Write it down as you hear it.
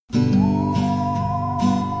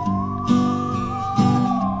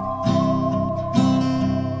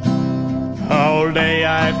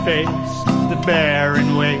face the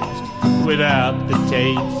barren waste without the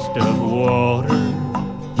taste of water,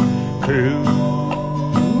 true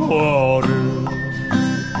water.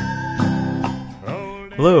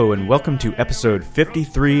 Hello and welcome to episode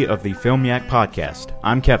 53 of the Film Yak Podcast.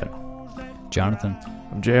 I'm Kevin. Jonathan.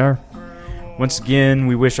 I'm JR. Once again,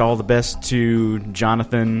 we wish all the best to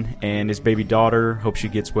Jonathan and his baby daughter. Hope she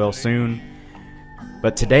gets well soon.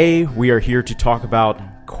 But today, we are here to talk about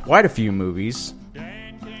quite a few movies.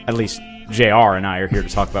 At least, JR and I are here to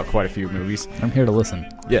talk about quite a few movies. I'm here to listen.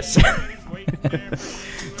 Yes.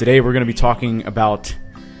 Today, we're going to be talking about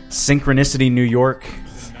Synchronicity New York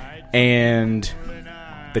and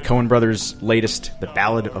the Coen brothers' latest, The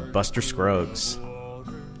Ballad of Buster Scruggs.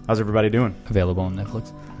 How's everybody doing? Available on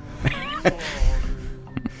Netflix.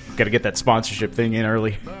 Got to get that sponsorship thing in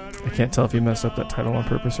early. I can't tell if you messed up that title on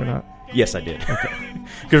purpose or not. Yes, I did. Okay.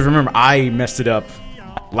 Because remember, I messed it up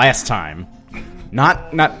last time.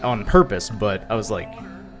 Not on purpose, but I was like,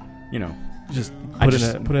 you know. Just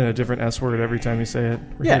put in a different S word every time you say it.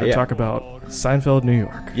 We're here to talk about Seinfeld, New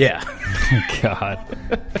York. Yeah. God.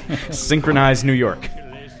 Synchronized New York.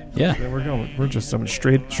 Yeah. We're just jumping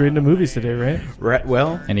straight into movies today, right? Right.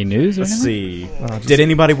 Well, any news or let's anything? see. Did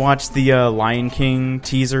anybody watch the Lion King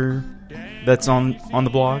teaser that's on the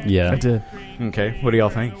blog? Yeah. I did. Okay. What do y'all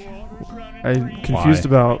think? I'm confused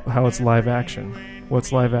about how it's live action.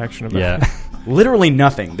 What's live action about? Yeah. Literally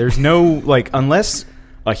nothing. There's no, unless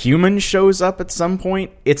a human shows up at some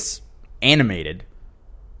point, it's animated.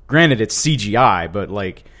 Granted, it's CGI, but,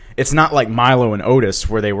 it's not like Milo and Otis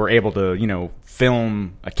where they were able to,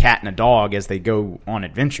 film a cat and a dog as they go on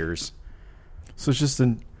adventures. So it's just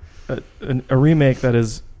a remake that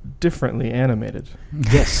is differently animated.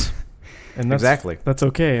 Yes. And exactly. That's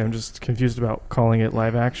okay. I'm just confused about calling it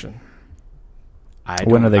live action.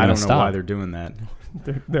 When are they going to stop? I don't know why they're doing that.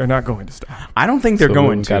 They're not going to stop. I don't think they're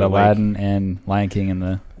going to. Got Aladdin and Lion King in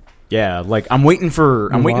the... Yeah, I'm waiting for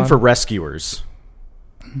Rescuers.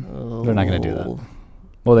 They're not going to do that.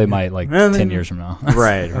 Well, they might 10 years from now.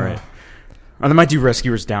 Right. Or they might do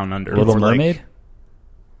Rescuers Down Under. Little Mermaid?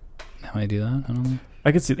 How might do that? I don't know.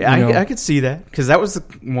 I could see that. I could see that because that was the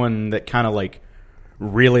one that kind of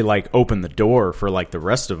really opened the door for the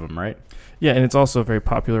rest of them, right? Yeah, and it's also a very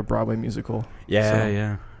popular Broadway musical. Yeah,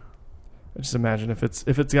 yeah. I just imagine if it's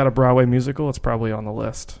got a Broadway musical, it's probably on the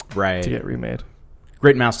list, right, to get remade.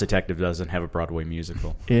 Great Mouse Detective doesn't have a Broadway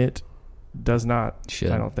musical. It does not.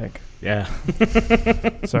 Should. I don't think. Yeah.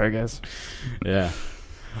 Sorry, guys. Yeah.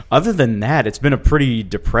 Other than that, it's been a pretty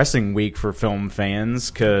depressing week for film fans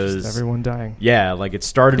because everyone dying. Yeah, it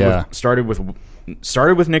started with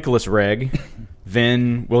Nicholas Regg,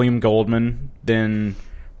 then William Goldman, then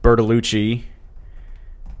Bertolucci,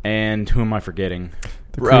 and who am I forgetting?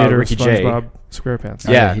 The creator Ricky of SpongeBob SquarePants.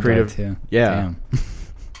 Yeah, he creative. died too. Yeah, Damn.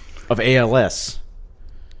 of ALS,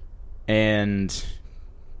 and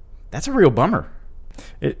that's a real bummer.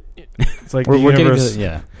 It's like we're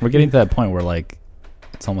getting to that point where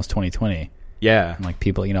it's almost 2020. Yeah, and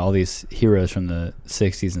people, all these heroes from the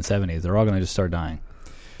 60s and 70s, they're all going to just start dying.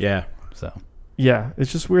 Yeah. So. Yeah,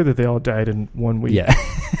 it's just weird that they all died in 1 week. Yeah.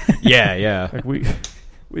 yeah. We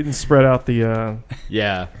didn't spread out the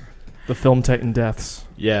the film titan deaths.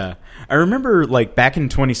 Yeah. I remember back in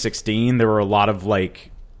 2016 there were a lot of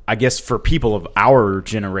I guess for people of our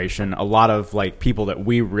generation, a lot of people that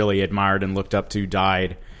we really admired and looked up to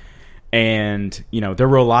died. And, there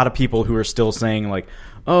were a lot of people who are still saying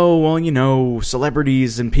oh, well,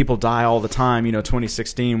 celebrities and people die all the time.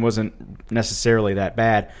 2016 wasn't necessarily that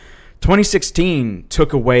bad. 2016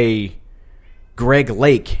 took away Greg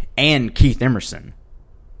Lake and Keith Emerson.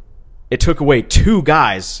 It took away two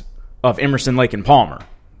guys of Emerson, Lake, and Palmer.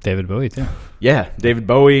 David Bowie, too. Yeah, David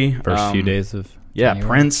Bowie. First few days of January.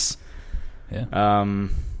 Prince. Yeah.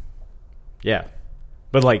 Yeah.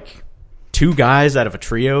 But, two guys out of a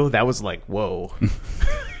trio, that was whoa.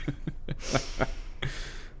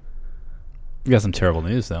 We got some terrible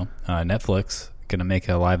news, though. Netflix going to make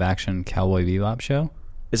a live-action Cowboy Bebop show.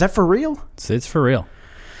 Is that for real? It's for real.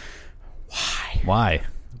 Why?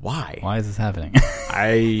 Why is this happening?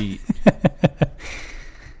 I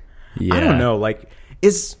don't know.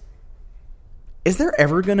 Is there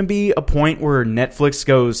ever going to be a point where Netflix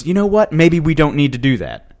goes, you know what? Maybe we don't need to do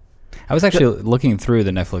that. I was actually looking through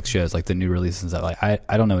the Netflix shows, the new releases and stuff. I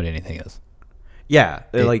don't know what anything is. Yeah,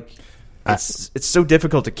 it's so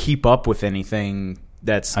difficult to keep up with anything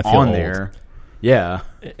that's on old. there. Yeah,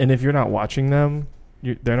 and if you're not watching them,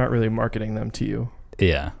 they're not really marketing them to you.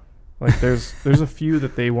 Yeah, there's a few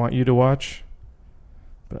that they want you to watch,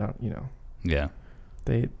 but yeah,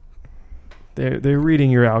 they they're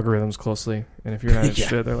reading your algorithms closely, and if you're not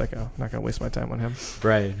interested, they're like, oh, I'm not gonna waste my time on him.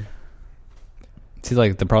 Right. See,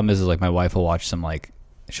 like the problem is like my wife will watch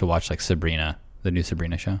she'll watch like Sabrina, the new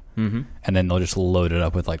Sabrina show, and then they'll just load it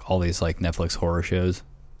up with like all these like Netflix horror shows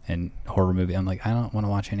and horror movie. I'm like, I don't want to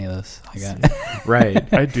watch any of this.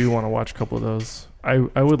 Right. I do want to watch a couple of those. I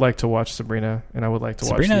would like to watch Sabrina, and I would like to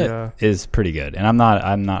watch Sabrina is pretty good, and I'm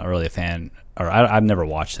not really a fan, or I've never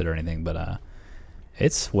watched it or anything, but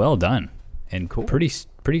it's well done and cool. pretty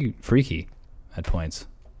freaky at points.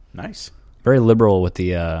 Nice. Very liberal with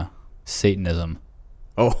the Satanism.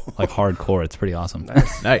 Oh, like hardcore. It's pretty awesome.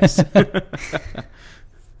 Nice. But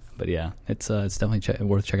yeah, it's definitely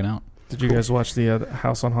worth checking out. Did you guys watch the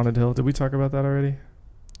House on Haunted Hill? Did we talk about that already?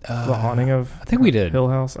 The Haunting of I think we did. Hill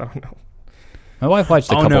House. I don't know. My wife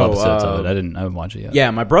watched a couple episodes of it. I haven't watched it yet.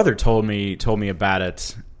 Yeah, my brother told me about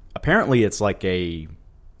it. Apparently, it's like a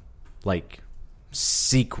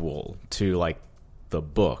sequel to like the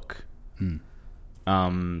book.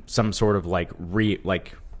 Some sort of like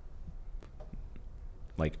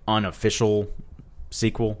unofficial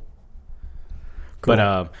sequel.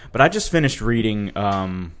 Cool. But I just finished reading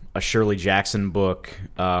a Shirley Jackson book.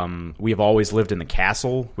 We Have Always Lived in the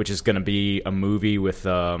Castle, which is going to be a movie with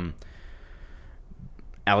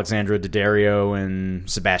Alexandra Daddario and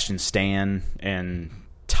Sebastian Stan and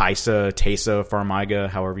Taissa Farmiga,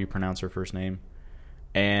 however you pronounce her first name.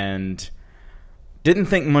 And didn't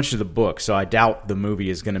think much of the book, so I doubt the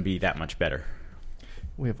movie is going to be that much better.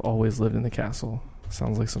 We Have Always Lived in the Castle.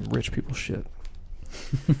 Sounds like some rich people shit.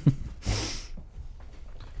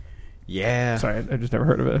 Yeah. Sorry, I just never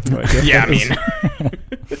heard of it. No idea. Yeah, I mean.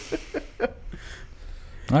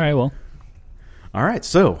 All right, well. All right,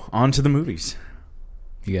 so on to the movies.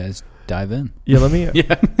 You guys dive in. Yeah, let me.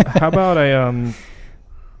 How about I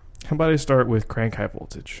start with Crank High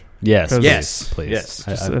Voltage? Yes, please. Yes,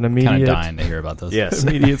 just I'm an immediate. Kind of dying to hear about this. Yes,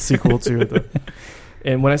 immediate sequel to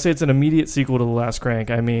And when I say it's an immediate sequel to The Last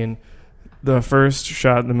Crank, I mean the first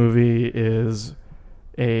shot in the movie is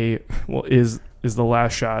the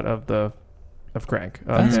last shot of Crank.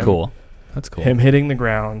 That's cool. Him hitting the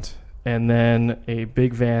ground, and then a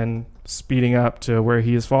big van speeding up to where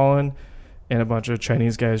he has fallen, and a bunch of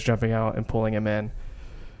Chinese guys jumping out and pulling him in.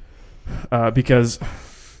 Because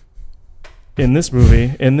in this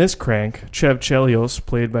movie, in this Crank, Chev Chelios,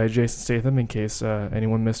 played by Jason Statham, in case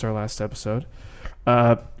anyone missed our last episode,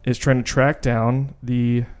 is trying to track down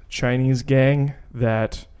the Chinese gang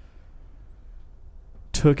that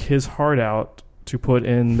took his heart out to put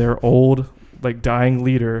in their old, like, dying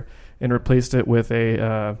leader and replaced it with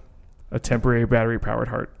a temporary battery-powered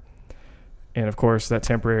heart. And, of course, that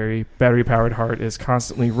temporary battery-powered heart is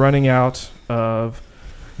constantly running out of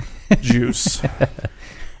juice.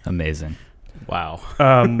 Amazing. Wow.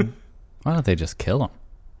 Why don't they just kill him?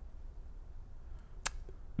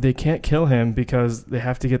 They can't kill him because they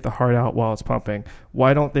have to get the heart out while it's pumping.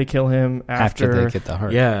 Why don't they kill him after they get the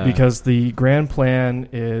heart? Yeah. Because the grand plan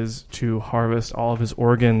is to harvest all of his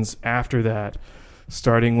organs after that,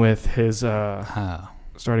 starting with his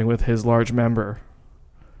large member.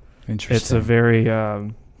 Interesting. It's a very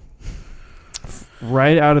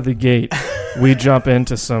right out of the gate, we jump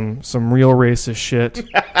into some real racist shit.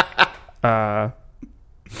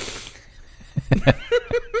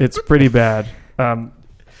 It's pretty bad.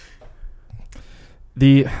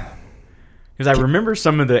 Because I remember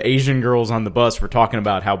some of the Asian girls on the bus were talking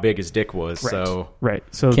about how big his dick was. Right.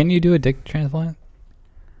 So can you do a dick transplant?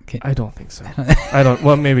 I don't think so. I don't.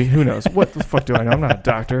 Well, maybe. Who knows? What the fuck do I know? I'm not a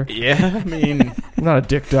doctor. Yeah, I mean, I'm not a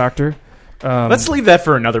dick doctor. Let's leave that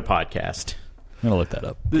for another podcast. I'm gonna look that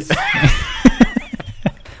up. What's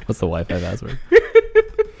the Wi-Fi password?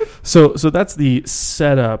 So that's the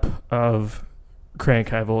setup of Crank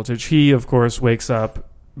High Voltage. He, of course, wakes up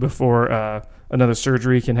before another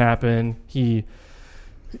surgery can happen. He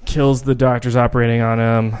kills the doctors operating on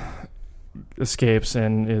him, escapes,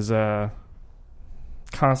 and is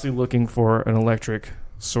constantly looking for an electric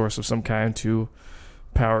source of some kind to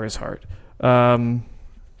power his heart.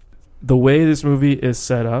 The way this movie is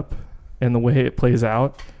set up and the way it plays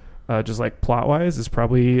out, just like plot-wise, is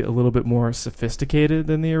probably a little bit more sophisticated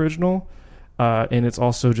than the original. And it's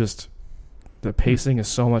also just, the pacing is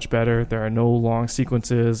so much better. There are no long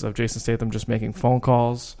sequences of Jason Statham just making phone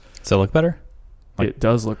calls. Does it look better? It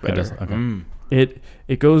does look better. Okay.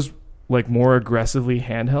 It goes like more aggressively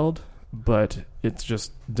handheld, but it's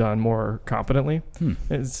just done more competently.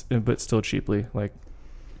 But still cheaply. Like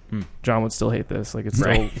John would still hate this. Like it's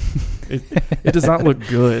still, it does not look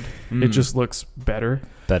good. It just looks better.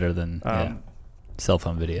 Better than cell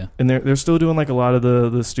phone video. And they're still doing like a lot of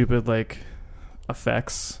the stupid like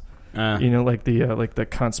effects. Like the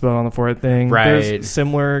cunt spell on the forehead thing. Right. There's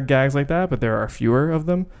similar gags like that, but there are fewer of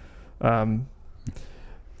them.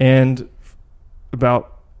 And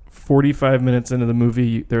about 45 minutes into the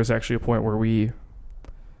movie, there's actually a point where we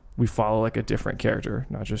follow like a different character,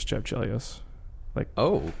 not just Jeb Chelios. Like,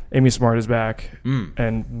 Amy Smart is back,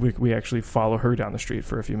 and we actually follow her down the street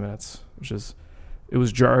for a few minutes, it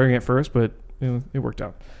was jarring at first, but it worked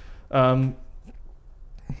out.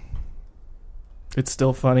 It's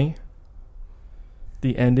still funny.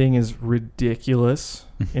 The ending is ridiculous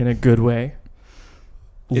in a good way.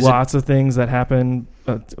 Lots of things that happen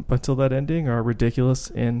until that ending are ridiculous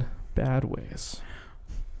in bad ways.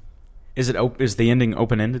 Is the ending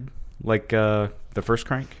open-ended like the first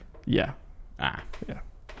Crank? Yeah. Yeah.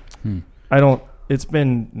 It's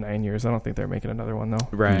been 9 years. I don't think they're making another one though.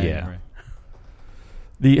 Right. Yeah. Right.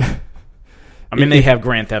 They have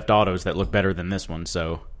Grand Theft Autos that look better than this one,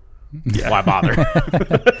 so why bother?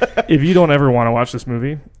 If you don't ever want to watch this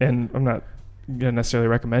movie, and I'm not gonna necessarily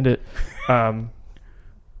recommend it,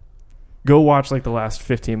 go watch like the last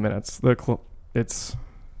 15 minutes.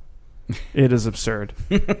 It is absurd.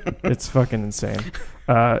 It's fucking insane.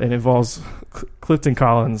 It involves Clifton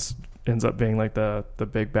Collins ends up being like the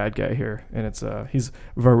big bad guy here, and he's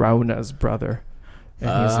Verona's brother,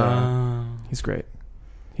 and he's great.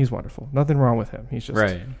 He's wonderful. Nothing wrong with him. He's just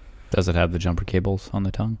right. Does it have the jumper cables on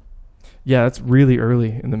the tongue? Yeah, it's really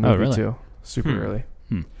early in the movie really? too. Super early.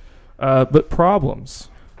 But problems.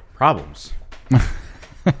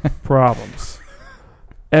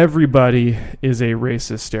 Everybody is a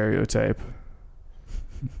racist stereotype.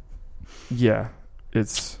 Yeah,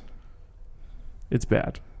 it's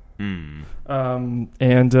bad.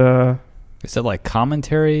 Is it like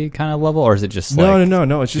commentary kind of level, or is it just no?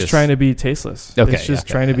 like It's just trying to be tasteless. Okay, it's just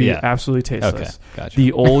trying to be absolutely tasteless. Okay, gotcha.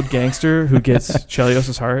 The old gangster who gets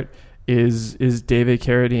Chelios' heart is David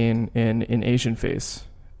Carradine in Asian Face.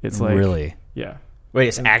 It's like really, yeah. Wait,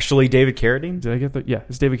 it's actually David Carradine? Did I get that? Yeah,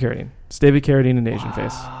 it's David Carradine. It's David Carradine in Asian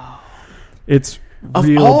Face. It's of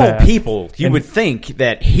real all bad. people, you would think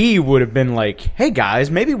that he would have been like, "Hey guys,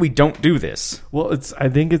 maybe we don't do this." Well, I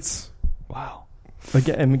think it's wow.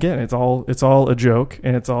 Again, it's all a joke,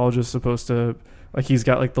 and it's all just supposed to, like, he's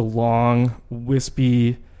got like the long,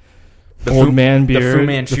 wispy old man beard, the Fu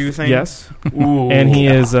Manchu thing. Yes, Ooh. and he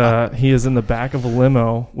is in the back of a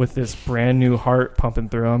limo with this brand new heart pumping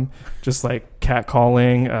through him, just like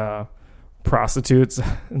catcalling prostitutes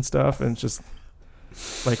and stuff, and just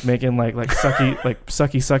like making like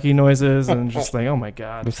sucky noises, and just like, oh my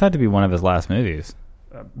god, This had to be one of his last movies.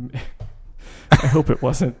 I hope it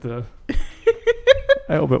wasn't the.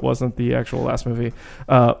 I hope it wasn't the actual last movie.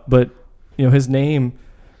 But his name.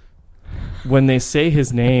 When they say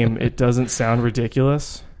his name, it doesn't sound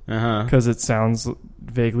ridiculous because it sounds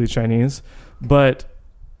vaguely Chinese. But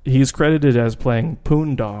he's credited as playing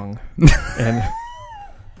Poondong, and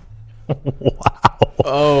Wow.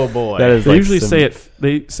 Oh boy, That is they like usually some- say it.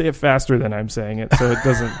 They say it faster than I'm saying it, so it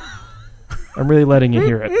doesn't. I'm really letting you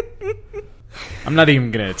hear it. I'm not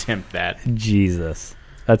even going to attempt that. Jesus,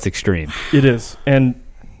 that's extreme. It is, and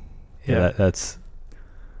Yeah, that's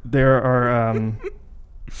there are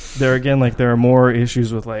there are more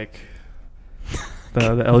issues with like the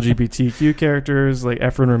LGBTQ characters. Like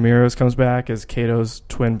Efren Ramirez comes back as Kato's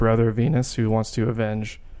twin brother Venus, who wants to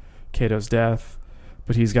avenge Kato's death,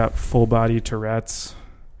 but he's got full body Tourette's.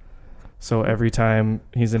 So every time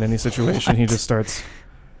he's in any situation, he just starts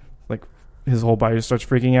like his whole body just starts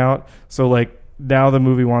freaking out. So like now the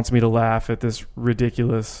movie wants me to laugh at this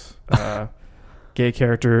ridiculous gay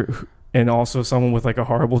character and also someone with like a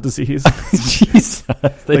horrible disease. Jesus.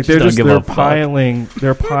 They're piling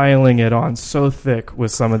it on so thick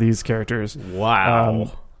with some of these characters.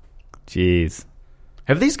 Wow. Jeez.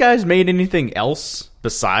 Have these guys made anything else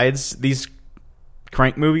besides these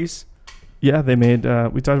Crank movies? Yeah, they made.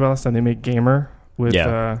 We talked about last time. They made Gamer with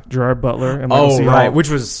Gerard Butler and Oh, Michael C. right, Hall. which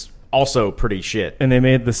was also pretty shit. And they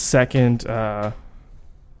made the second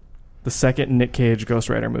Nick Cage Ghost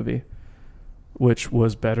Rider movie, which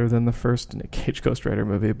was better than the first Nick Cage Ghost Rider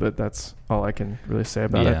movie. But that's all I can really say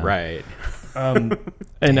about it. Right.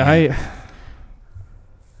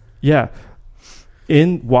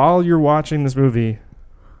 And while you're watching this movie,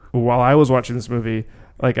 while I was watching this movie,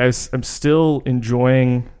 like I'm still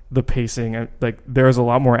enjoying the pacing. Like there's a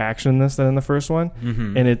lot more action in this than in the first one,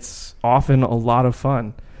 and it's often a lot of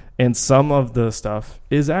fun. And some of the stuff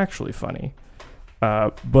is actually funny,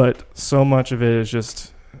 but so much of it is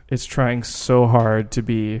just it's trying so hard to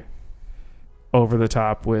be over the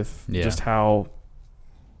top with just how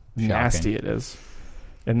nasty it is.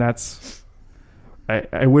 And that's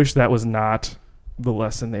I wish that was not the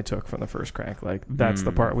lesson they took from the first Crank. Like, that's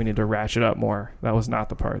the part we need to ratchet up more. That was not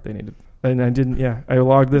the part they needed. And I didn't. Yeah, I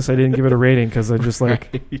logged this. I didn't give it a rating because I just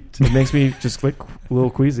like it makes me just like a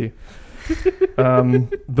little queasy.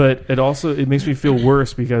 But it makes me feel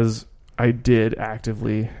worse because I did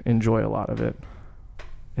actively enjoy a lot of it,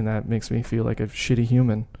 and that makes me feel like a shitty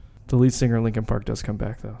human. The lead singer of Linkin Park does come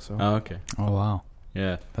back though. So okay. Oh wow,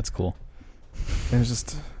 Yeah. that's cool. and it's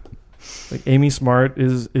just like Amy Smart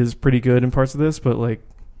is pretty good in parts of this, but like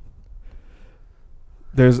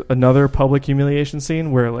there's another public humiliation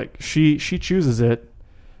scene where like she chooses it,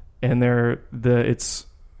 and it's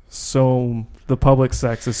so the public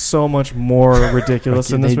sex is so much more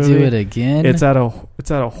ridiculous in this movie. Did they do it again? It's at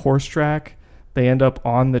a horse track. They end up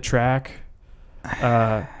on the track,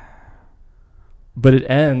 but it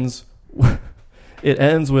ends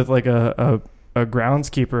with like a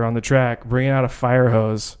groundskeeper on the track bringing out a fire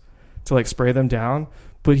hose to like spray them down.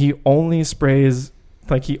 But he only sprays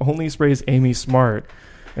Amy Smart,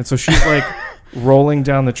 and so she's like rolling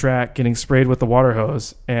down the track, getting sprayed with the water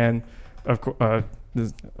hose, and of course.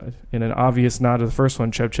 In an obvious nod to the first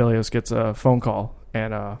one, Chev Chelios gets a phone call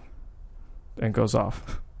and goes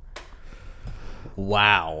off.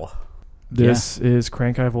 Wow. This is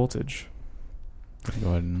Crank High Voltage.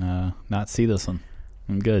 Go ahead and not see this one.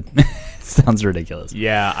 I'm good. Sounds ridiculous.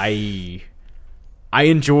 Yeah, I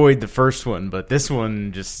enjoyed the first one, but this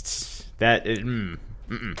one just and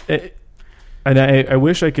I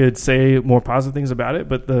wish I could say more positive things about it,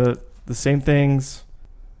 but the same things.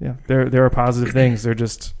 Yeah, there are positive things. They're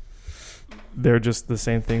just the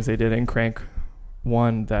same things they did in Crank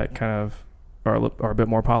 1 that kind of are a bit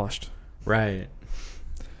more polished. right.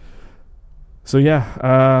 So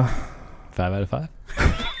yeah, 5 out of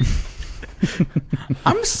 5.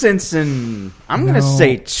 I'm sensing. I'm gonna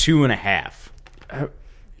say 2.5.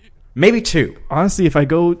 Maybe 2. honestly, if I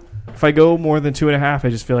go more than 2.5, I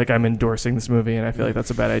just feel like I'm endorsing this movie, and I feel like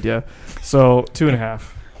that's a bad idea. So 2.5.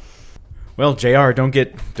 Well, JR,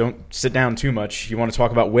 don't sit down too much. You want to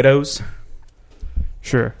talk about Widows?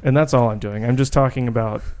 Sure, and that's all I'm doing. I'm just talking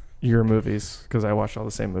about your movies because I watched all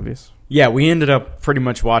the same movies. Yeah, we ended up pretty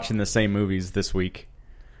much watching the same movies this week.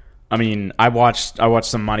 I mean, I watched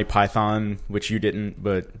some Monty Python, which you didn't,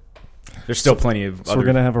 but there's still plenty of. So we're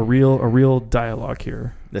gonna have a real dialogue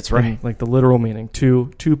here. That's right. Like the literal meaning.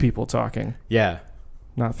 Two people talking, Yeah,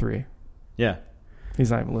 not 3. yeah, He's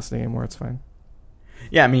not even listening anymore. It's fine.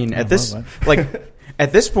 yeah. I mean, at this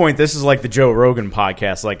point, this is like the Joe Rogan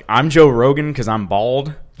podcast. Like, I'm Joe Rogan because I'm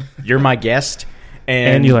bald. You're my guest,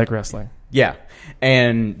 And you like wrestling. Yeah,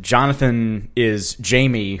 and Jonathan is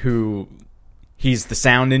Jamie, who he's the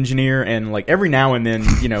sound engineer, and like every now and then,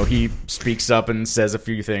 he speaks up and says a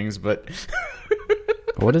few things. But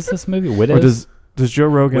What is this movie? Widows? Or does Joe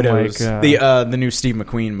Rogan Widows, like the new Steve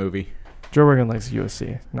McQueen movie? Joe Rogan likes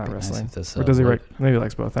UFC, not Be nice wrestling. if this, Or does he? worked. Maybe he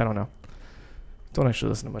likes both. I don't know. Don't actually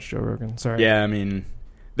listen to much Joe Rogan. Sorry. Yeah, I mean,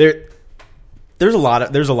 there's a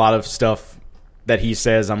lot of stuff that he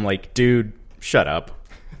says. I'm like, dude, shut up.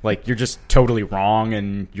 Like, you're just totally wrong,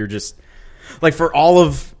 and you're just like for all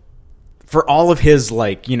of his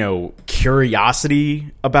like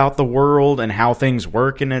curiosity about the world and how things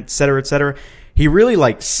work and et cetera, he really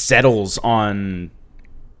like settles on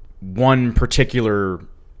one particular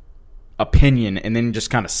opinion and then just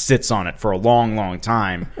kind of sits on it for a long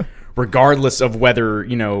time. Regardless of whether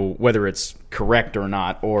it's correct or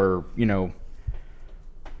not, or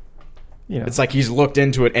it's like he's looked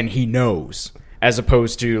into it and he knows, as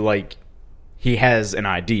opposed to like he has an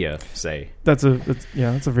idea. Say That's a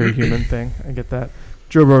very human thing. I get that.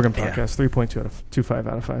 Joe Rogan podcast, 3.25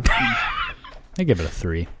 out of 5. I give it a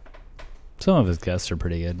 3. Some of his guests are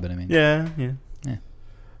pretty good, but I mean, yeah.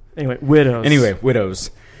 Anyway,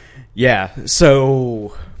 Widows. Yeah.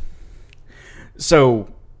 So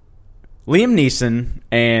Liam Neeson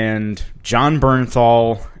and John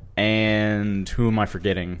Bernthal and who am I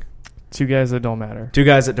forgetting? 2 guys that don't matter. 2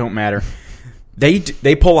 guys that don't matter. They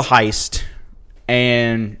pull a heist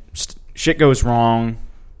and shit goes wrong.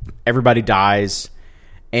 Everybody dies.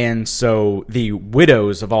 And so the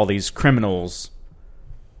widows of all these criminals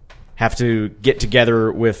have to get together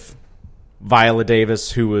with Viola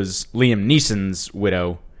Davis, who was Liam Neeson's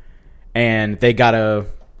widow, and they gotta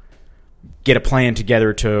get a plan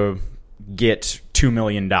together to get $2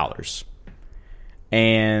 million.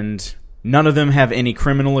 And none of them have any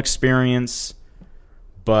criminal experience,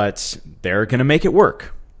 but they're going to make it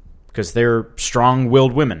work because they're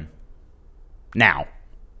strong-willed women. Now.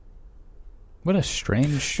 what a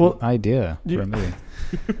strange Well, idea for a movie.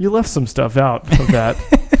 You left some stuff out of that.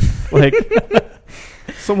 Like,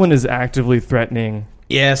 someone is actively threatening.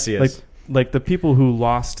 Yes. Like, like the people who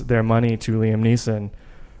lost their money to Liam Neeson,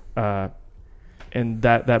 and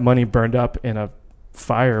that money burned up in a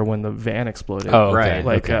fire when the van exploded. Oh, okay. Right.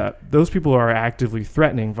 Like okay. those people are actively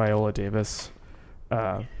threatening Viola Davis,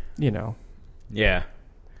 Yeah.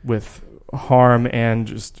 with harm and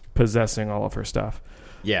just possessing all of her stuff.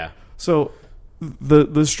 Yeah. So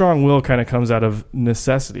the strong will kind of comes out of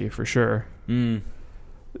necessity for sure Mm.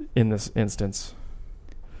 in this instance.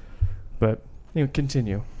 But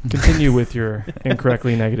continue with your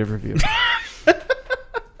incorrectly negative review.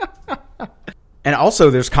 And also,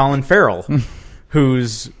 there's Colin Farrell,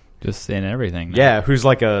 who's Just in everything. now. yeah, who's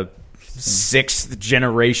like a sixth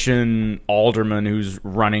generation alderman who's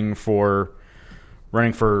running for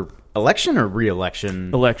election or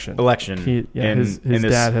re-election. Election. His His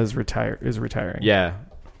dad is retiring. Yeah,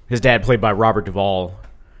 his dad, played by Robert Duvall,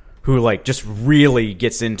 who like just really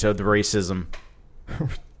gets into the racism.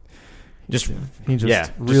 He just yeah,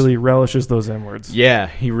 really relishes those N words. Yeah,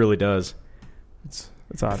 he really does. It's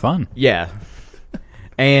odd. Fun. Yeah.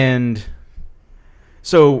 And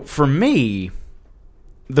so for me,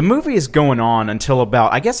 the movie is going on until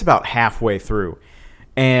about halfway through,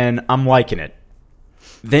 and I'm liking it.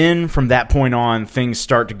 Then from that point on, things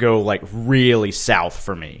start to go like really south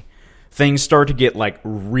for me. Things start to get like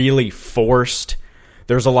really forced.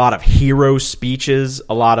 There's a lot of hero speeches,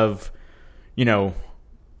 a lot of,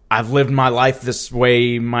 I've lived my life this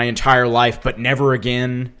way my entire life, but never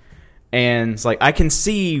again. And it's like, I can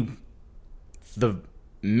see the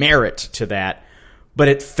merit to that, but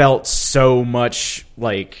it felt so much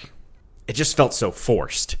like, it just felt so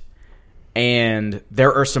forced. And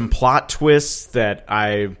there are some plot twists that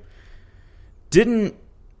I didn't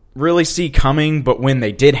really see coming, but when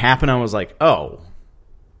they did happen, I was like, oh,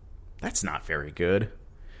 that's not very good.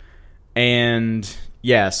 And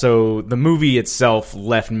yeah, so the movie itself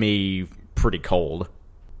left me pretty cold.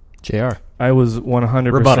 JR. I was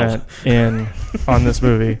 100% Rebuttal. in on this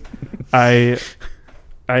movie. I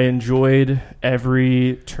enjoyed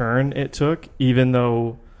every turn it took, even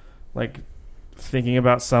though, like, thinking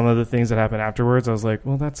about some of the things that happened afterwards, I was like,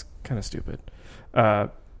 well, that's kind of stupid. And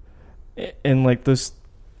like the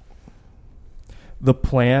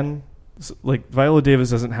plan, like Viola Davis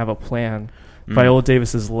doesn't have a plan. Viola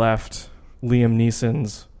Davis has left Liam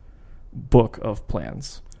Neeson's book of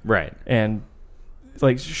plans. Right. And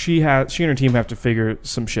like she and her team have to figure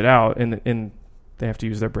some shit out, and they have to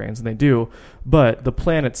use their brains, and they do. But the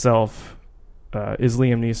plan itself is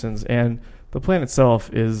Liam Neeson's, and the plan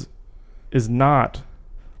itself is not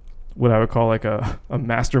what I would call like a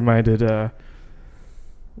masterminded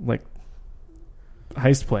like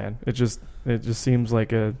heist plan. It just seems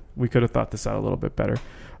like we could have thought this out a little bit better.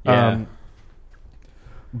 Yeah.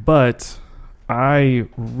 But I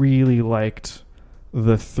really liked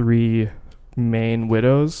the three main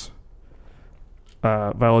widows,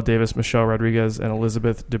 Viola Davis, Michelle Rodriguez, and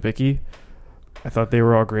Elizabeth Debicki. I thought they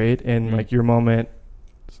were all great. And like your moment,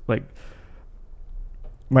 like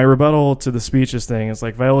my rebuttal to the speeches thing is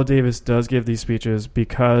like Viola Davis does give these speeches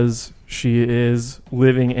because she is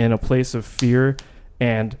living in a place of fear,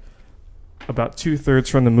 and about 2/3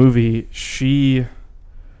 from the movie she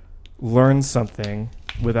learns something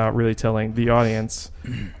without really telling the audience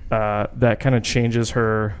that kind of changes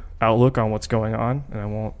her outlook on what's going on, and I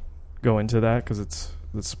won't go into that because it's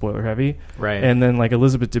spoiler heavy. Right. And then like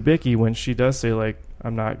Elizabeth Debicki, when she does say like,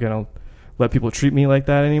 I'm not gonna let people treat me like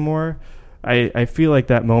that anymore, I feel like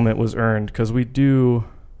that moment was earned, because we don't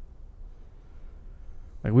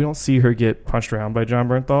see her get punched around by John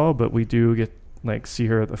Bernthal, but we do get like see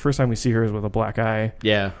her, the first time we see her is with a black eye.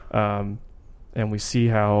 Yeah. And we see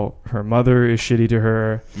how her mother is shitty to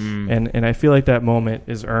her. And I feel like that moment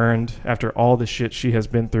is earned after all the shit she has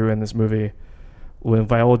been through in this movie, when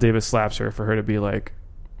Viola Davis slaps her, for her to be like,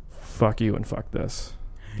 fuck you and fuck this.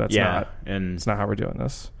 It's not how we're doing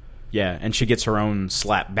this. Yeah, and she gets her own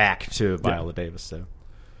slap back to Viola Davis. So,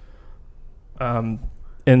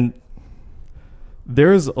 and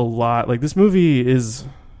there's a lot, like this movie is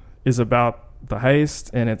about the heist,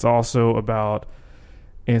 and it's also about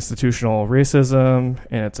institutional racism,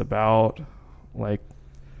 and it's about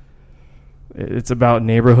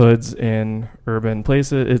neighborhoods in urban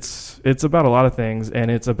places. It's about a lot of things, and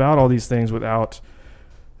it's about all these things without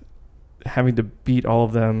having to beat all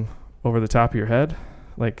of them over the top of your head.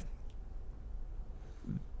 Like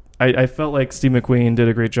I felt like Steve McQueen did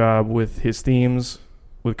a great job with his themes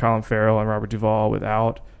with Colin Farrell and Robert Duvall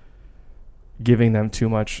without giving them too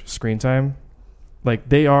much screen time. Like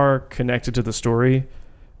they are connected to the story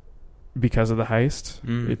because of the heist,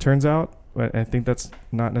 it turns out. I think that's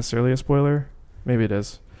not necessarily a spoiler. Maybe it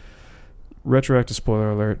is. Retroactive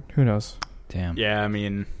spoiler alert. Who knows? Damn. yeah, I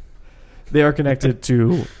mean, They are connected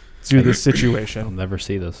to the I'll situation. never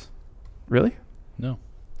see this. Really? No,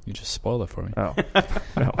 you just spoiled it for me. Oh,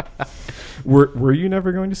 no. Were you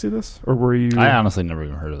never going to see this, or were you? I honestly never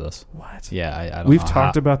even heard of this. What? Yeah, I don't. We've know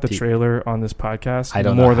talked how about the deep- trailer on this podcast I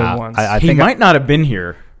don't more know than how- once I He think might not have been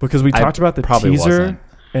here. because we I talked about the probably teaser, wasn't.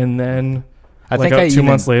 and then I like think I 2 even,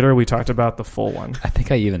 months later we talked about the full one. I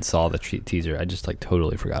think I even saw the teaser. I just like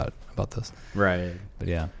totally forgot about this. Right. But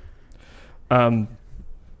yeah, Have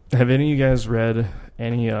any of you guys read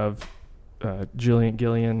any of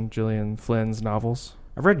Gillian Flynn's novels?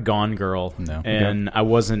 I've read Gone Girl, No. and I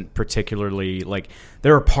wasn't particularly like.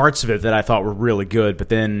 There were parts of it that I thought were really good, but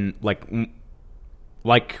then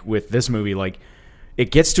like with this movie, like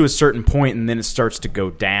it gets to a certain point and then it starts to go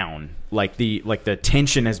down. Like the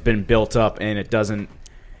tension has been built up and it doesn't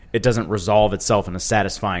resolve itself in a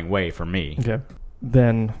satisfying way for me. Okay,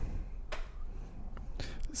 then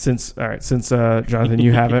since Jonathan,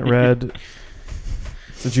 you haven't read.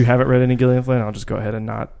 Since you haven't read any Gillian Flynn, I'll just go ahead and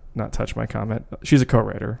not touch my comment. She's a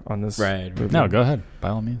co-writer on this. Right. movie. no, go ahead by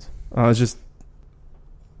all means. It's just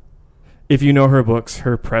if you know her books,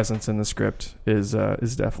 her presence in the script is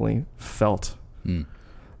definitely felt. Mm.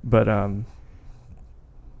 But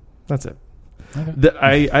that's it.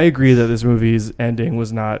 Okay. I agree that this movie's ending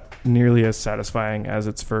was not nearly as satisfying as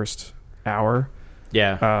its first hour.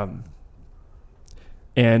 Yeah.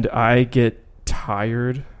 And I get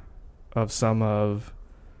tired of some of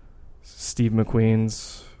Steve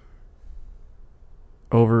McQueen's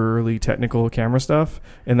overly technical camera stuff,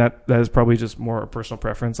 and that is probably just more a personal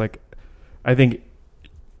preference. Like, I think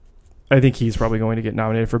he's probably going to get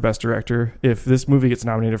nominated for Best Director. If this movie gets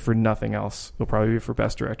nominated for nothing else, it'll probably be for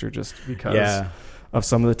Best Director just because of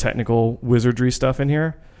some of the technical wizardry stuff in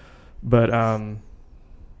here. But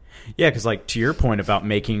yeah, because like to your point about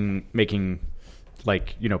making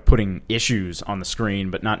like, you know, putting issues on the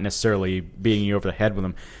screen but not necessarily beating you over the head with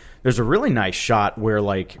them. There's a really nice shot where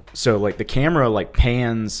like the camera like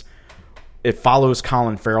pans, it follows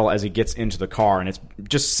Colin Farrell as he gets into the car, and it's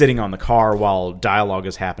just sitting on the car while dialogue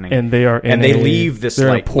is happening. and they are in and they leave this they're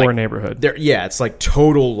like in a poor like, neighborhood. It's like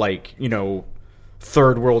total like, you know,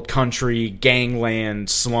 third world country,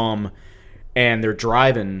 gangland, slum, and they're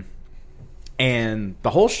driving, and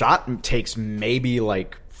the whole shot takes maybe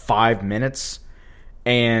like 5 minutes,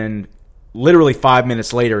 and literally 5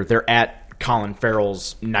 minutes later they're at Colin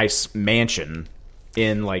Farrell's nice mansion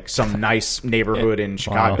in like some nice neighborhood in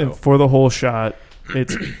Chicago. And for the whole shot,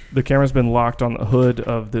 it's the camera's been locked on the hood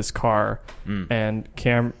of this car, and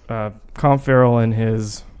Colin Farrell and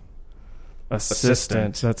his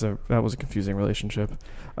assistant. That was a confusing relationship.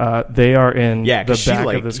 They are in the 'cause she, back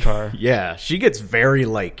like, of this car. Yeah, she gets very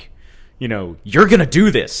like, you know, you're gonna do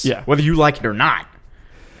this, whether you like it or not.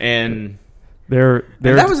 And And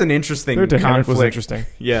that was an interesting their dynamic conflict. was interesting.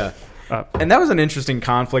 Yeah. And that was an interesting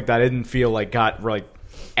conflict I didn't feel like got like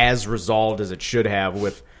as resolved as it should have,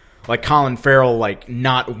 with like Colin Farrell like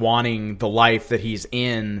not wanting the life that he's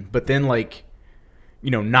in, but then like,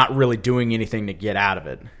 you know, not really doing anything to get out of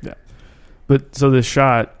it. Yeah. But so this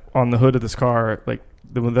shot on the hood of this car, like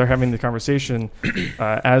when they're having the conversation,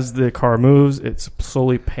 as the car moves, it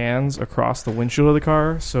slowly pans across the windshield of the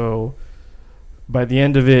car. So by the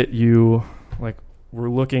end of it, we're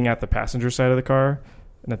looking at the passenger side of the car,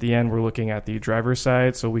 and at the end, we're looking at the driver's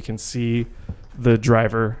side, so we can see the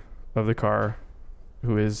driver of the car,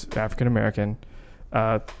 who is African American.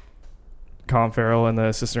 Colin Farrell and the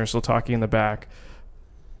assistant are still talking in the back,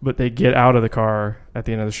 but they get out of the car at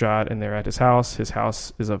the end of the shot, and they're at his house. His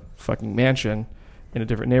house is a fucking mansion in a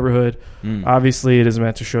different neighborhood. Obviously, it is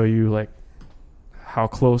meant to show you like how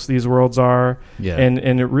close these worlds are, and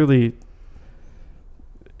it really.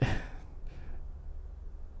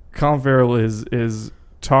 Colin Farrell is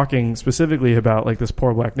talking specifically about like this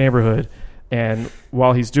poor black neighborhood, and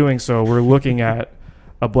while he's doing so, we're looking at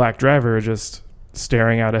a black driver just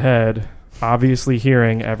staring out ahead, obviously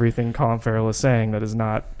hearing everything Colin Farrell is saying that is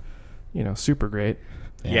not, you know, super great.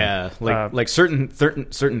 Like certain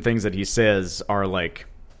things that he says are like,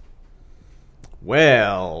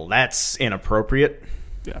 well, that's inappropriate.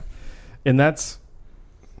 Yeah, and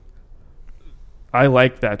I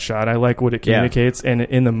like that shot. I like what it communicates, and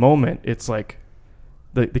in the moment, it's like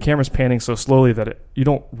the camera's panning so slowly that you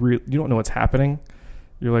don't know what's happening.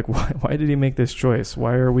 You're like, why did he make this choice?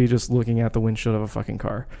 Why are we just looking at the windshield of a fucking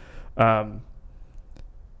car? I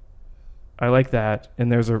like that,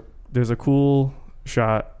 and there's a cool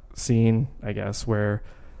shot scene, I guess, where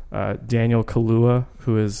Daniel Kaluuya,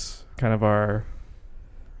 who is kind of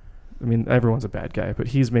everyone's a bad guy, but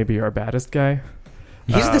he's maybe our baddest guy.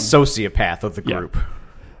 He's the sociopath of the group.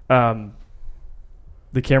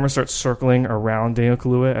 the camera starts circling around Daniel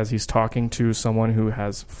Kaluuya as he's talking to someone who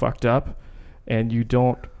has fucked up, and you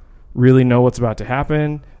don't really know what's about to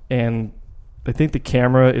happen. And I think the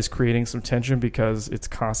camera is creating some tension because it's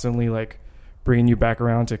constantly like bringing you back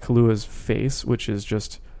around to Kaluuya's face, which is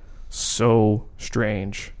just so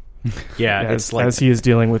strange. Yeah, it's like as he is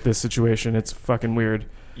dealing with this situation, it's fucking weird.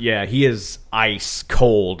 Yeah, he is ice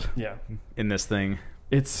cold. Yeah, in this thing.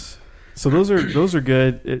 It's so those are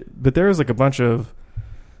good, but there is like a bunch of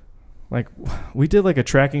like we did like a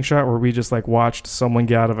tracking shot where we just like watched someone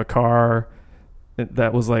get out of a car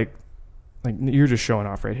that was like you're just showing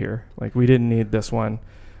off right here. Like we didn't need this one.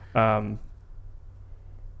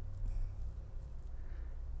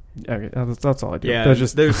 Okay, that's all I do. Yeah, that's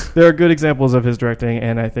just there are good examples of his directing,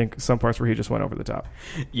 and I think some parts where he just went over the top.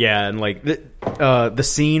 Yeah, and like the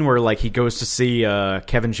scene where like he goes to see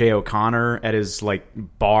Kevin J. O'Connor at his like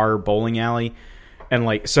bar bowling alley, and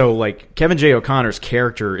like so like Kevin J. O'Connor's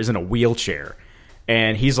character is in a wheelchair,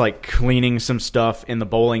 and he's like cleaning some stuff in the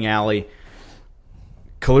bowling alley.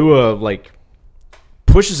 Kaluuya like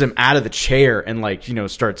pushes him out of the chair and like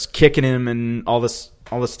starts kicking him and all this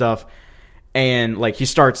stuff. And, like, he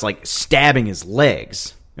starts, like, stabbing his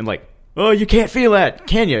legs. And, like, oh, you can't feel that,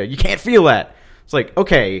 can you? You can't feel that. It's like,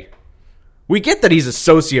 okay, we get that he's a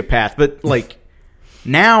sociopath, but, like,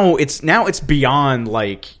 now it's beyond,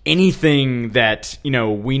 like, anything that,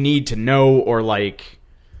 we need to know or, like,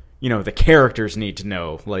 the characters need to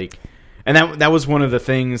know. Like, and that was one of the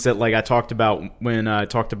things that, like, I talked about when I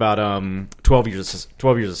talked about 12 Years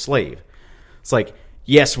a Slave. It's like,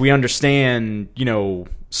 yes, we understand,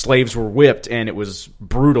 slaves were whipped and it was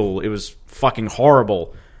brutal. It was fucking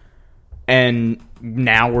horrible. And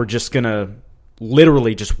now we're just going to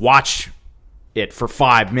literally just watch it for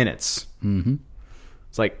 5 minutes. Mm-hmm.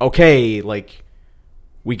 It's like, okay, like,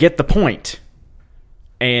 we get the point.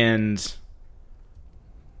 And,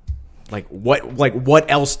 what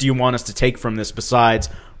else do you want us to take from this besides,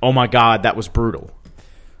 oh my God, that was brutal?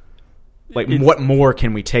 Like, what more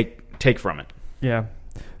can we take from it? Yeah.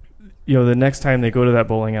 The next time they go to that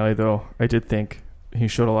bowling alley, though, I did think he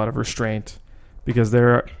showed a lot of restraint because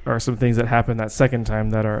there are some things that happen that second time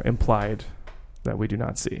that are implied that we do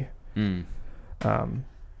not see. Mm. I'm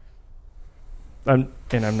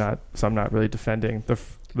not really defending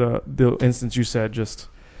the instance you said. Just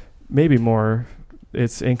maybe more,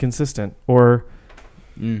 it's inconsistent, or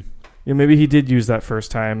maybe he did use that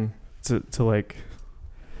first time to like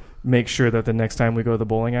make sure that the next time we go to the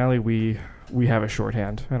bowling alley, we have a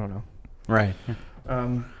shorthand. I don't know. Right.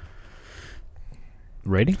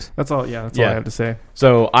 Ratings? That's all. Yeah, that's all I have to say.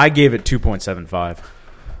 So I gave it 2.75.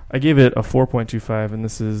 I gave it a 4.25, and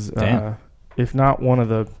this is, if not one of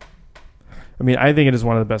the. I mean, I think it is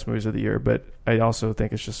one of the best movies of the year, but I also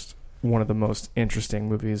think it's just one of the most interesting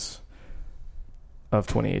movies of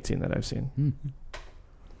 2018 that I've seen. Mm-hmm.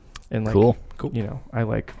 And like, cool. I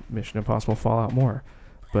like Mission Impossible Fallout more,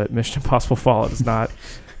 but Mission Impossible Fallout is not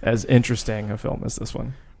as interesting a film as this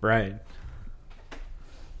one. Right.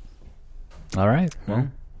 All right. Well,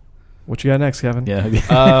 what you got next, Kevin? yeah.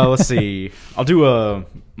 Let's see. I'll do a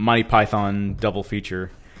Monty Python double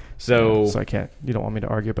feature. So I can't. You don't want me to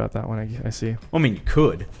argue about that one. I see. I mean, you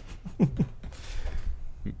could.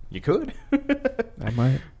 You could. I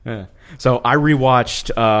might. Yeah. So I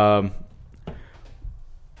rewatched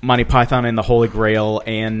Monty Python and the Holy Grail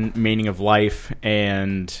and Meaning of Life,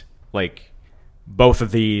 and like both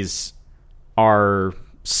of these are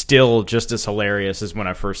still just as hilarious as when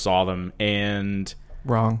I first saw them. And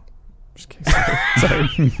wrong. Just kidding. Sorry.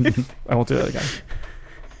 I won't do that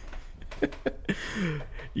again.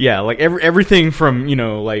 Yeah, like everything from,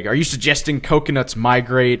 like, are you suggesting coconuts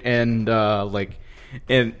migrate, and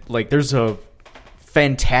there's a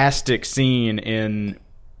fantastic scene in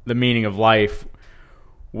The Meaning of Life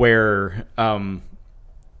where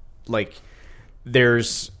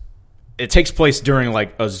it takes place during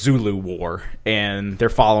like a Zulu war, and they're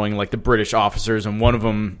following like the British officers, and one of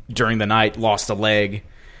them during the night lost a leg,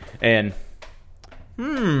 and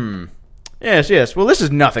Yes. Well, this is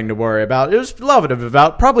nothing to worry about. It was lovely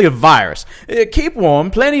about. Probably a virus. Keep warm,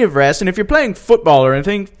 plenty of rest, and if you're playing football or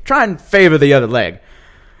anything, try and favor the other leg.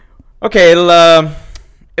 Okay,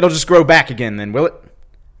 it'll just grow back again then, will it?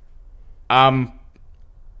 I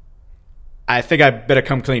think I better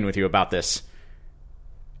come clean with you about this.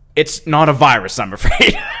 It's not a virus, I'm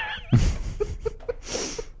afraid.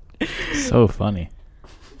 So funny.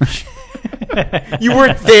 You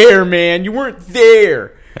weren't there, man. You weren't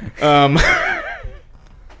there.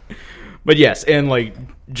 But yes, and like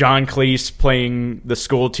John Cleese playing the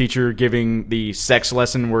school teacher giving the sex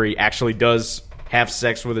lesson where he actually does have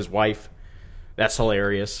sex with his wife. That's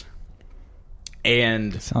hilarious.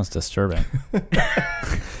 And Sounds disturbing. well,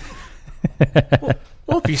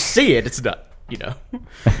 if you see it, it's not, you know.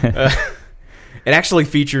 It actually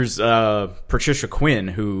features Patricia Quinn,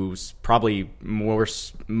 who's probably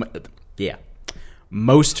most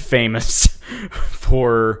famous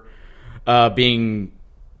for being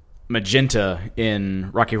Magenta in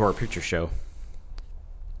Rocky Horror Picture Show.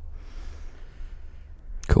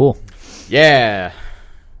 Cool. Yeah.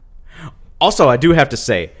 Also, I do have to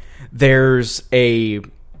say, there's a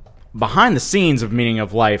behind the scenes of Meaning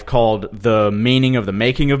of Life called The Meaning of the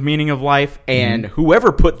Making of Meaning of Life, and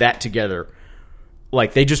whoever put that together,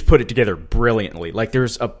 like, they just put it together brilliantly. Like,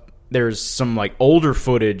 there's some, like, older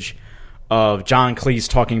footage of John Cleese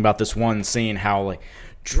talking about this one scene, how, like,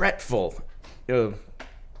 dreadful. Sorry,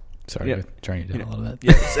 Yeah. you're trying to do all of that.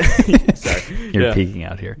 Yeah, sorry. You're Yeah. peeking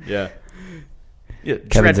out here. Yeah. Yeah,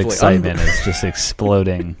 Kevin's dreadfully excitement is just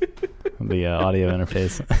exploding the audio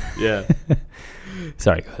interface. Yeah.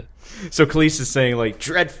 Sorry, go ahead. So Cleese is saying, like,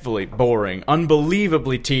 dreadfully boring,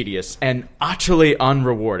 unbelievably tedious, and utterly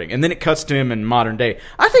unrewarding. And then it cuts to him in modern day.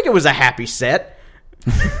 I think it was a happy set.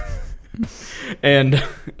 And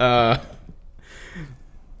the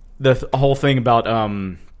whole thing about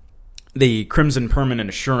the Crimson Permanent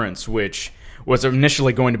Assurance, which was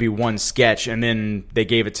initially going to be one sketch, and then they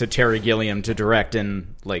gave it to Terry Gilliam to direct,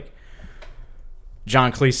 and, like,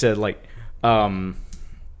 John Cleese said, like,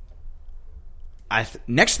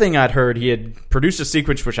 next thing I'd heard, he had produced a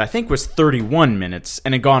sequence which I think was 31 minutes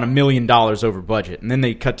and had gone $1 million over budget. And then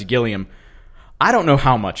they cut to Gilliam. I don't know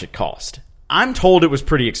how much it cost. I'm told it was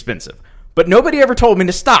pretty expensive, but nobody ever told me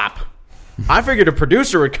to stop. I figured a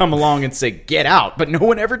producer would come along and say, get out, but no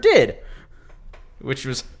one ever did. Which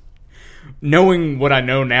was, knowing what I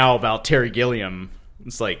know now about Terry Gilliam,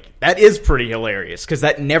 it's like, that is pretty hilarious, because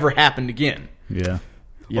that never happened again. Yeah.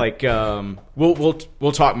 Like,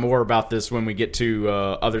 we'll talk more about this when we get to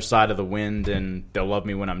Other Side of the Wind and They'll Love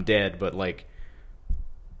Me When I'm Dead, but, like,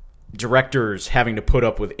 directors having to put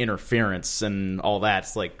up with interference and all that,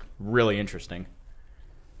 it's, like, really interesting.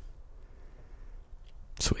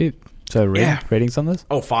 Sweet. So ratings on this?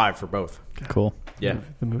 Oh, 5 for both. Cool. Yeah.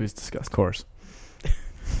 The movie's Of disgusting. course.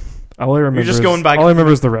 All I remember just going by- all I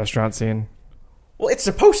remember is the restaurant scene. Well, it's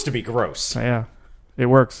supposed to be gross. Yeah, it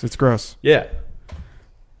works. It's gross. Yeah.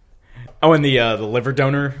 Oh, and the liver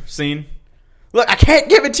donor scene. Look, I can't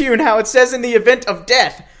give it to you now. It says in the event of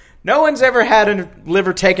death. No one's ever had a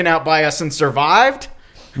liver taken out by us and survived.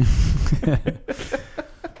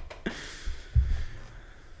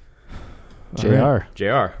 JR.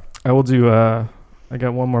 JR. I will do. I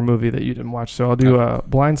got one more movie that you didn't watch, so I'll do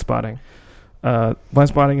Blind Spotting. Blind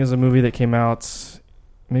Spotting is a movie that came out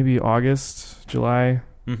maybe August, July,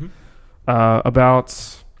 Mm-hmm.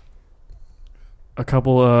 about a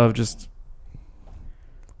couple of just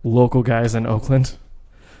local guys in Oakland.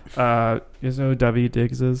 You guys know who W.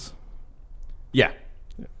 Diggs is? Yeah.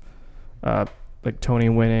 Like Tony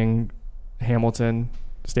winning Hamilton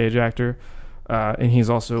stage actor. And he's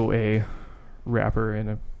also a rapper in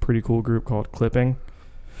a pretty cool group called Clipping.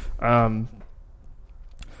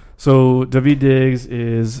 So David Diggs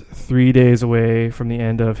is 3 days away from the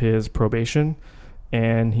end of his probation,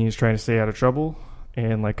 and he's trying to stay out of trouble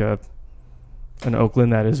in like an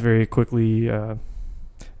Oakland that is very quickly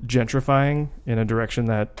gentrifying in a direction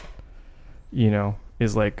that, you know,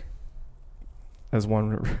 is like, as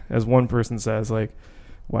one person says, like,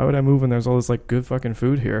 why would I move when there's all this like good fucking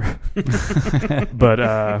food here?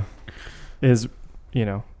 But is, you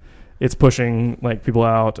know, it's pushing like people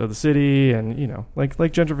out of the city, and, you know, like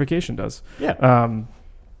gentrification does. Yeah.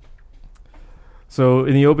 So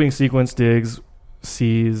in the opening sequence, Diggs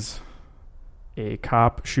sees a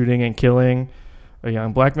cop shooting and killing a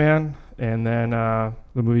young black man, and then the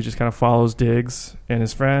movie just kind of follows Diggs and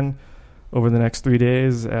his friend over the next 3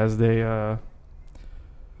 days as they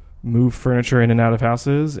move furniture in and out of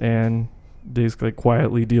houses, and Diggs like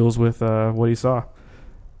quietly deals with what he saw.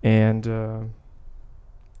 And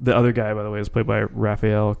the other guy, by the way, is played by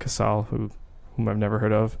Rafael Casal, whom I've never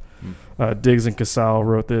heard of. Diggs and Casal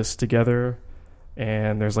wrote this together,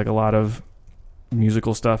 and there's like a lot of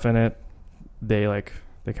musical stuff in it. They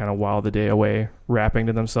kind of while the day away rapping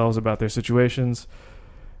to themselves about their situations,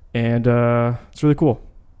 and it's really cool.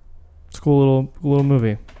 It's a cool little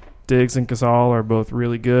movie. Diggs and Casal are both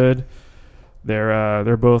really good.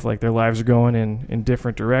 They're both like their lives are going in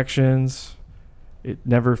different directions. It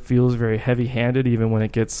never feels very heavy-handed, even when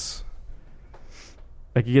it gets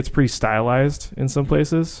pretty stylized in some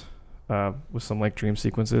places, with some like dream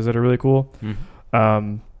sequences that are really cool.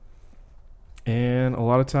 Mm-hmm. And a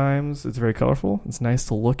lot of times it's very colorful. It's nice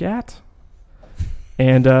to look at.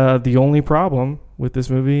 And the only problem with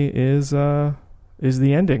this movie is is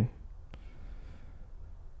the ending.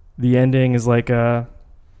 The ending is like when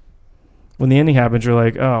the ending happens, you're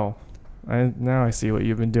like, oh, now I see what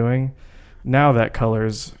you've been doing. Now that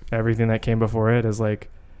colors everything that came before it. Is like,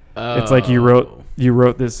 it's like you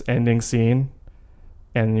wrote this ending scene,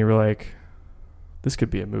 and you were like, this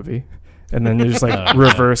could be a movie, and then you just like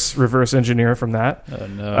reverse engineer from that. Oh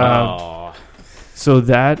no. So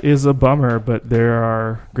that is a bummer, but there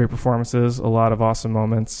are great performances, a lot of awesome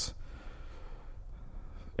moments.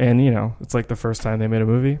 And, it's like the first time they made a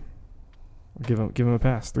movie. Give them a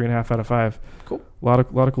pass. 3.5 out of 5. Cool. A lot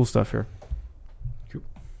of cool stuff here. Cool.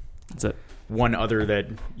 That's it. One other that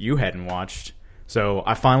you hadn't watched. So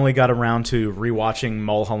I finally got around to rewatching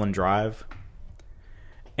Mulholland Drive.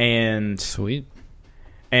 And Sweet.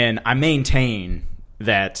 And I maintain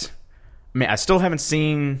that... I still haven't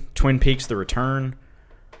seen Twin Peaks: The Return,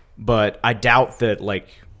 but I doubt that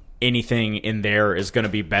anything in there is going to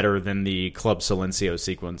be better than the Club Silencio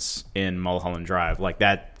sequence in Mulholland Drive.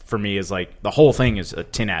 That for me is the whole thing is a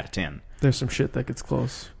 10 out of 10. There's some shit that gets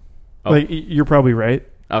close. Oh. You're probably right.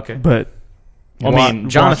 Okay, but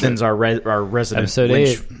Jonathan's our resident Episode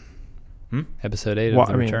Lynch. 8. Episode 8 of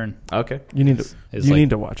The Return. Okay, you need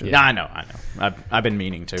to watch it. Yeah, I know. I've been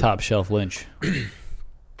meaning to. Top shelf Lynch.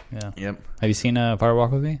 Yeah. Yep. Have you seen Fire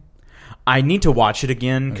Walk with Me? I need to watch it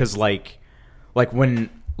again because when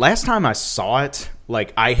last time I saw it,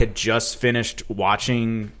 I had just finished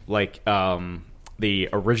watching the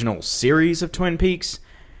original series of Twin Peaks,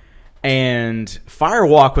 and Fire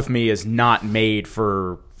Walk with Me is not made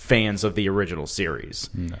for fans of the original series.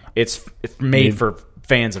 No. It's made for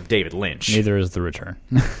fans of David Lynch. Neither is The Return.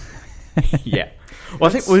 Yeah. Well,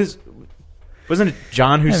 I think wasn't it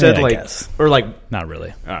John who said I guess. or Not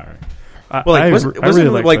really. All right. I really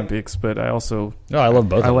like Twin Peaks, but I also I love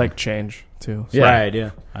both. I like change too. So. Yeah. Right.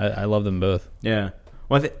 Yeah. I love them both. Yeah.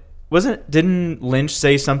 Well, didn't Lynch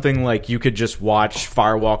say something like you could just watch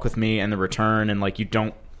Fire Walk with Me and The Return and you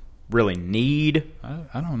don't really need?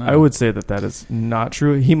 I don't know. I would say that is not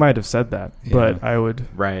true. He might have said that, but I would.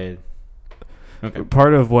 Right. Okay.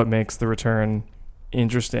 Part of what makes The Return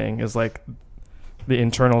interesting is the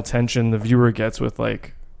internal tension the viewer gets with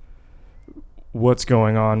what's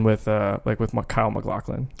going on with with Kyle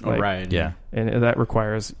MacLachlan. Right. Yeah. And that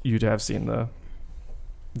requires you to have seen the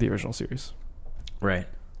original series. Right.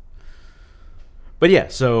 But yeah,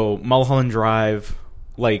 so Mulholland Drive,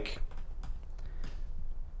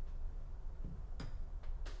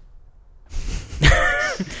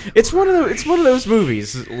 it's one of those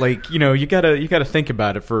movies. You gotta think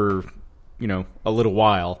about it for a little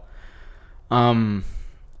while. I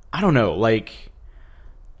don't know.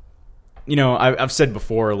 I've said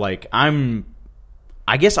before. I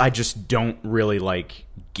guess I just don't really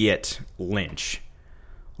get Lynch.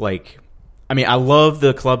 I love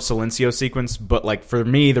the Club Silencio sequence, but for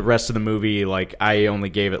me, the rest of the movie, I only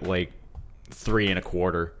gave it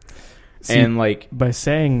 3.25. See, and by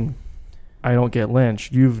saying I don't get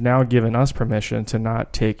Lynch, you've now given us permission to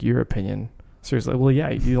not take your opinion seriously. Well, yeah,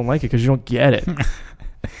 you don't like it because you don't get it.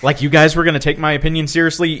 you guys were going to take my opinion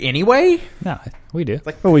seriously anyway? No, we do.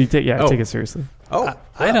 Take it seriously. Oh,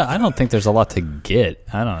 I don't think there's a lot to get.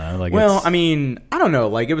 I don't know. I don't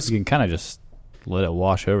know. It was. You can kind of just let it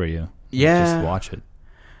wash over you. Yeah. Just watch it.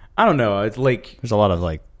 I don't know. It's there's a lot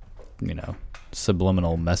of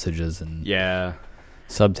subliminal messages and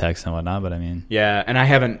subtext and whatnot. But yeah, and I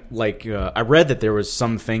haven't I read that there was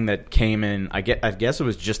something that came in. I guess it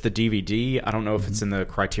was just the DVD. I don't know if it's in the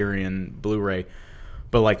Criterion Blu-ray,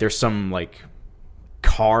 but there's some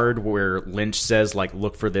card where Lynch says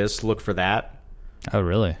look for this, look for that. Oh,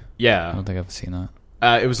 really? Yeah. I don't think I've seen that.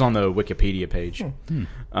 It was on the Wikipedia page.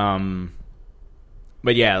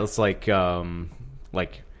 But yeah, it's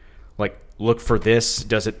look for this.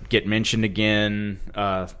 Does it get mentioned again?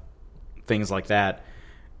 Things like that.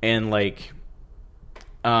 And the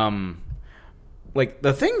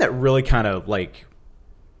thing that really kind of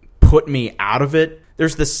put me out of it.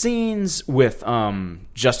 There's the scenes with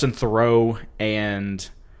Justin Theroux and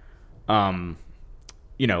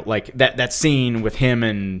that scene with him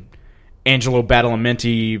and Angelo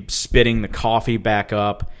Badalamenti spitting the coffee back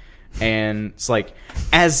up. And it's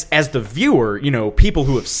as the viewer, people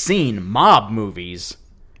who have seen mob movies,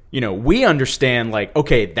 we understand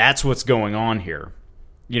okay, that's what's going on here.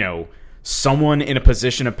 Someone in a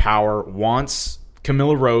position of power wants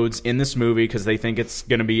Camilla Rhodes in this movie because they think it's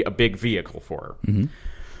going to be a big vehicle for her. Mm-hmm.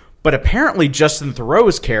 But apparently Justin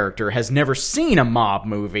Theroux's character has never seen a mob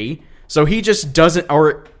movie, so he just doesn't,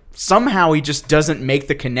 or somehow he just doesn't make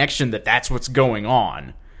the connection that that's what's going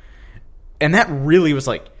on. And that really was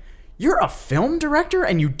you're a film director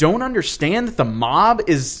and you don't understand that the mob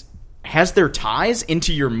is has their ties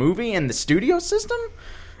into your movie and the studio system.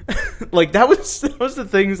 Like that was the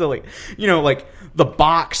things that, like, you know, like the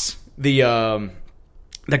box, the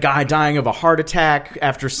guy dying of a heart attack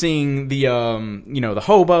after seeing the you know, the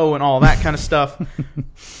hobo and all that kind of stuff.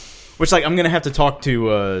 Which, like, I'm gonna have to talk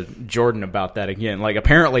to Jordan about that again. Like,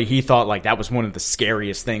 apparently he thought like that was one of the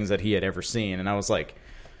scariest things that he had ever seen, and I was like,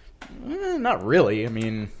 not really. I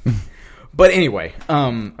mean, but anyway,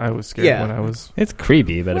 I was scared when I was. It's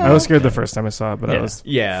creepy, but I was scared the first time I saw it, but I Yeah. was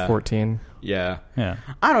Yeah. 14. yeah.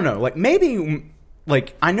 I don't know. Like, maybe,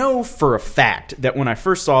 like, I know for a fact that when I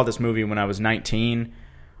first saw this movie when I was 19,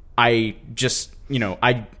 I just, you know,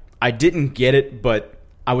 I didn't get it, but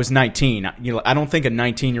I was 19. You know, I don't think a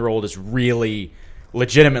 19-year-old is really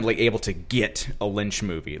legitimately able to get a Lynch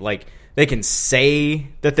movie. Like, they can say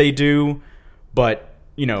that they do, but,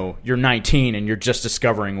 you know, you're 19 and you're just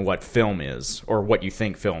discovering what film is, or what you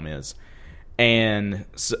think film is. And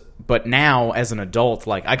so, but now as an adult,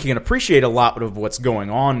 like, I can appreciate a lot of what's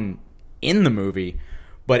going on in the movie,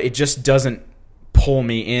 but it just doesn't pull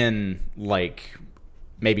me in like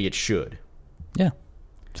maybe it should. Yeah,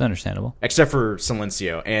 it's understandable. Except for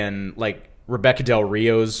Silencio, and like Rebecca Del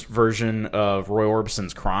Rio's version of Roy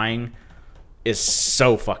Orbison's Crying is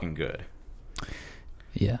so fucking good.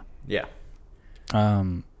 Yeah. Yeah.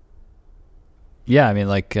 Yeah, I mean,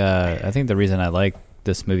 like, I think the reason I like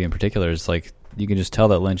this movie in particular is, like, you can just tell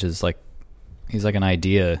that Lynch is, like, he's like an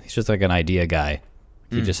idea. He's just like an idea guy.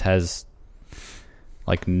 He just has,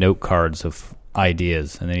 like, note cards of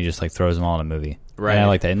ideas, and then he just, like, throws them all in a movie. Right. And I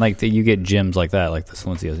like that. And, like, you get gems like that, like the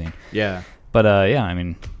Silencio scene. Yeah. But, yeah, I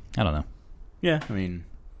mean, I don't know. Yeah, I mean...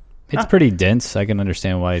 It's pretty dense. I can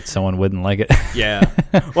understand why someone wouldn't like it. Yeah.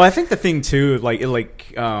 Well, I think the thing, too, like,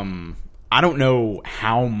 I don't know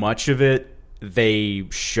how much of it they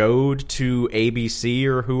showed to ABC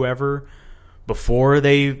or whoever before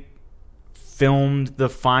they filmed the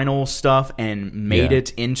final stuff and made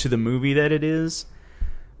it into the movie that it is.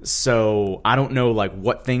 So I don't know, like,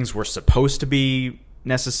 what things were supposed to be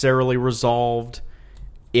necessarily resolved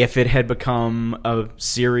if it had become a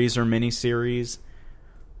series or miniseries.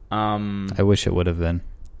 I wish it would have been.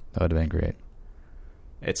 That would have been great.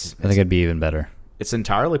 I think it'd be even better. It's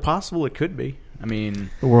entirely possible it could be. I mean,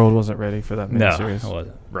 The world wasn't ready for that miniseries. No, it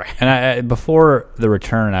wasn't. right. And I before The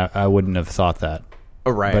Return, I wouldn't have thought that.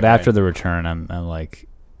 Oh, right. But right. after The Return, I'm like,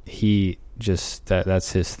 he just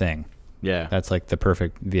that's his thing. Yeah. That's like the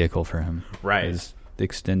perfect vehicle for him. Right. His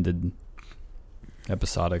extended,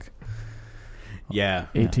 episodic. Yeah.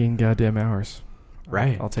 18 goddamn hours.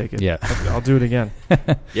 Right. I'll take it. Yeah. I'll do it again.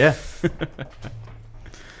 Yeah.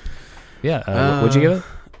 Yeah. What'd you give it?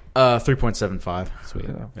 3.75. Sweet.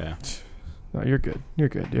 You know. Yeah. No, you're good. You're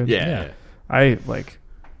good, dude. Yeah. I like,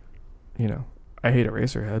 you know, I hate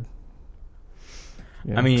Eraserhead.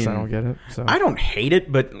 You know, I mean, 'cause I don't get it. So I don't hate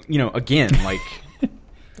it, but, you know, again, like... I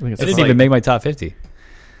think it's It didn't fun. even make my top 50.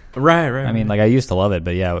 right. I mean, like, I used to love it,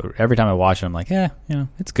 but yeah, every time I watch it, I'm like, yeah, you know,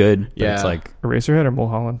 it's good. But Yeah. it's like, Eraserhead or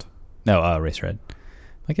Mulholland. no, Eraserhead.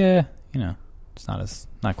 Like, yeah, you know, it's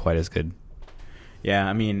not quite as good. Yeah,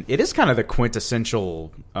 I mean, it is kind of the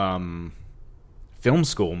quintessential film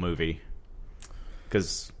school movie.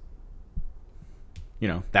 Because, you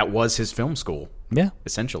know, that was his film school, Yeah.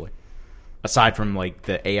 essentially. Aside from, like,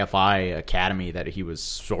 the AFI Academy that he was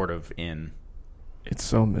sort of in. It's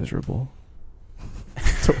so miserable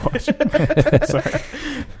to watch. Sorry.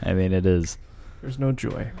 I mean, it is. There's no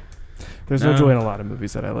joy. There's no joy in a lot of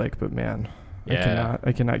movies that I like, but man, Yeah.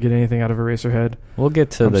 I cannot get anything out of Eraserhead. We'll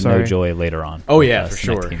get to I'm the sorry. No Joy later on. Oh, yeah, With, for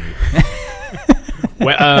sure. 19.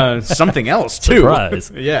 Well, something else, too.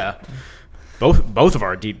 Surprise. Yeah. Both of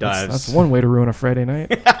our deep dives. That's one way to ruin a Friday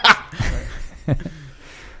night.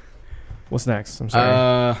 What's next? I'm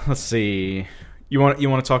sorry. Let's see. You want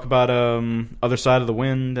to talk about Other Side of the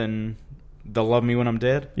Wind and They'll Love Me When I'm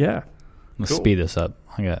Dead? Yeah. Let's Cool. speed this up.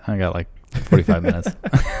 I got like 45 minutes.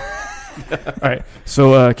 All right.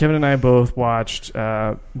 So Kevin and I both watched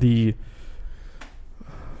the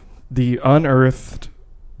unearthed,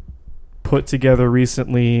 put together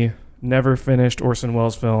recently, never finished Orson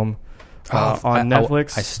Welles film on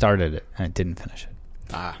Netflix. I started it and I didn't finish it.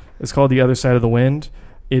 It's called The Other Side of the Wind.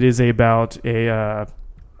 It is about a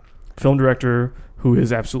film director who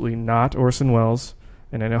is absolutely not Orson Welles.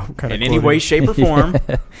 And I know I'm kind of In any way, shape, or form.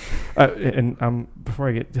 before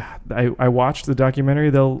I get, I watched the documentary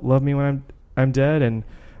 "They'll Love Me When I'm Dead," and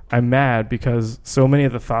I'm mad because so many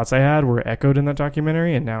of the thoughts I had were echoed in that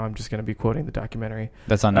documentary, and now I'm just going to be quoting the documentary.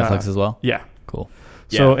 That's on Netflix as well? Yeah. Cool.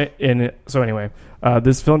 So anyway,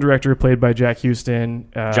 this film director played by Jack Houston,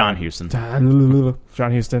 John Huston.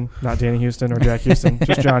 John Huston, not Danny Houston or Jack Houston,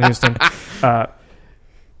 just John Huston.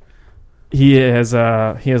 he has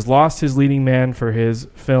lost his leading man for his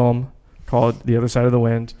film called The Other Side of the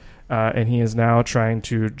Wind, and he is now trying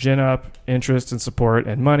to gin up interest and support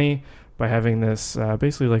and money by having this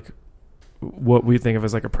basically like what we think of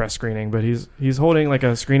as like a press screening, but he's holding like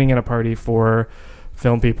a screening and a party for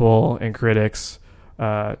film people and critics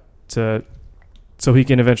so he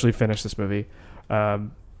can eventually finish this movie.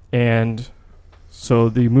 And so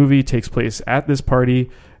the movie takes place at this party,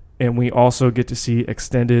 and we also get to see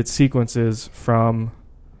extended sequences from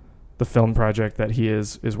the film project that he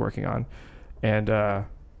is working on. And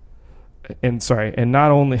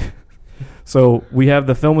not only so we have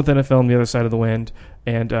the film within a film, The Other Side of the Wind,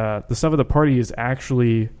 and the stuff at the party is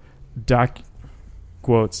actually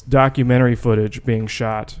documentary footage being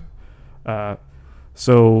shot.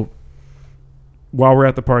 So while we're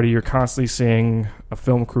at the party, you're constantly seeing a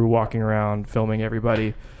film crew walking around filming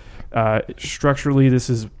everybody. Structurally, this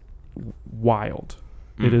is wild.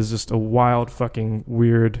 It is just a wild fucking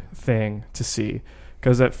weird thing to see,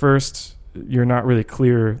 because at first you're not really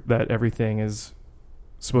clear that everything is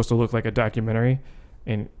supposed to look like a documentary,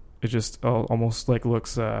 and it just almost like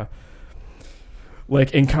looks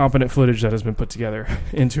like incompetent footage that has been put together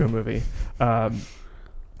into a movie. And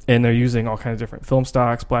they're using all kinds of different film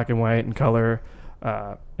stocks, black and white and color.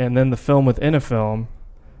 And then the film within a film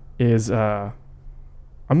is, I'm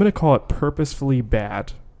going to call it purposefully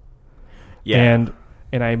bad. Yeah.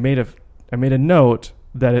 And I made a note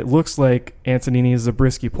that it looks like Antonini's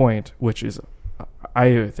Zabriskie Point, which is,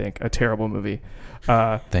 I think, a terrible movie.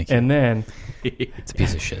 Thank you. And then It's a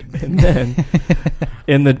piece of shit. and then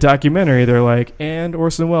in the documentary, they're like, and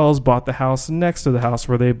Orson Welles bought the house next to the house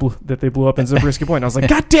where they blew up in Zabriskie Point. And I was like,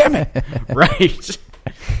 God damn it! Right.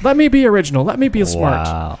 Let me be original. Let me be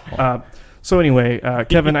smart. Wow. So anyway,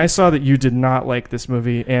 Kevin, I saw that you did not like this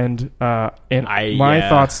movie, and my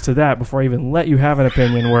thoughts to that before I even let you have an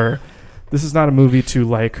opinion were, this is not a movie to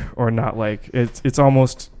like or not like. It's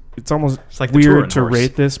almost like weird to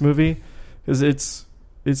rate this movie, because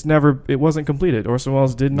it wasn't completed. Orson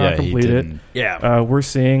Welles did not complete it. Yeah. We're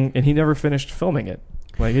seeing, and he never finished filming it.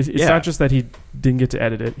 Like it's not just that he didn't get to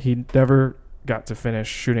edit it; he never got to finish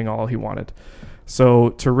shooting all he wanted. So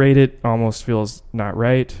to rate it almost feels not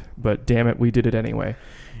right, but damn it, we did it anyway.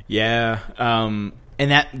 Yeah.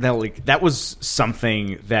 And that was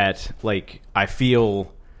something that like I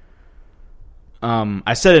feel.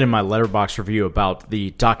 I said it in my Letterboxd review about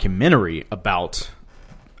the documentary about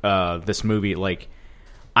this movie. Like,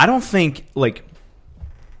 I think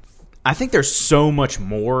there's so much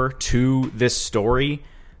more to this story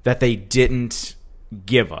that they didn't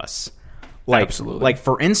give us. Like, Absolutely. Like,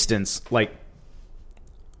 for instance, like,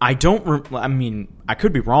 I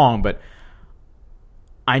could be wrong, but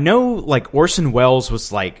I know, like, Orson Welles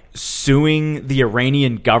was, like, suing the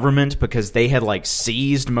Iranian government because they had, like,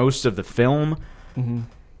 seized most of the film. Mm-hmm.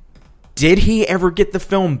 Did he ever get the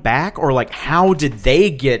film back? Or, like, how did they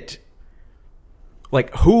get...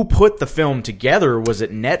 Like, who put the film together? Was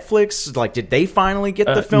it Netflix? Like, did they finally get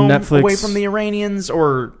the film Netflix, away from the Iranians?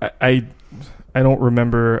 Or I don't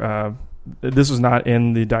remember. This was not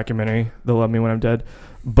in the documentary, They'll Love Me When I'm Dead.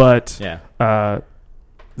 But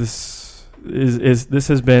this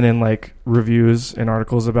has been in like reviews and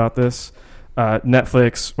articles about this.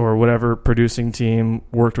 Netflix or whatever producing team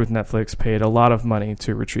worked with Netflix paid a lot of money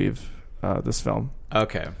to retrieve this film.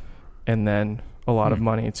 Okay. And then a lot of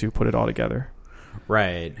money to put it all together.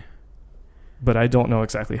 Right. But I don't know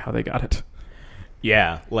exactly how they got it.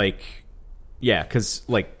 Yeah, because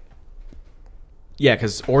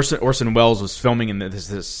Orson Welles was filming in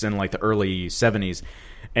this in like the early 70s,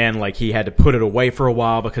 and like he had to put it away for a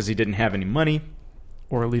while because he didn't have any money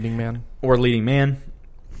Or a leading man.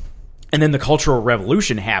 And then the Cultural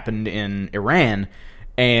Revolution happened in Iran,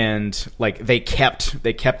 and like they kept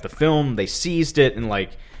the film, they seized it, and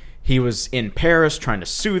like he was in Paris trying to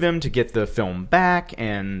sue them to get the film back,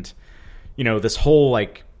 and you know, this whole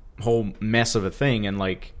mess of a thing. And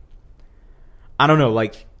like, I don't know,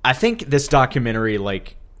 like I think this documentary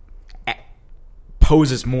like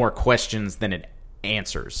poses more questions than it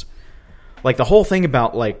answers. Like the whole thing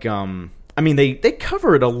about like they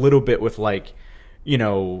cover it a little bit with like, you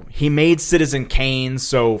know, he made Citizen Kane,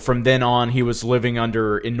 so from then on he was living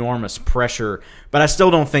under enormous pressure. But I still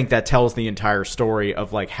don't think that tells the entire story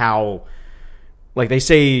of like how, like they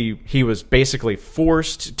say he was basically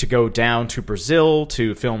forced to go down to Brazil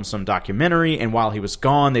to film some documentary, and while he was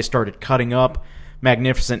gone, they started cutting up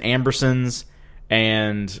Magnificent Ambersons,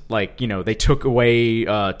 and like, you know, they took away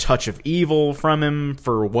Touch of Evil from him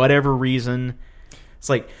for whatever reason. It's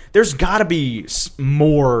like, there's got to be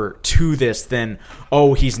more to this than,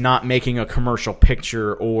 oh, he's not making a commercial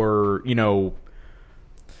picture, or, you know...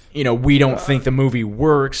 we don't think the movie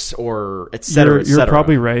works, or et cetera, et You're cetera.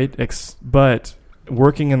 probably right, but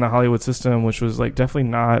working in the Hollywood system, which was like definitely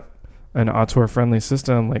not an auteur-friendly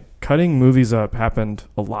system, like cutting movies up happened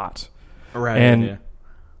a lot. Right. And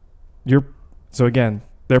so again,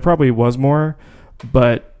 there probably was more,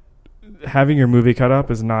 but having your movie cut up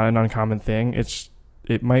is not an uncommon thing.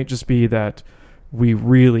 It might just be that we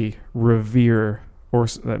really revere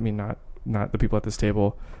not the people at this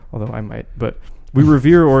table, although I might, but we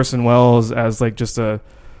revere Orson Welles as like just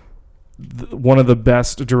one of the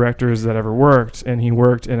best directors that ever worked, and he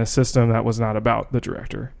worked in a system that was not about the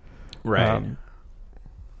director. Right.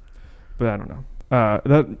 But I don't know.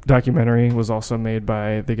 That documentary was also made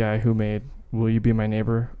by the guy who made "Will You Be My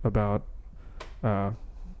Neighbor" about Will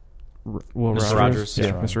Mr. Rogers. Rogers. Yeah,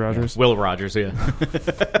 Yeah. Mr. Rogers. Will Rogers, yeah.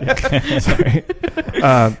 Sorry.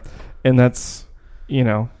 And that's,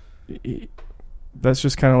 that's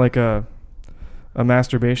just kind of like a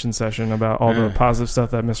masturbation session about all the positive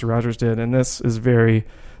stuff that Mr. Rogers did. And this is very,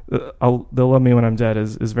 They'll Love Me When I'm Dead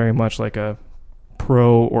is very much like a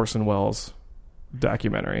pro Orson Welles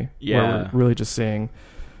documentary. Yeah. Where we're really just seeing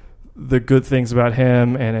the good things about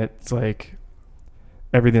him, and it's like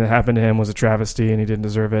everything that happened to him was a travesty and he didn't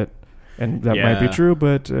deserve it. And that might be true,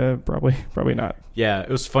 but probably not. Yeah, it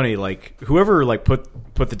was funny. Like whoever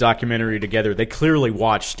put the documentary together, they clearly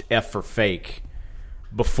watched F for Fake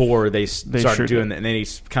before they started sure doing did. that, and then he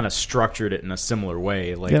kind of structured it in a similar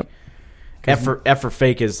way. Like Yep. F for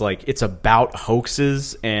Fake is like it's about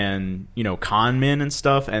hoaxes and con men and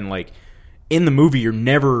stuff, and like in the movie you're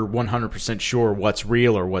never 100% sure what's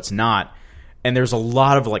real or what's not, and there's a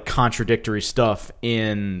lot of like contradictory stuff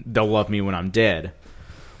in They'll Love Me When I'm Dead.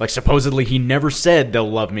 Like supposedly he never said they'll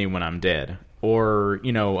love me when I'm dead, or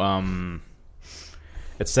et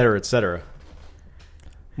cetera, et cetera.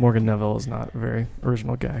 Morgan Neville is not a very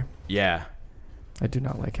original guy. Yeah, I do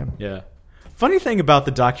not like him. yeah. Funny thing about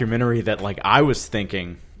the documentary that like I was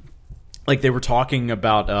thinking, like they were talking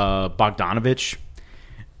about Bogdanovich,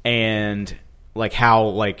 and like how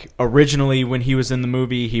like originally when he was in the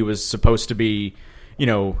movie he was supposed to be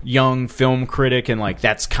young film critic, and like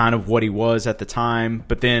that's kind of what he was at the time.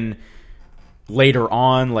 But then later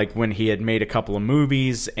on, like when he had made a couple of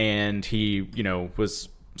movies and he, was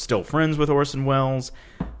still friends with Orson Welles,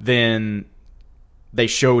 then they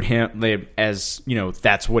showed him as,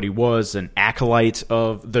 that's what he was, an acolyte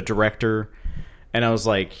of the director. And I was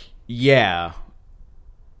like, yeah.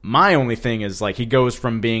 My only thing is like he goes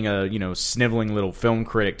from being a, sniveling little film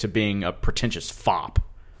critic to being a pretentious fop.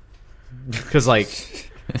 Because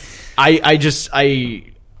like I've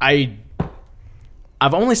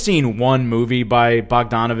only seen one movie by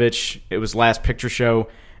Bogdanovich. It was Last Picture Show,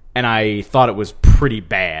 and I thought it was pretty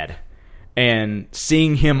bad. And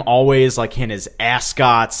seeing him always like in his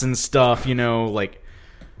ascots and stuff, like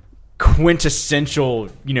quintessential,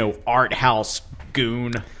 art house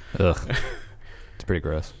goon. Ugh. It's pretty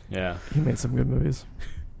gross. Yeah. He made some good movies.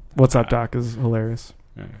 What's Up, Doc is hilarious.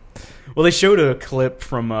 Well, they showed a clip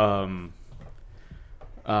from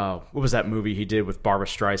what was that movie he did with Barbra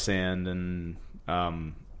Streisand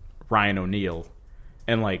and Ryan O'Neal,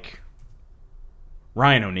 and like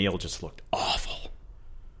Ryan O'Neal just looked awful.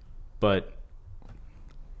 But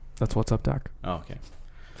That's What's Up, Doc. oh, okay,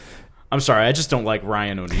 I'm sorry, I just don't like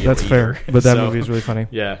Ryan O'Neal. That's either. fair, but that So, movie is really funny.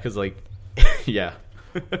 yeah, because like yeah.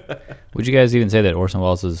 Would you guys even say that Orson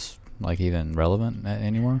Welles is like even relevant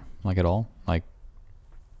anymore? Like at all?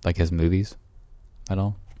 Like his movies at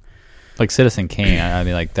all? Like Citizen Kane, I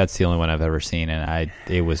mean, like that's the only one I've ever seen, and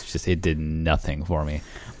it did nothing for me.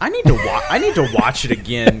 I need to watch it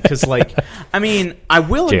again because, like, I mean, I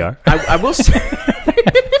will. JR? I will say.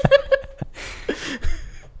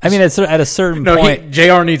 I mean, at a certain No, point,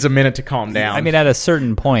 JR needs a minute to calm down. I mean, at a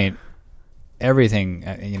certain point, everything,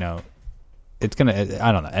 it's gonna.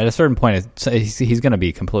 I don't know. At a certain point, he's gonna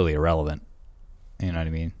be completely irrelevant. You know what I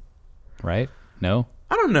mean? Right? No.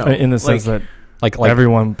 I don't know. In the sense that Like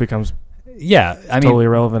everyone becomes yeah. I mean, totally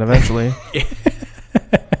irrelevant eventually.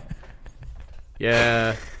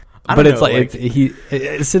 yeah. but it's like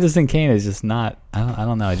Citizen Kane is just not. I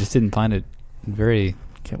don't know. I just didn't find it very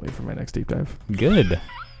Can't wait for my next deep dive. good.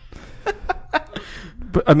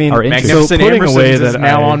 But I mean, Or interesting. so Magnificent putting Ambersons away is that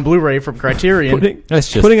now on Blu-ray from Criterion. putting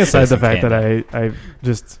aside the Citizen fact Kane. that I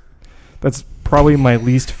just that's probably my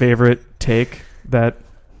least favorite take that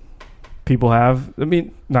people have. I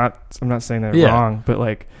mean, I'm not saying that Yeah. wrong, but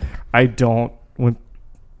like I don't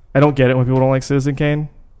get it when people don't like Citizen Kane.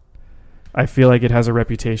 I feel like it has a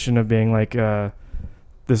reputation of being like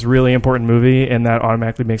this really important movie, and that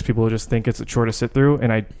automatically makes people just think it's a chore to sit through,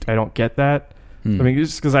 and I don't get that. I mean,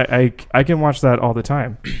 just because I can watch that all the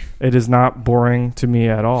time. It is not boring to me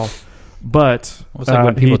at all. But Well, it's like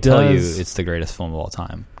when people he tell you does- it's the greatest film of all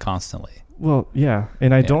time, constantly. Well, yeah,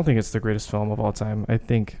 and I Yeah. don't think it's the greatest film of all time. I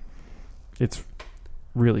think it's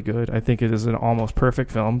really good. I think it is an almost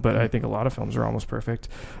perfect film, but I think a lot of films are almost perfect.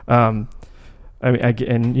 I mean,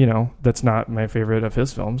 and you know, that's not my favorite of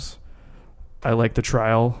his films. I like The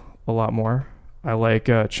Trial a lot more. I like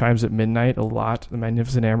Chimes at Midnight a lot. The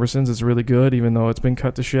Magnificent Ambersons is really good, even though it's been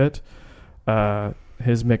cut to shit.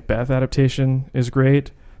 His Macbeth adaptation is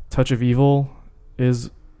great. Touch of Evil is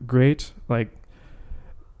great. Like,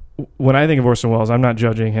 when I think of Orson Welles, I'm not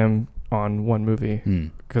judging him on one movie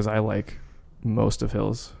because I like most of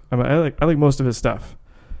his. I like most of his stuff.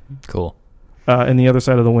 Cool. And The Other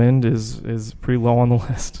Side of the Wind is pretty low on the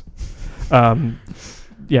list.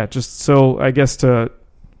 Yeah, just so I guess I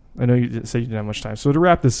know you said you didn't have much time. So to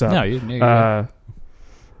wrap this up, No, you're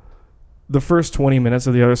the first 20 minutes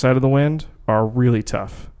of The Other Side of the Wind are really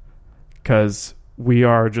tough because we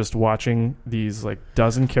are just watching these like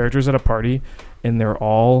dozen characters at a party, and they're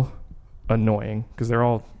all annoying because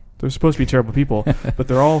they're supposed to be terrible people, but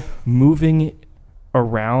they're all moving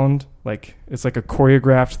around like it's like a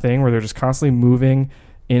choreographed thing where they're just constantly moving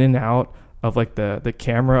in and out of like the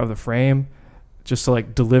camera of the frame just to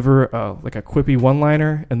like deliver like a quippy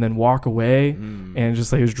one-liner and then walk away, and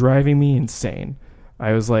just like it was driving me insane.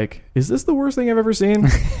 I was like, is this the worst thing I've ever seen?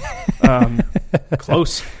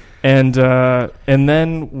 Close. And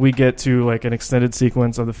then we get to like an extended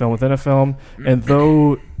sequence of the film within a film, and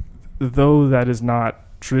though that is not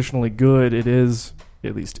traditionally good, it is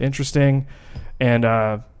at least interesting. And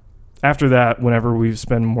after that, whenever we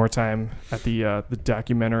spend more time at the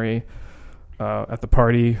documentary at the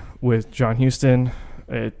party with John Huston,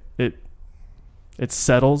 it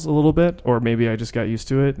settles a little bit, or maybe I just got used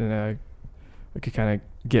to it and I could kind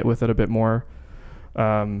of get with it a bit more.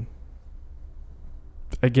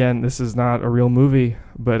 Again, this is not a real movie,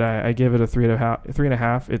 but I give it a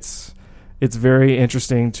 3.5. It's very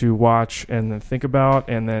interesting to watch and then think about,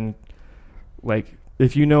 and then like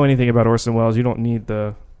if you know anything about Orson Welles, you don't need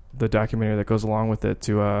the documentary that goes along with it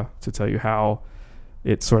to tell you how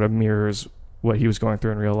it sort of mirrors what he was going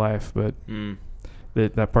through in real life. But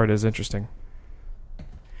that part is interesting.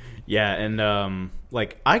 Yeah, and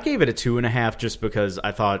like I gave it a 2.5 just because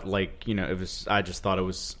I thought like, you know, I just thought it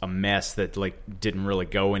was a mess that like didn't really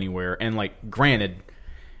go anywhere. And like granted,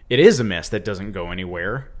 it is a mess that doesn't go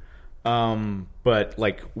anywhere. But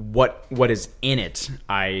like what is in it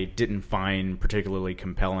I didn't find particularly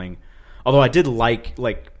compelling. Although I did like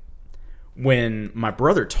when my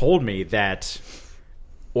brother told me that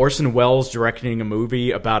Orson Welles directing a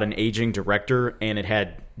movie about an aging director and it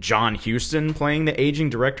had John Huston playing the aging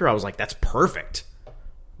director, I was like, that's perfect.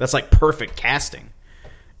 That's like perfect casting.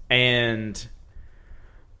 And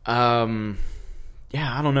yeah,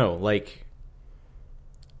 I don't know. Like,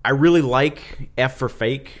 I really like F for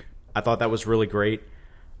Fake. I thought that was really great.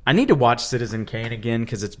 I need to watch Citizen Kane again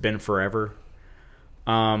because it's been forever.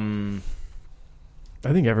 I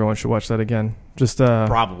think everyone should watch that again. Just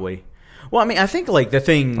Probably. Well, I mean, I think like the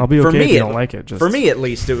thing I'll be for okay me, if you don't like it. Just, for me, at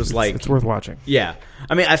least, it was like it's worth watching. Yeah,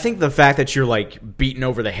 I mean, I think the fact that you're like beaten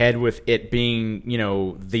over the head with it being, you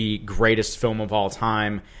know, the greatest film of all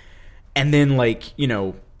time, and then like, you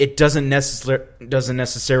know, it doesn't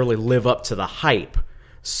necessarily live up to the hype.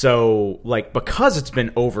 So like because it's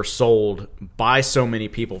been oversold by so many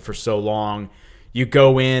people for so long, you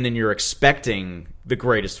go in and you're expecting the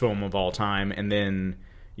greatest film of all time, and then,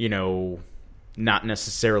 you know, not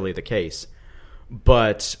necessarily the case.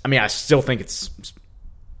 But I mean, I still think it's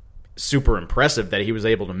super impressive that he was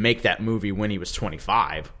able to make that movie when he was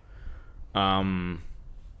 25.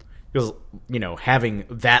 Because, you know, having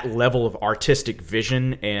that level of artistic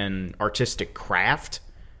vision and artistic craft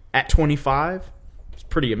at 25 is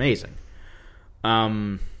pretty amazing.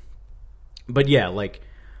 But yeah, like,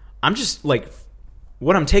 I'm just like,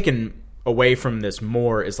 what I'm taking away from this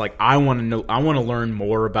more is like, I want to learn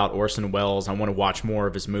more about Orson Welles. I want to watch more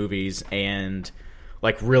of his movies and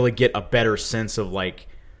like really get a better sense of like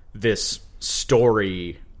this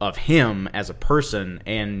story of him as a person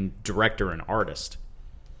and director and artist.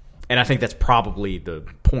 And I think that's probably the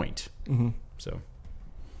point. Mm-hmm. So,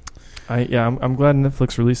 I'm glad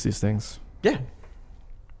Netflix released these things. Yeah.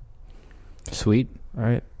 Sweet. All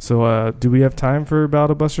right. So, do we have time for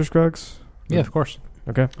Ballad of Buster Scruggs? Yeah, of course.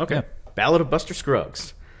 Okay. Yeah. Ballad of Buster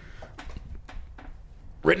Scruggs.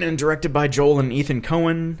 Written and directed by Joel and Ethan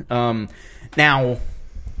Coen. Now,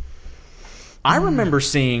 I remember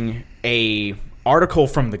seeing a article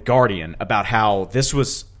from The Guardian about how this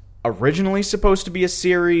was originally supposed to be a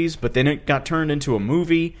series, but then it got turned into a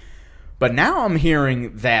movie. But now I'm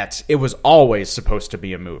hearing that it was always supposed to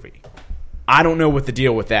be a movie. I don't know what the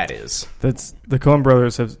deal with that is. That's the Coen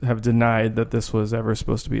brothers have denied that this was ever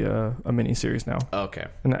supposed to be a miniseries now. Okay.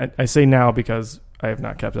 And I say now because I have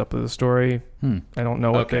not kept up with the story. I don't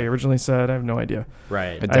know what Okay. they originally said. I have no idea.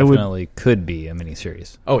 Right. It I would- definitely could be a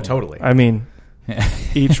miniseries. Oh, totally. I mean,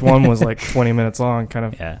 each one was like 20 minutes long. Kind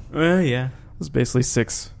of. Yeah. Yeah. It was basically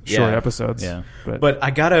 6 short Yeah. episodes. Yeah. But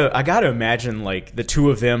I gotta imagine like the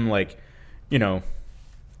two of them, like, you know,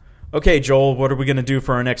 okay, Joel, what are we gonna do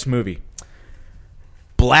for our next movie?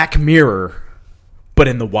 Black Mirror, but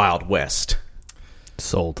in the Wild West.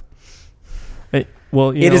 Sold. Hey,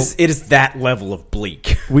 well, It is that level of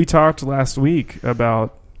bleak. we talked last week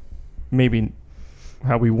about maybe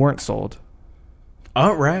how we weren't sold.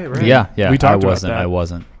 Oh, right. Yeah. We talked about I that.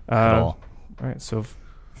 wasn't at all. All right, so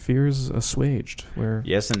fears assuaged.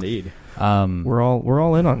 Yes, indeed. We're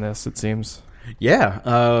all in on this. It seems.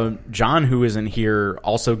 Yeah. John, who isn't here,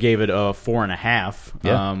 also gave it a 4.5.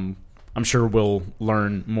 Yeah. I'm sure we'll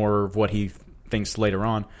learn more of what he thinks later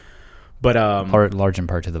on. But Large in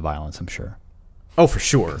part to the violence, I'm sure. oh, for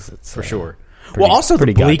sure, it's, for sure. pretty- Well, also the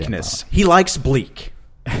pretty goddamn bleakness. He likes bleak.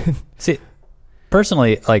 See,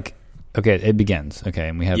 personally, like, okay, it begins. Okay,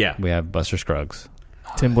 and we Yeah. have Buster Scruggs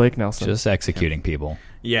Tim Blake Nelson. just executing people,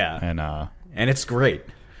 Yeah, and it's great.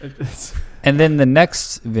 and then the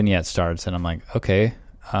next vignette starts, and I'm like, okay,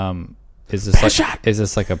 is this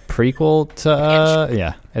like a prequel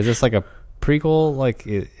to Is this like a prequel? Like,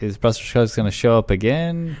 is Buster Scruggs going to show up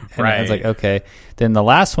again? And Right. it's like, okay. Then the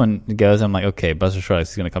last one goes, I'm like, okay, Buster Scruggs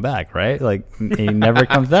is going to come back, right? Like, he never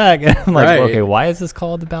comes back. And I'm like, Right. okay, why is this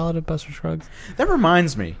called The Ballad of Buster Scruggs? That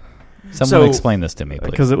reminds me. Someone So- explain this to me, please.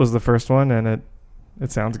 Because it was the first one and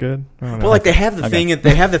it sounds good. I don't know. Well, like they have the Okay. thing.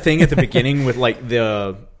 They have the thing at the beginning with like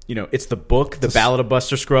it's the book, The Ballad of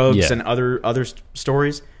Buster Scruggs, Yeah. and other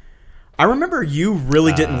stories. I remember you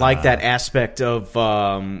really didn't like that aspect of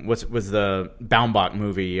what was the Baumbach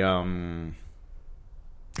movie.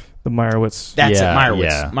 the Meyerowitz. That's Yeah, it, Meyerowitz.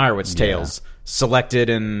 yeah. Meyerowitz Yeah. Tales, Selected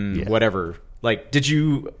and Yeah. whatever. Like,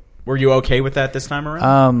 were you okay with that this time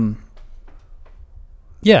around?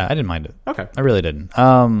 Yeah, I didn't mind it. Okay. I really didn't.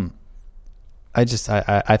 I just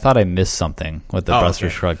I thought I missed something with the Oh, Buster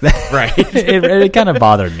okay. Scruggs. Right. it kind of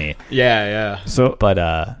bothered me, Yeah. So but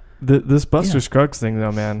this Buster Yeah. Scruggs thing,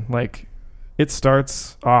 though, man, like it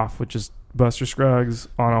starts off with just Buster Scruggs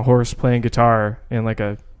on a horse playing guitar in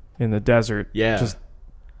the desert, Yeah. just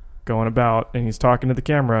going about, and he's talking to the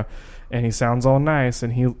camera, and he sounds all nice,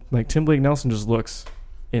 and he like Tim Blake Nelson just looks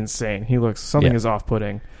insane. He looks something Yeah. is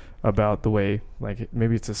off-putting about the way, like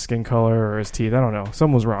maybe it's his skin color or his teeth. I don't know.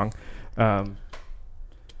 Something was wrong.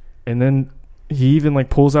 And then he even like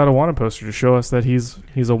pulls out a wanted poster to show us that he's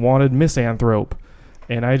a wanted misanthrope.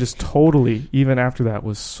 And I just totally, even after that,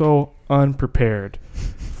 was so unprepared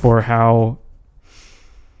for how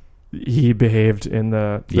he behaved in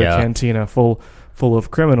the Yeah. cantina full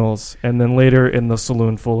of criminals, and then later in the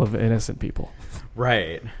saloon full of innocent people.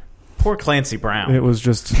 Right. Poor Clancy Brown. It was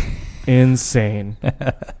just insane.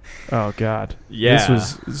 Oh God. Yeah. This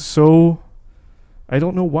was so. I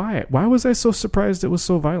don't know why. Why was I so surprised it was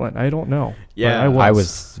so violent? I don't know. But Yeah. I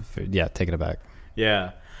was. taken aback.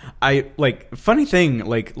 Yeah. Funny thing,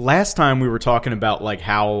 like last time we were talking about like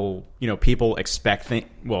how, people expect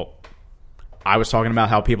I was talking about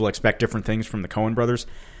how people expect different things from the Coen brothers.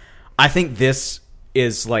 I think this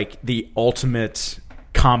is like the ultimate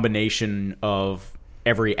combination of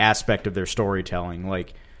every aspect of their storytelling.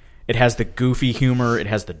 Like it has the goofy humor, it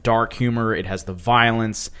has the dark humor, it has the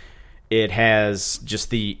violence, it has just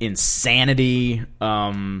the insanity,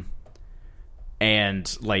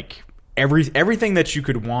 and like everything that you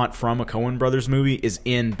could want from a Coen Brothers movie is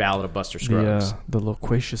in Ballad of Buster Scruggs. The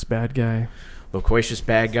loquacious bad guy. Loquacious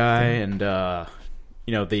bad guy, and the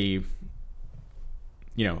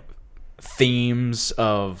themes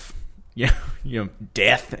of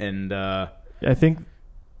death and I think,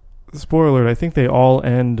 spoiler alert, I think they all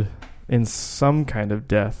end in some kind of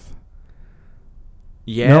death.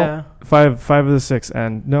 yeah. No, five of the 6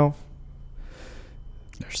 end. No,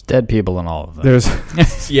 There's dead people in all of them.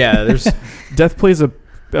 there's Yeah, there's death plays a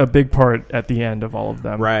big part at the end of all of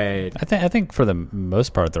them. right. I think for the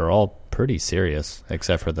most part they're all pretty serious,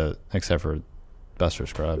 except for Buster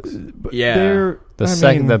Scruggs. Yeah.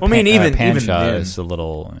 Pan even shot then. is a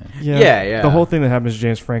little. Yeah. The whole thing that happens to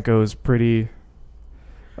James Franco is pretty.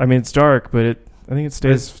 I mean, it's dark, but I think it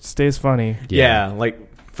stays funny. Yeah, like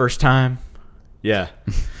first time. Yeah.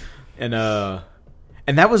 And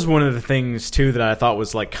that was one of the things too that I thought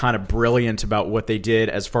was like kind of brilliant about what they did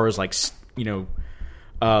as far as like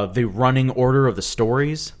the running order of the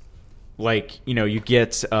stories. Like, you know, you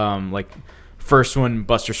get like first one,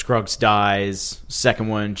 Buster Scruggs dies. Second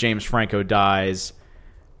one, James Franco dies.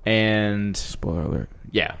 And Spoiler alert.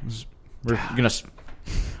 yeah, we're gonna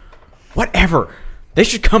whatever. They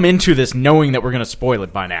should come into this knowing that we're gonna spoil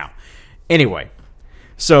it by now. Anyway,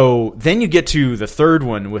 so then you get to the third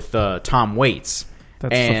one with Tom Waits.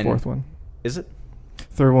 That's And- the fourth one. Is it?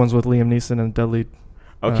 Third one's with Liam Neeson and Dudley.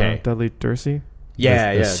 Okay. Dudley Dursey.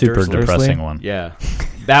 Yeah, The yeah. super Dursley. depressing one. Yeah,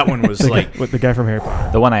 that one was like, With the guy from Harry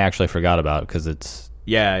Potter. The one I actually forgot about because it's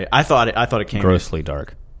yeah. I thought it came. grossly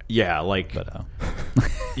dark. Yeah, like But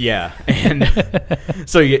yeah, and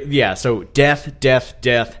so death.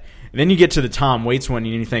 And then you get to the Tom Waits one,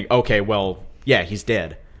 and you think, okay, well, yeah, he's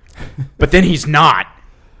dead, but then he's not,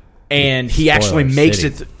 and he actually Spoiler makes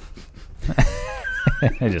city. it.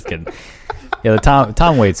 I'm just kidding. Yeah, the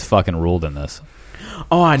Tom Waits fucking ruled in this.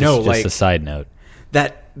 Oh, I know, Just like a side note.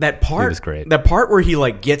 that part. It was great. That part where he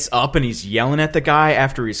like gets up and he's yelling at the guy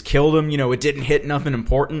after he's killed him. You know, it didn't hit nothing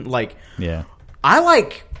important. Like Yeah. I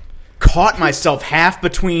like caught myself half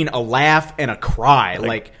between a laugh and a cry.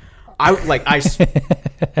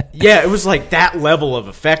 Yeah, it was like that level of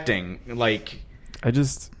affecting. Like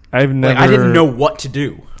I've never. I didn't know what to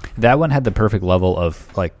do. That one had the perfect level of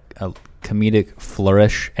like a comedic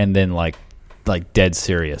flourish and then like dead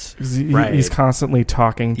serious. Right. He's constantly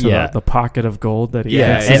talking to Yeah. the pocket of gold that he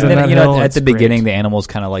Yeah, thinks and is in then that you know hill. at It's the beginning great. the animals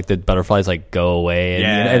kind of like the butterflies like go away and,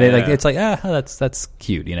 Yeah, you know, and they, like yeah. it's like that's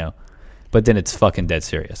cute, you know, but then it's fucking dead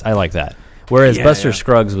serious. I like that. Whereas Yeah, Buster yeah.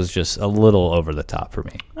 Scruggs was just a little over the top for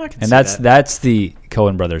me, I can and see that. that's the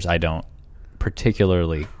Coen brothers I don't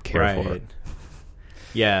particularly care for. Right.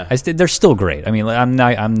 Yeah. They're still great. I mean, I'm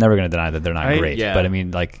never going to deny that they're not great, yeah. but I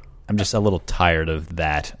mean, like, I'm just a little tired of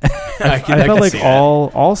that. I I can felt like see that.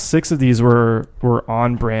 all six of these were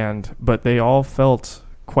on brand, but they all felt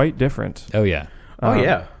quite different. Oh yeah, Oh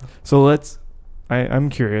yeah. So I'm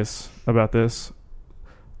curious about this.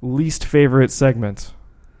 Least favorite segment.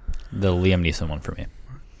 the Liam Neeson one for me,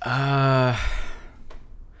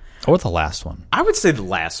 or the last one. I would say the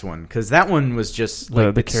last one because that one was just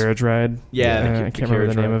like The it's carriage ride. Yeah, the I the can't remember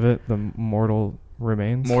the carriage name ride. of it. The Mortal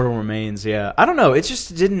Remains. Mortal Remains. Yeah, I don't know. It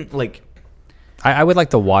just didn't like. I would like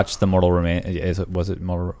to watch the Mortal Remain. Was it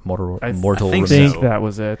Mortal I Mortal think I Remains? think that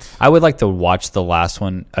was it. I would like to watch the last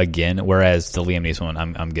one again. Whereas the Liam Neeson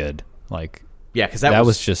one, I'm good. Like Yeah, because that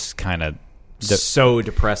was just kind of so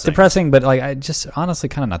depressing. depressing, but like I just honestly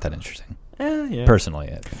kind of not that interesting Yeah.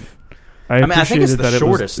 personally. I mean, I think it's appreciated the that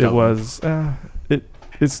shortest It of was.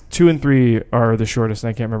 It's 2 and 3 are the shortest, and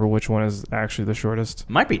I can't remember which one is actually the shortest.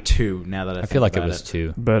 Might be 2 now that I I think feel like it about was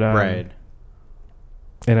 2. But Right.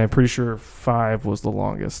 and I'm pretty sure 5 was the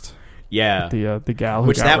longest. Yeah. The gal who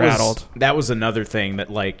Which got that rattled. was another thing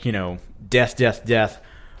that like, you know, death.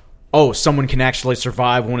 Oh, someone can actually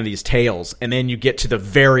survive one of these tales, and then you get to the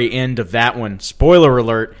very end of that one. Spoiler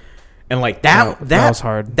alert. And like that was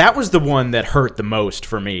hard. That was the one that hurt the most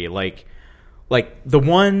for me. Like the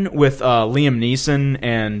one with Liam Neeson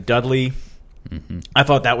and Dudley. Mm-hmm. I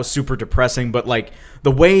thought that was super depressing, but like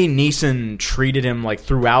the way Neeson treated him like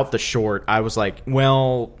throughout the short, I was like,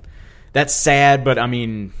 well, that's sad, but I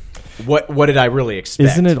mean, what did I really expect?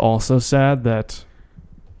 Isn't it also sad that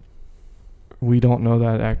we don't know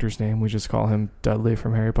that actor's name? We just call him Dudley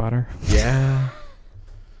from Harry Potter. Yeah.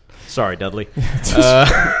 Sorry, Dudley.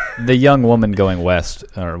 The young woman going west,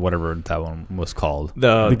 or whatever that one was called.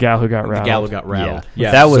 The gal who got rattled. The gal who got rattled. Yeah.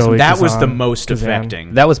 Yeah. That was- that Zoe was the Kazan. most Kazan.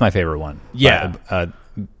 affecting. That was my favorite one. Yeah. But,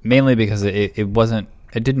 mainly because it wasn't.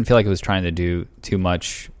 It didn't feel like it was trying to do too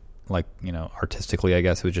much, like, you know, artistically. I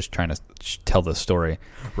guess it was just trying to tell the story.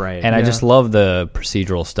 Right. And I Yeah. just love the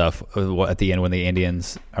procedural stuff at the end when the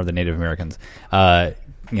Indians or the Native Americans,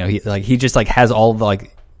 you know, he just like has all the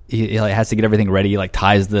like he like, has to get everything ready. He like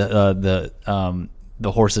ties the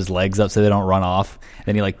horse's legs up so they don't run off.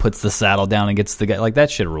 Then he like puts the saddle down and gets the guy. Like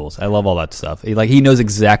that shit rules. I love all that stuff. He knows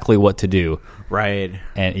exactly what to do. right.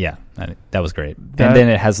 And yeah, that was great. That- And then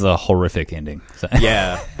it has the horrific ending. So.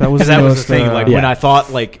 Yeah. That was 'Cause the that was the most, thing. Like Yeah. when I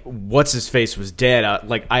thought like what's his face was dead,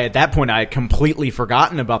 at that point I had completely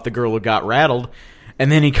forgotten about the girl who got rattled,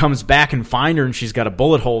 and then he comes back and find her and she's got a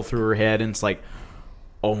bullet hole through her head, and it's like,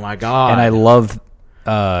 oh my god. And I love.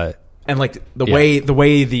 And like the Yeah.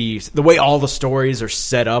 way all the stories are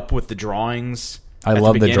set up with the drawings. I at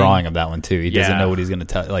love the beginning. drawing of that one too. He doesn't Yeah. know what he's going to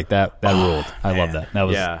tell. Like that ruled. I love that.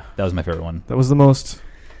 That was my favorite one. That was the most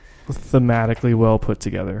thematically well put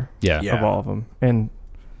together Yeah. Yeah. of all of them. And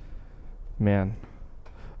man,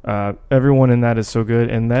 everyone in that is so good.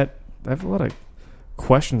 And that I have a lot of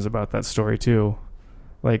questions about that story too.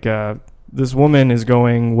 Like this woman is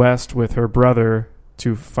going west with her brother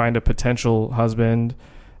to find a potential husband,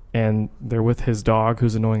 and they're with his dog,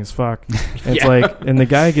 who's annoying as fuck. And it's like, and the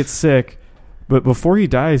guy gets sick, but before he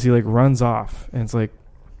dies, he like runs off, and it's like,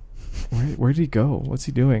 where did he go? What's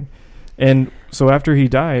he doing? And so after he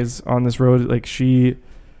dies on this road, like she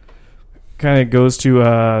kind of goes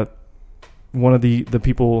to one of the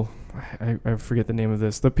people. I forget the name of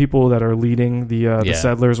this. The people that are leading the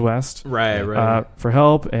settlers west, right, for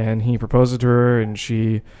help, and he proposes to her, and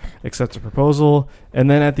she accepts the proposal. And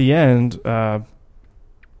then at the end,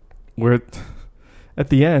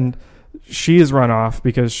 she is run off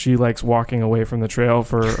because she likes walking away from the trail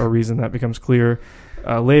for a reason that becomes clear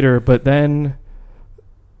later. But then,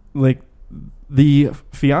 like, the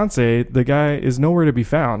fiance, the guy, is nowhere to be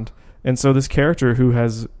found, and so this character who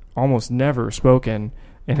has almost never spoken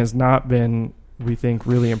and has not been, we think,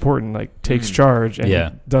 really important, like, takes charge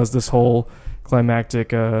and does this whole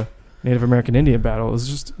climactic Native American Indian battle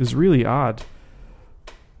is really odd.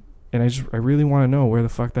 And I really want to know where the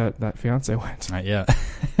fuck that fiance went. Yeah.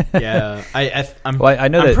 I'm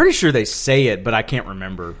I'm pretty sure they say it, but I can't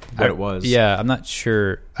remember what it was. Yeah, I'm not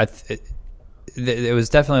sure. It was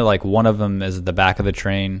definitely like one of them is at the back of the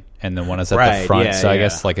train, and then one is at the front. Yeah, so I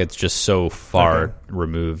guess like it's just so far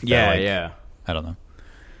removed. Yeah. I don't know.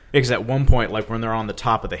 Because at one point, like when they're on the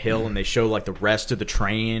top of the hill and they show like the rest of the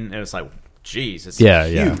train, and it's like, geez, it's huge.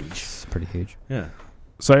 It's pretty huge. Yeah.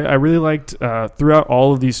 So I really liked throughout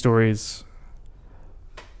all of these stories.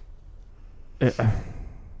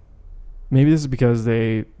 Maybe this is because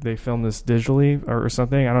they filmed this digitally or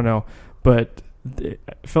something. I don't know, but I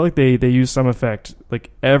felt like they used some effect,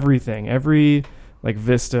 like everything, every like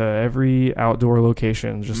vista, every outdoor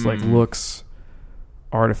location just like looks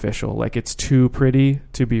artificial. Like it's too pretty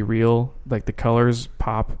to be real. Like the colors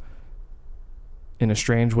pop in a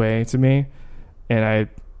strange way to me, and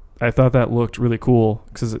I thought that looked really cool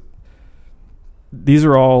because these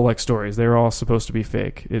are all like stories. They're all supposed to be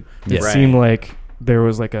fake. It seemed like there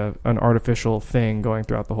was like an artificial thing going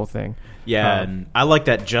throughout the whole thing. Yeah, and I like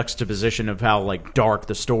that juxtaposition of how like dark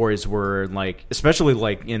the stories were, like especially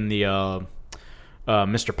like in the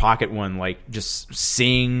Mr. Pocket one, like just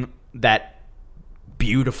seeing that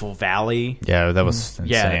beautiful valley. Yeah, that was insane.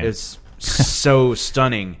 Yeah, it's so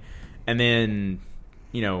stunning. And then,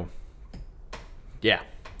 yeah.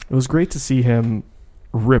 It was great to see him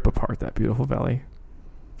rip apart that beautiful valley.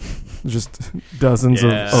 Just dozens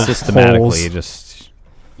of systematically holes. just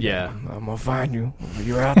I'm gonna find you.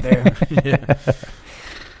 You're out there.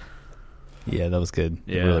 Yeah, that was good.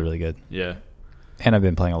 Yeah. Really, really good. Yeah. And I've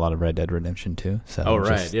been playing a lot of Red Dead Redemption too. So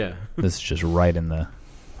this is just right in the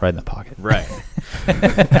pocket. Right. No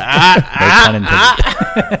pun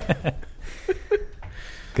intended.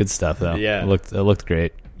 Good stuff though. Yeah. It looked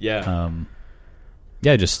great. Yeah.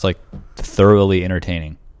 Just like thoroughly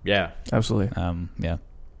entertaining. Yeah. Absolutely.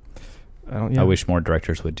 I wish more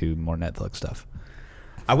directors would do more Netflix stuff.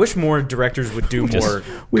 I wish more directors would do more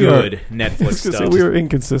good Netflix stuff. We are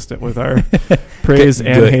inconsistent with our praise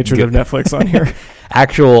and hatred of Netflix on here.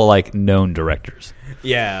 Actual like known directors.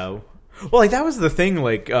 Yeah. Well, like that was the thing.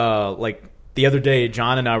 Like the other day,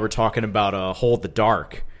 John and I were talking about Hold the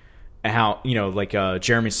Dark, and how like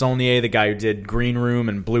Jeremy Saulnier, the guy who did Green Room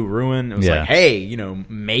and Blue Ruin. It was like, hey,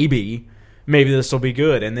 maybe this will be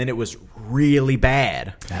good, and then it was really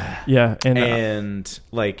bad. Yeah, and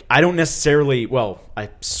like I don't necessarily. Well, I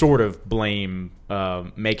sort of blame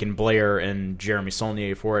Macon Blair and Jeremy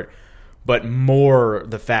Saulnier for it, but more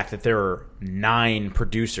the fact that there are 9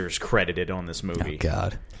 producers credited on this movie. Oh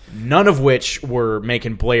God. None of which were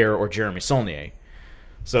Macon Blair or Jeremy Saulnier.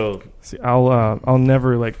 So see, I'll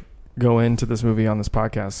never like go into this movie on this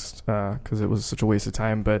podcast because it was such a waste of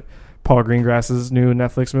time. But Paul Greengrass's new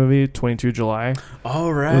Netflix movie, 22 July.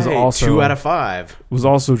 All right, was also 2 out of 5. Was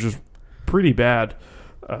also just pretty bad,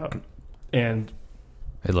 and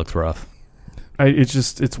it looks rough.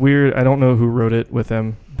 It's weird. I don't know who wrote it with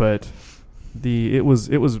him, but it was.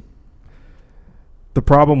 The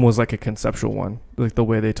problem was like a conceptual one. Like the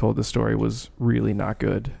way they told the story was really not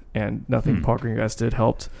good, and nothing Paul Greengrass did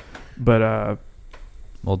helped. But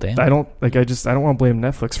well, damn. I don't want to blame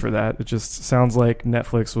Netflix for that. It just sounds like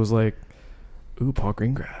Netflix was like, "Ooh, Paul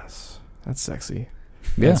Greengrass, that's sexy."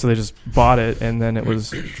 Yeah. And so they just bought it, and then it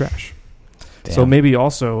was trash. Damn. So maybe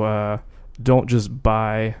also don't just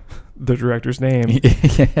buy the director's name.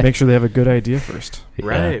 Make sure they have a good idea first.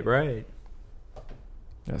 Yeah. Right.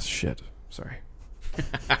 That's shit. Sorry.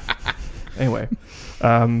 Anyway, you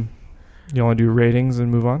want to do ratings and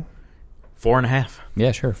move on? 4.5.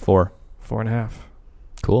 Yeah, sure. 4. 4.5.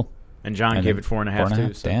 Cool. And John gave it 4.5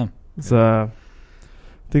 too. So. Damn. It's I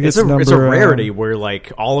think it's a rarity where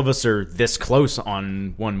like all of us are this close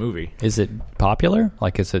on one movie. Is it popular?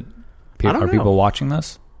 Like, are know. people watching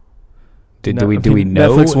this? Do No, we know?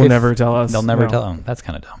 Netflix will if- never tell us. They'll never No. tell them. That's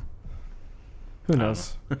kind of dumb. Who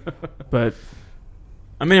knows? But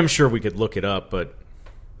I mean, I'm sure we could look it up, but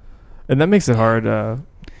and that makes it hard.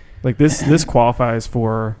 Like this qualifies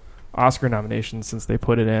for Oscar nominations since they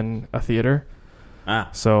put it in a theater.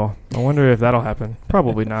 So I wonder if that'll happen.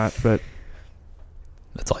 Probably not. But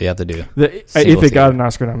That's all you have to do. if Single it got theater. an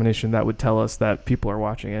Oscar nomination, that would tell us that people are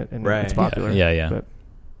watching it and Right. it's popular. Yeah. But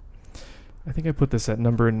I think I put this at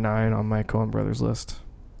number 9 on my Coen Brothers list.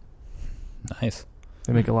 Nice.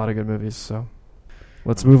 They make a lot of good movies. So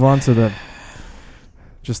let's move on to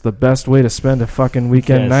the best way to spend a fucking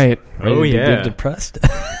weekend Yes. night. Oh, Ready to yeah. get depressed.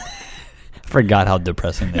 Forgot how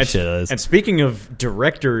depressing this shit is. And speaking of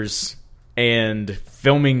directors and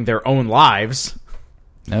filming their own lives,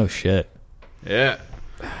 No shit. yeah,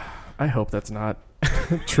 I hope that's not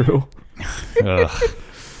true. Ugh.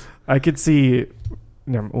 I could see.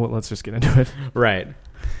 Well, let's just get into it. right.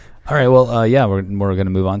 All right. Well, yeah, we're going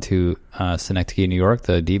to move on to Synecdoche, New York,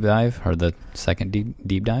 the deep dive or the second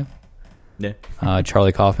deep dive. Yeah.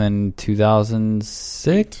 Charlie Kaufman,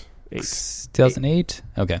 2006, 2008.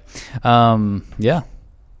 Okay. Yeah.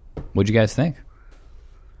 What'd you guys think?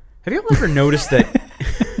 Have you ever noticed that?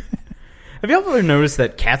 Have you ever noticed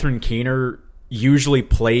that Catherine Keener usually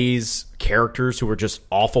plays characters who are just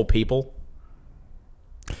awful people?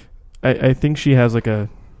 I think she has like a.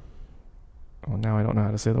 Oh, now I don't know how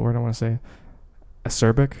to say the word I want to say.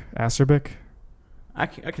 Acerbic. I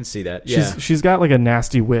can see that. Yeah. She's got like a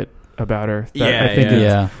nasty wit about her. That Yeah, I think yeah.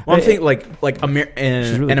 Yeah. Well, I'm thinking like She's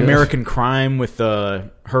really an good. American Crime with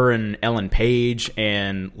her and Ellen Page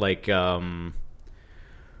and like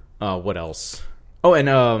what else? Oh,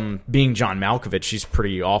 and being John Malkovich, she's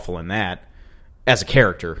pretty awful in that as a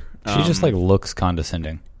character. She just like looks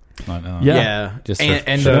condescending. Yeah. Just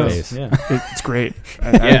and her face. yeah. It's great.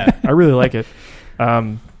 Yeah. I really like it.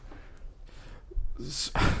 Do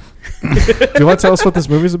you want to tell us what this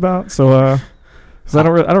movie's about? So, 'cause I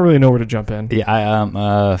don't really know where to jump in.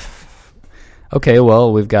 Yeah. Okay.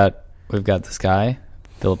 Well, we've got this guy,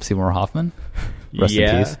 Philip Seymour Hoffman. Rest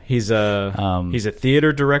in peace. He's a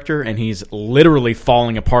theater director, and he's literally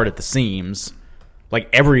falling apart at the seams. Like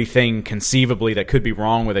everything conceivably that could be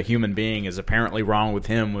wrong with a human being is apparently wrong with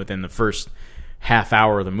him within the first half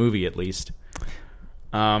hour of the movie, at least.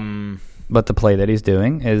 But the play that he's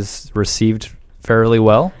doing is received fairly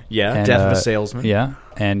well. Yeah, And, Death of a Salesman. Yeah,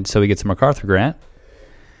 and so he gets a MacArthur grant.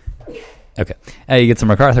 Okay, he gets a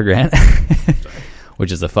MacArthur grant,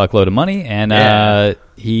 which is a fuckload of money, and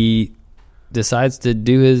he decides to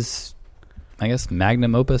do his, I guess,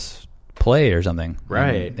 magnum opus play or something.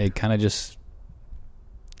 Right. And it kind of just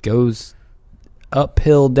goes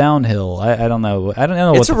uphill, downhill. I don't know. I don't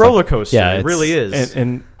know. It's what a the fuck- roller coaster. Yeah, it it's- really is.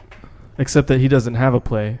 And except that he doesn't have a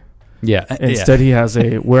play. Yeah. Instead, he has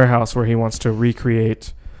a warehouse where he wants to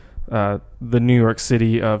recreate the New York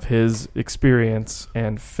City of his experience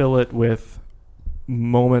and fill it with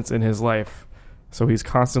moments in his life. So he's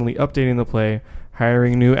constantly updating the play,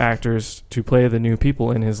 hiring new actors to play the new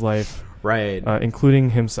people in his life, right. including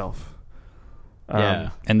himself. Yeah.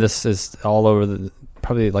 And this is all over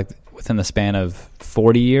probably like within the span of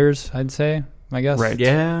 40 years, I'd say, I guess. Right.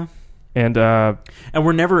 Yeah. And And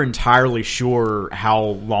we're never entirely sure how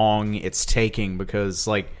long it's taking because,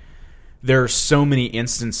 like, there are so many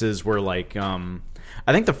instances where, like, I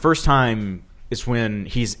think the first time is when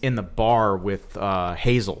he's in the bar with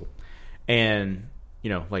Hazel. And, you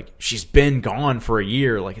know, like, she's been gone for a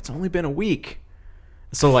year. Like, it's only been a week.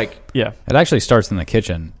 So, like, yeah, It actually starts in the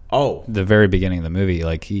kitchen. oh, The very beginning of the movie.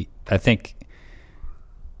 Like, I think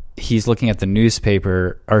he's looking at the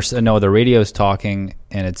newspaper, or no, the radio's talking,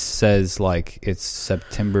 and it says, like, it's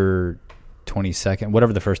September 22nd,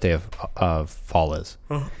 whatever the first day of fall is.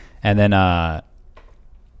 And then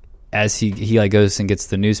as he like goes and gets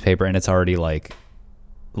the newspaper, and it's already like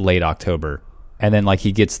late October, and then like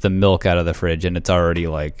he gets the milk out of the fridge, and it's already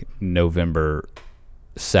like November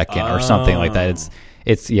 2nd or something like that.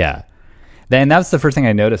 It's yeah. Then that's the first thing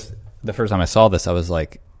I noticed the first time I saw this. I was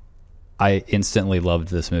like, I instantly loved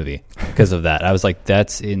this movie because of that. I was like,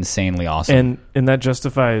 that's insanely awesome. and that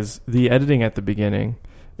justifies the editing at the beginning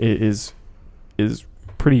is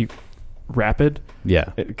pretty rapid.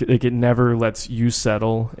 Yeah. It never lets you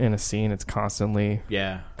settle in a scene. It's constantly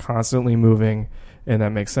moving, and that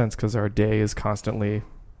makes sense because our day is constantly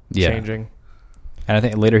changing. And I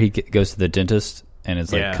think later he goes to the dentist, and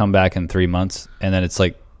it's like, come back in 3 months, and then it's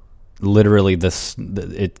like literally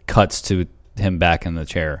it cuts to him back in the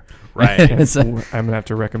chair. right. It's like- I'm gonna have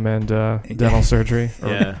to recommend dental surgery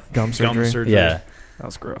or gum surgery. yeah. That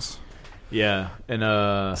was gross. Yeah.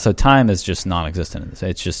 And So time is just non-existent in this.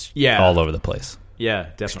 It's just all over the place. Yeah,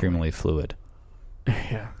 definitely. extremely fluid.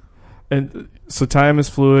 Yeah. And so time is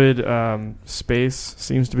fluid. Space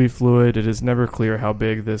seems to be fluid. It is never clear how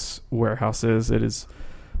big this warehouse is. It is,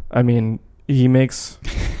 I mean, he makes...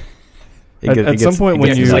 At some point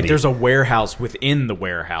when you... It's like there's a warehouse within the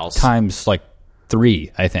warehouse. times like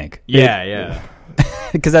 3, I think. Yeah.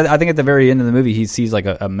 Because I think at the very end of the movie, he sees like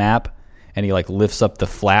a map, and he like lifts up the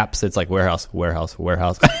flaps. It's like warehouse.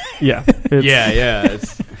 Yeah.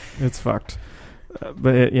 It's fucked.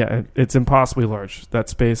 But it's impossibly large. That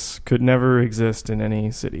space could never exist in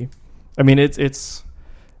any city. I mean, it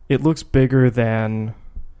looks bigger than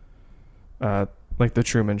like the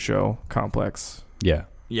Truman Show complex. Yeah.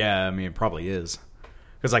 Yeah, I mean, it probably is.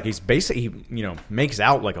 Because, like, he's basically, makes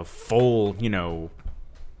out like a full,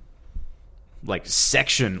 like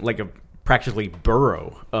section, like a practically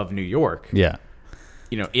borough of New York. Yeah.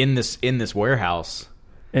 In this warehouse.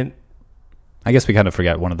 And I guess we kind of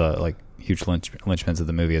forgot one of the like huge linchpins of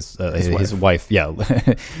the movie is his wife. Yeah,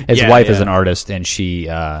 his wife is an artist, and she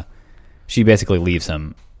basically leaves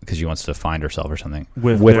him because she wants to find herself or something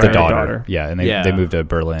with the their daughter. Yeah, and they moved to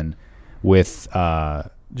Berlin with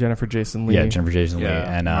Jennifer Jason Leigh. Yeah, Jennifer Jason Leigh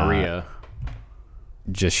and Maria.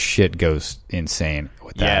 Just shit goes insane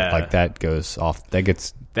with that. Yeah. Like that goes off. That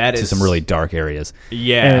gets That to is some really dark areas.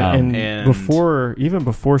 Yeah, and before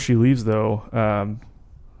she leaves though,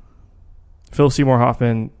 Phil Seymour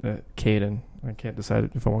Hoffman, Caden. I can't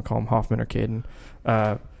decide if I want to call him Hoffman or Caden.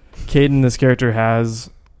 Caden, this character has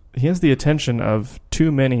the attention of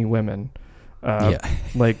too many women.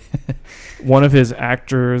 Like one of his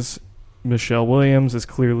actors, Michelle Williams, is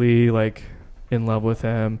clearly like in love with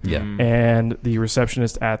him. Yeah. And the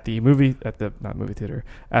receptionist at the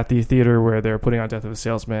theater where they're putting on Death of a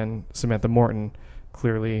Salesman, Samantha Morton,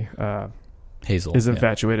 clearly Hazel is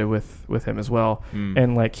infatuated with him as well.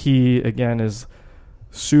 And like he again is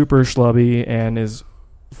super schlubby and is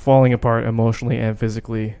falling apart emotionally and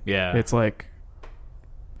physically. Yeah. It's like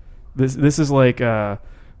this is like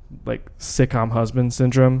sitcom husband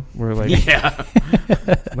syndrome where like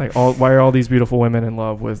like why are all these beautiful women in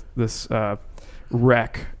love with this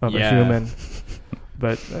wreck of a human?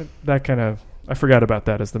 But that kind of, I forgot about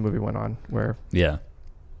that as the movie went on, where the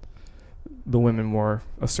women more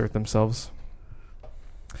assert themselves.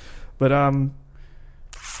 But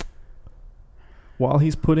while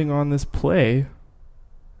he's putting on this play,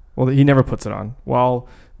 well, he never puts it on. While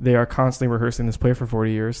they are constantly rehearsing this play for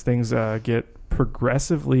 40 years, things get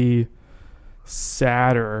progressively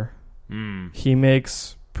sadder. He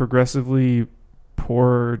makes progressively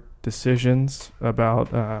poor decisions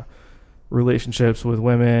about relationships with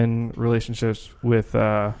women, relationships with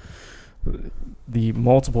the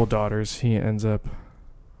multiple daughters he ends up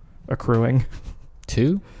accruing.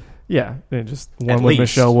 2? Yeah, just one At with least.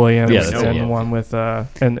 Michelle Williams and one with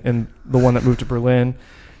and the one that moved to Berlin.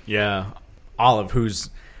 Yeah. Olive, whose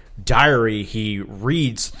diary he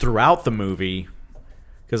reads throughout the movie,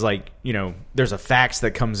 because there's a fax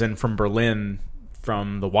that comes in from Berlin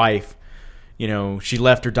from the wife. She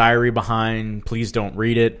left her diary behind, please don't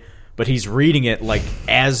read it. But he's reading it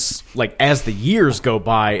as the years go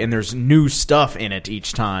by, and there's new stuff in it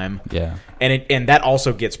each time. Yeah. And that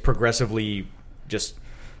also gets progressively just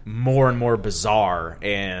more and more bizarre,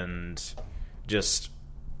 and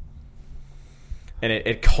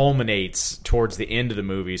it culminates towards the end of the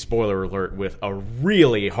movie, spoiler alert, with a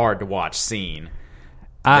really hard to watch scene.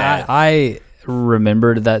 I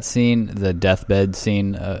remembered that scene, the deathbed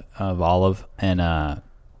scene of Olive, and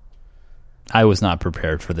I was not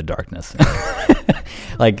prepared for the darkness.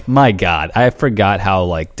 Like, my God, I forgot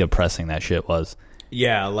how depressing that shit was.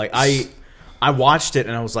 Yeah, I watched it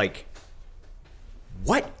and I was like,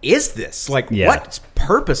 what is this? What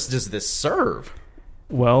purpose does this serve?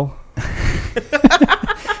 Well,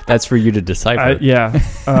 that's for you to decipher.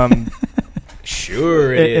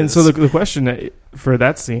 Sure it is. And so the question for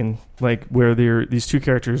that scene, where there are these two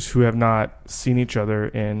characters who have not seen each other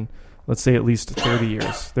in, let's say, at least 30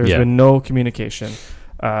 years. There's been no communication.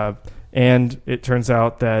 And it turns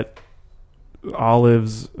out that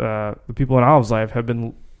the people in Olive's life have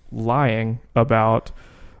been lying about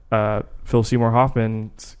Phil Seymour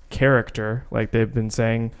Hoffman's character. They've been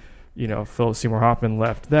saying, Phil Seymour Hoffman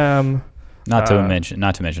left them. Not to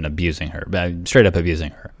mention abusing her, straight up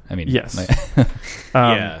abusing her. I mean, yes.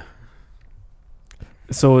 Yeah.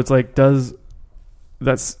 So it's I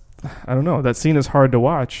don't know. That scene is hard to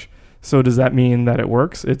watch. So does that mean that it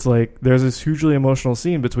works? It's there's this hugely emotional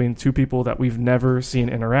scene between two people that we've never seen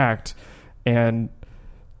interact, and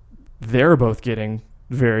they're both getting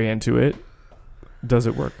very into it. Does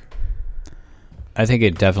it work? I think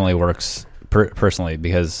it definitely works personally,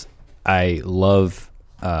 because I love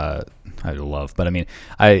I love, but I mean,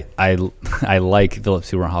 I like Philip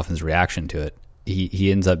Seymour Hoffman's reaction to it.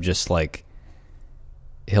 He ends up just like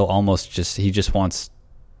he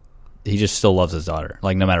just still loves his daughter,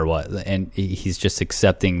 like no matter what, and he's just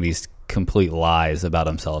accepting these complete lies about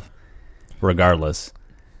himself, regardless.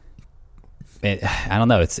 I don't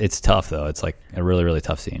know. It's tough though. It's like a really really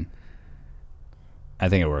tough scene. I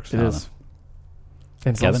think it works. It is.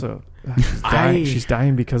 And it's Kevin? also she's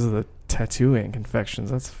dying because of the tattoo ink infections.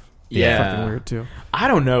 That's fucking weird too. I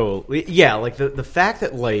don't know. Yeah, like the fact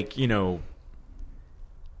that like, you know,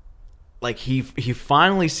 like he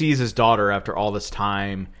finally sees his daughter after all this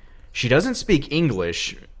time. She doesn't speak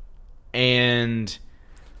English, and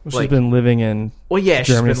she's been living in Germany,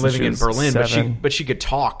 she's been living in Berlin, 7. but she could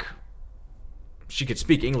talk. She could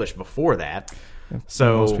speak English before that. Yeah,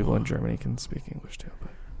 So most people in Germany can speak English too,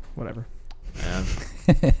 but whatever.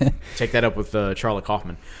 Take that up with Charlie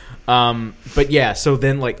Kaufman. But yeah, so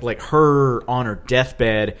then like her on her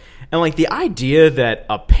deathbed, and like the idea that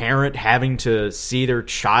a parent having to see their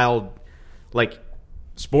child, like,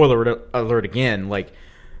 spoiler alert again, like,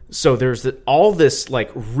 so there's all this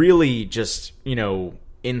like really just, you know,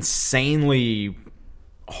 insanely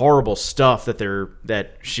horrible stuff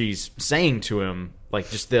that she's saying to him, like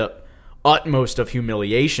just the utmost of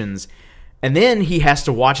humiliations. And then he has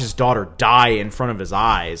to watch his daughter die in front of his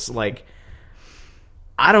eyes. Like,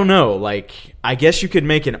 I don't know. Like, I guess you could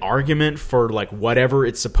make an argument for, like, whatever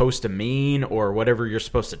it's supposed to mean or whatever you're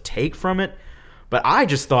supposed to take from it. But I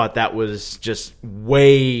just thought that was just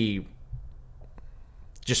way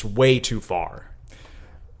too far.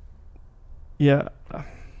 Yeah.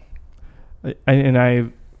 I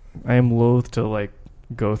am loath to, like,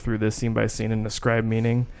 go through this scene by scene and describe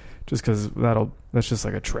meaning, just because that's just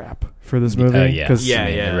like a trap for this movie. Yeah,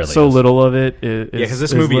 it really so is. Little of it is because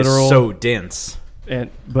this movie literal. is so dense.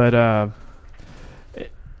 And I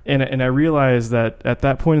realized that at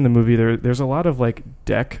that point in the movie, there's a lot of like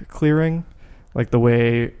deck clearing, like the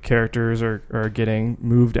way characters are getting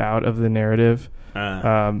moved out of the narrative,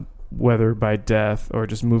 whether by death or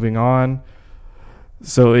just moving on.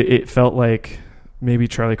 So it felt like maybe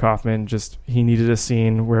Charlie Kaufman he needed a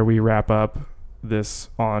scene where we wrap up this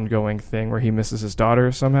ongoing thing where he misses his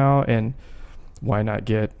daughter somehow, and why not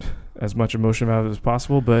get as much emotion out of it as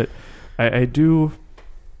possible. But I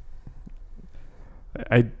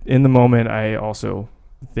in the moment, I also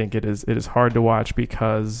think it is hard to watch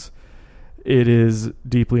because it is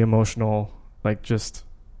deeply emotional. Like, just,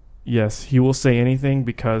 yes, he will say anything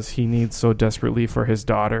because he needs so desperately for his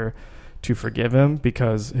daughter to forgive him,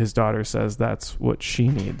 because his daughter says that's what she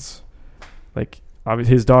needs. Like,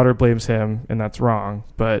 obviously his daughter blames him, and that's wrong,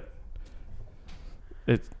 but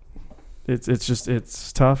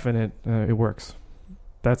it's tough, and it works.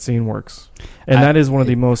 That scene works, and that is one of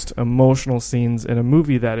the most emotional scenes in a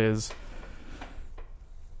movie that is,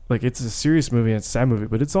 like, it's a serious movie and it's a sad movie,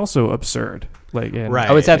 but it's also absurd. Like, Right.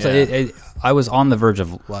 Oh, it's absolutely. I was on the verge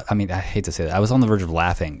of. I mean, I hate to say that. I was on the verge of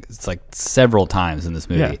laughing. It's like several times in this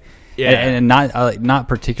movie. Yeah. And not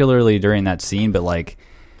particularly during that scene, but like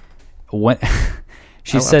when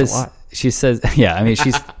she says, yeah. I mean,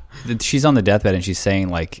 she's on the deathbed and she's saying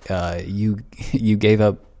like, you gave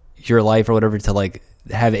up your life or whatever to like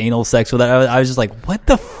have anal sex with her. I was just like, what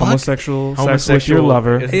the fuck? Homosexual sex with your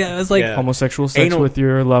lover. Yeah, it was like homosexual sex with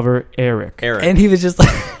your lover, Eric. And he was just like,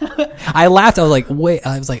 I laughed. I was like, wait.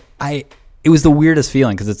 I was like, it was the weirdest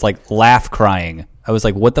feeling because it's like laugh crying. I was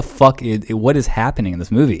like, what the fuck? What is happening in this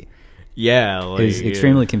movie? Yeah, like, It's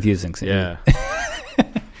extremely confusing. Yeah.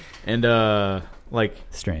 And like,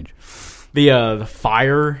 strange. The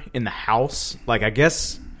fire in the house, like, I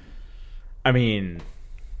guess, I mean,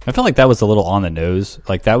 I felt like that was a little on the nose.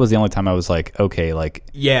 Like, that was the only time I was like, okay, like,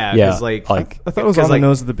 yeah, yeah, 'cause, like, I thought it was on the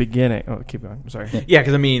nose at the beginning. Oh, keep going. I'm sorry. yeah,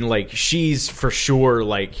 because I mean, like, she's for sure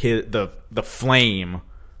like the flame,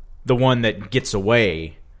 the one that gets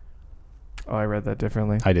away. Oh, I read that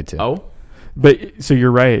differently. I did too. Oh, But so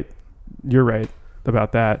you're right. You're right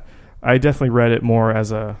about that. I definitely read it more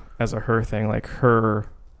as a her thing. Like,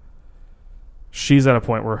 she's at a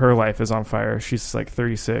point where her life is on fire. She's like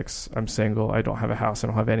 36. I'm single. I don't have a house. I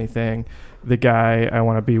don't have anything. The guy I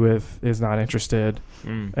want to be with is not interested.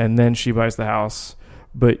 And then she buys the house.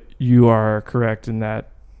 But you are correct in that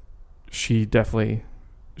she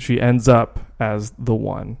ends up as the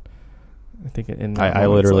one. I think I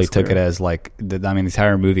literally took it as like the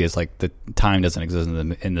entire movie is like the time doesn't exist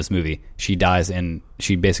in this movie. She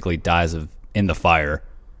basically dies in the fire,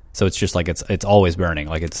 so it's just like it's always burning.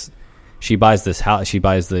 Like, she buys this house, she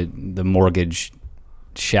buys the mortgage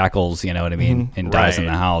shackles, you know what I mean, and dies in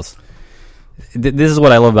the house. This is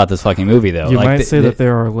what I love about this fucking movie, though. You like, might say that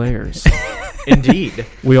there are layers. Indeed.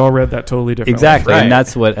 We all read that totally differently. Exactly, Right. and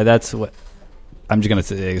that's what I'm just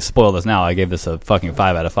gonna spoil this now. I gave this a fucking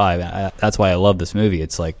 5 out of 5. That's why I love this movie.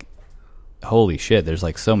 It's like, holy shit, there's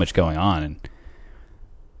like so much going on, and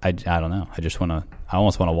I don't know. I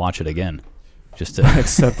almost want to watch it again, just to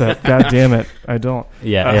Except that, God damn it, I don't.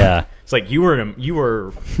 yeah. It's like you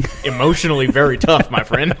were emotionally very tough, my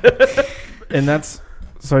friend. And that's,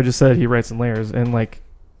 so I just said he writes in layers, and like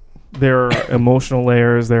there are emotional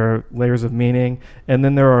layers, there are layers of meaning, and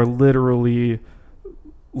then there are literally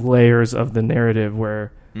layers of the narrative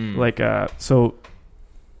where like so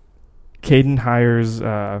Caden hires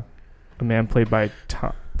a man played by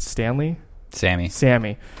Sammy,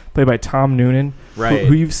 played by Tom Noonan, Right.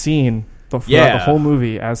 who you've seen throughout the whole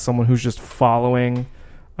movie as someone who's just following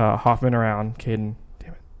Hoffman around. Caden,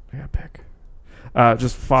 damn it, I gotta pick.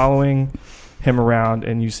 Just following him around,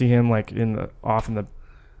 and you see him like off in the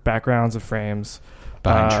backgrounds of frames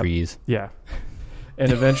Behind trees. Yeah.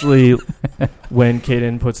 And eventually, when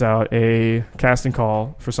Caden puts out a casting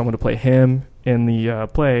call for someone to play him in the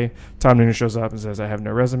play, Tom Noonan shows up and says, I have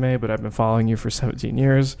no resume, but I've been following you for 17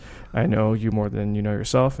 years. I know you more than you know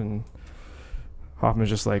yourself. And Hoffman's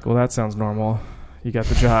just like, well, that sounds normal. You got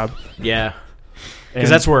the job. Yeah. And Because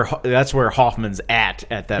that's where Hoffman's at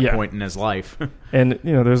that Yeah. point in his life. And,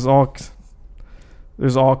 you know, there's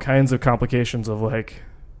all kinds of complications of like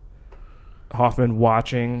Hoffman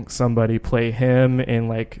watching somebody play him in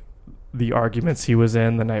like the arguments he was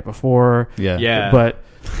in the night before. Yeah.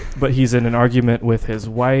 But he's in an argument with his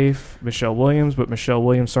wife, Michelle Williams, but Michelle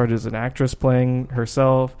Williams started as an actress playing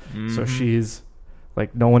herself. So she's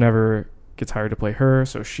like, no one ever gets hired to play her.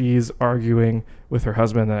 So she's arguing with her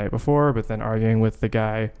husband the night before, but then arguing with the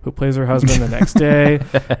guy who plays her husband the next day.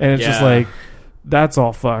 And it's just Yeah. like, that's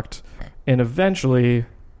all fucked. And eventually,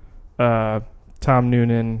 Tom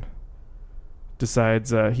Noonan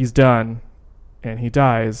decides he's done, and he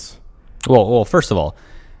dies. Well, first of all,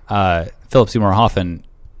 Philip Seymour Hoffman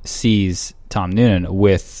sees Tom Noonan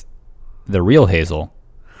with the real Hazel,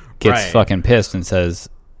 gets Right. fucking pissed and says,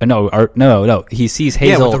 no. He sees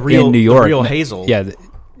Hazel with the real- in New York. the real Hazel. Yeah,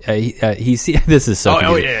 he see. This is so. Oh,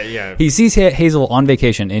 confusing. yeah. He sees Hazel on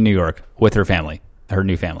vacation in New York with her family, her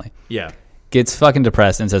new family. Yeah. Gets fucking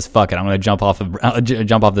depressed and says, "Fuck it, I'm going to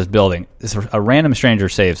jump off this building." A random stranger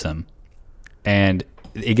saves him, and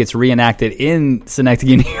it gets reenacted in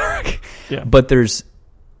Synecdoche, New York. Yeah. But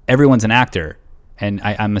everyone's an actor, and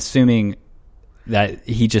I'm assuming that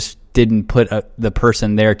he just didn't put the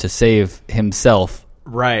person there to save himself.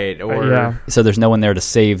 Right. Or Yeah. So there's no one there to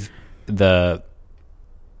save the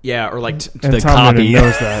or like And the Tom copy. Noonan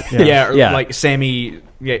knows that. Yeah. or Yeah. like Sammy.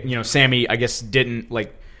 Yeah, Sammy. I guess didn't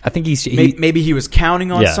like. I think Maybe he was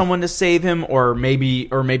counting on Yeah. someone to save him, or maybe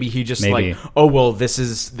he just Maybe. like, oh well, this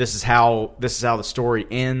is how the story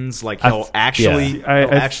ends. Like he'll I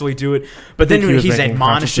actually do it. But then think he was he's making a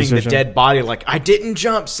conscious admonishing the decision. dead body, like, I didn't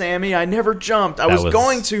jump, Sammy. I never jumped. I was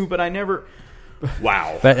going to, but I never.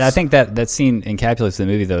 Wow. But I think that scene encapsulates the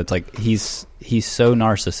movie, though. It's like he's so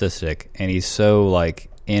narcissistic and he's so like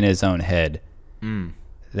in his own head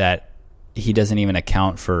that he doesn't even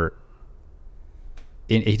account for.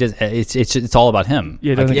 He does. It's all about him.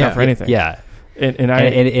 Yeah, it doesn't count for anything. Yeah, And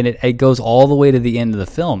it goes all the way to the end of the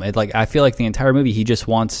film. It like I feel like the entire movie he just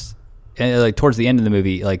wants, and like towards the end of the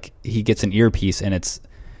movie, like he gets an earpiece and it's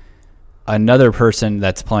another person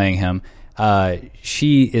that's playing him.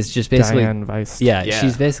 She is just basically Diane Weiss. Yeah, Yeah.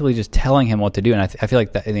 she's basically just telling him what to do, and I feel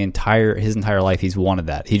like that his entire life he's wanted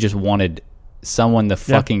that. He just wanted someone to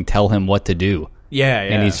fucking tell him what to do, Yeah.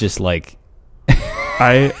 and he's just like,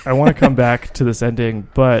 I want to come back to this ending,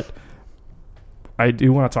 but I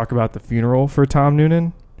do want to talk about the funeral for Tom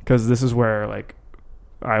Noonan, because this is where like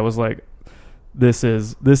I was like, this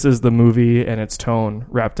is the movie and its tone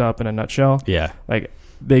wrapped up in a nutshell. yeah, Like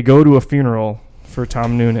they go to a funeral for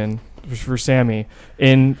Tom Noonan, for Sammy,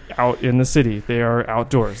 out in the city. They are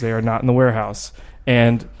outdoors. They are not in the warehouse,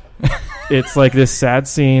 and it's like this sad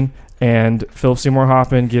scene. And Philip Seymour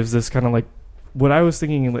Hoffman gives this kind of like, what I was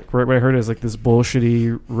thinking, like what I heard is like this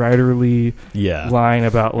bullshitty writerly yeah, line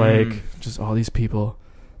about like just all these people,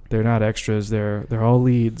 they're not extras, they're all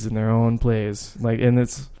leads in their own plays. Like, and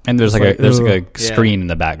it's and there's it's like like, a ugh. screen in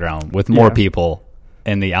the background with more Yeah. people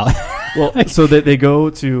in the out. well, so that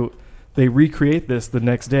they recreate this the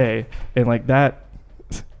next day, and like that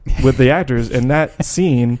with the actors, and that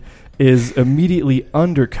scene is immediately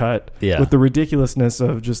undercut Yeah. with the ridiculousness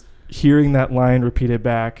of just hearing that line repeated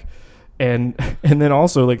back, and then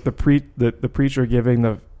also like the preacher giving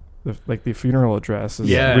the funeral address is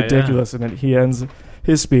Yeah, ridiculous, and then he ends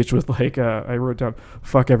his speech with like I wrote down,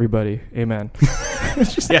 "Fuck everybody, amen."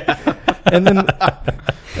 It's just- and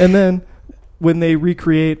then when they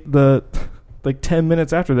recreate the, like 10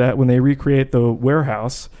 minutes after that, when they recreate the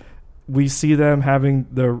warehouse, we see them having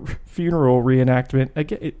the funeral reenactment.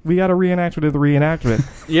 Again, we got a reenactment of the reenactment.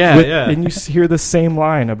 Yeah, yeah. And you hear the same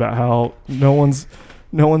line about how no one's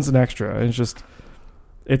an extra. And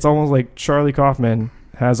it's almost like Charlie Kaufman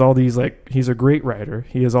has all these, like, he's a great writer.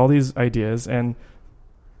 He has all these ideas, and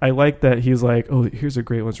I like that he's like, oh, here's a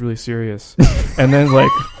great one. It's really serious. And then,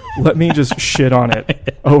 like, let me just shit on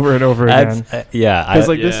it over and over again. Because,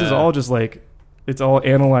 this is all just, like, it's all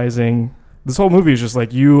analyzing. This whole movie is just,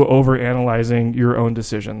 like, you over-analyzing your own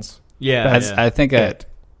decisions. Yeah.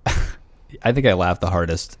 I think I laughed the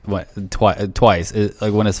hardest twice.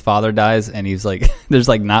 Like when his father dies and he's like, there's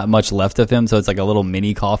like not much left of him, so it's like a little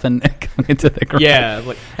mini coffin coming into the ground. Yeah,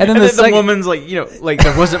 like, and then the woman's like, like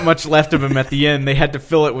there wasn't much left of him at the end. They had to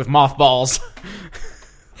fill it with mothballs.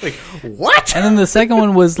 Like, what? And then the second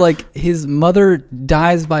one was like his mother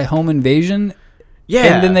dies by home invasion.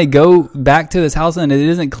 Yeah, and then they go back to his house and it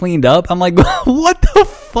isn't cleaned up. I'm like, what the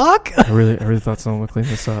fuck? I really thought someone would clean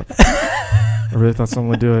this up. I really thought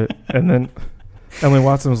someone would do it. And then Emily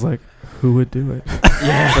Watson was like, who would do it?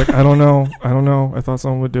 Yeah. Like, I don't know. I thought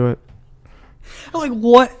someone would do it. I'm like,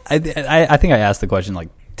 what? I think I asked the question like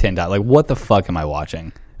 10 times. Like, what the fuck am I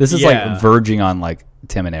watching? This is like verging on like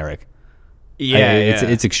Tim and Eric. Yeah,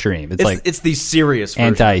 it's extreme. It's like it's the serious version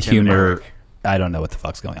anti-humor. I don't know what the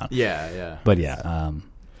fuck's going on. Yeah, yeah. But yeah.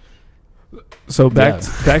 So back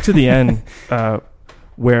to the end,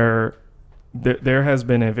 where there has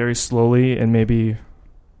been a very slowly and maybe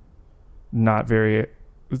not very.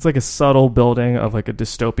 It's like a subtle building of like a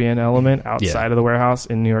dystopian element outside of the warehouse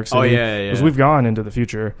in New York City. Oh yeah. Because we've gone into the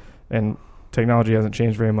future and technology hasn't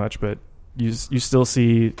changed very much, but you still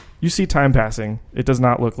see time passing. It does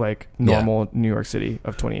not look like normal New York City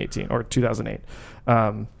of 2018 or 2008.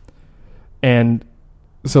 And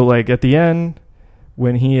so like at the end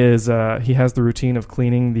when he has the routine of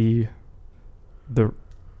cleaning the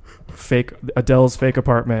fake Adele's fake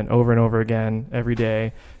apartment over and over again every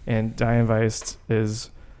day, and Diane Weist is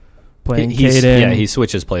playing Kaden. Yeah, he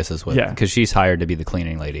switches places with because she's hired to be the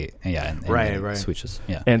cleaning lady. And right. Switches.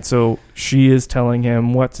 Yeah. And so she is telling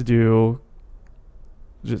him what to do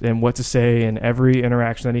and what to say in every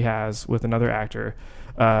interaction that he has with another actor.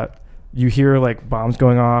 You hear like bombs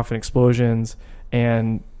going off and explosions,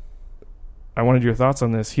 and I wanted your thoughts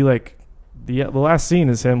on this. He like the last scene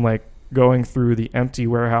is him like going through the empty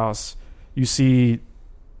warehouse. You see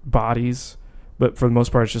bodies, but for the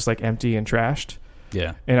most part it's just like empty and trashed.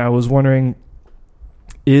 Yeah. And I was wondering,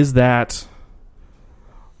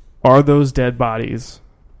 are those dead bodies,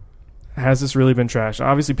 has this really been trashed?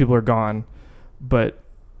 Obviously people are gone, but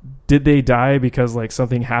did they die because like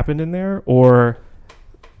something happened in there, or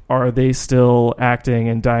are they still acting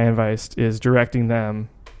and Diane Weist is directing them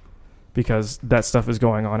because that stuff is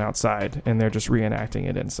going on outside and they're just reenacting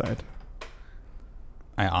it inside?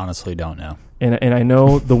 I honestly don't know. And I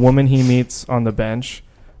know the woman he meets on the bench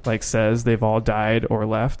like says they've all died or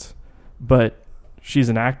left, but she's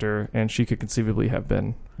an actor and she could conceivably have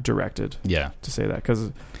been directed to say that,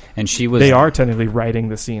 because they are technically writing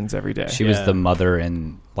the scenes every day. She was the mother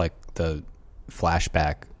in like the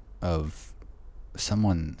flashback of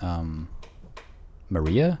someone,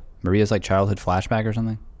 Maria's like childhood flashback or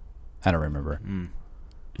something. I don't remember.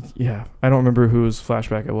 Yeah, I don't remember whose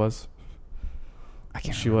flashback it was. I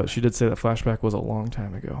can't. She did say that flashback was a long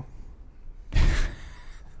time ago.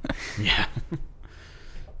 Yeah.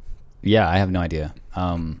 Yeah, I have no idea.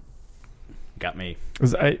 Got me.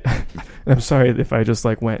 I'm sorry if I just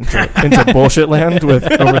like went into bullshit land with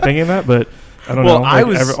overthinking that, but I don't know.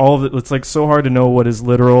 Like, all of it. It's like so hard to know what is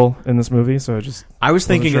literal in this movie. So I was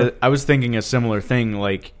thinking a similar thing.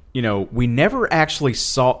 Like, we never actually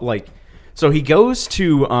saw like. So he goes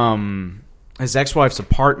to his ex-wife's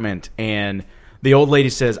apartment, and the old lady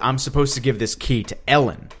says, "I'm supposed to give this key to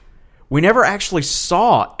Ellen." We never actually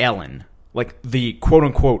saw Ellen, like the quote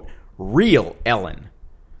unquote real Ellen.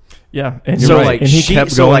 Yeah, and so like, and he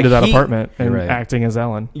kept going to that apartment and acting as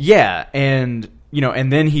Ellen. Yeah, and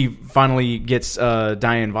and then he finally gets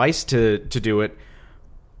Diane Weist to do it.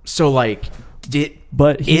 So like,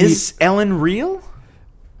 is Ellen real,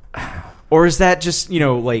 or is that just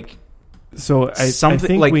like? So I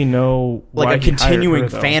think like, we know like a continuing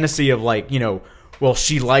fantasy of like well,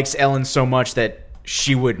 she likes Ellen so much that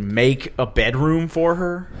she would make a bedroom for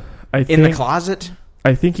her in the closet.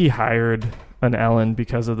 I think he hired an Ellen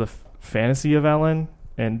because of the fantasy of Ellen,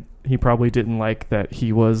 and he probably didn't like that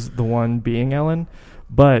he was the one being Ellen.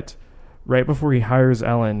 But right before he hires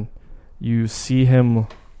Ellen, you see him.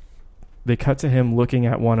 They cut to him looking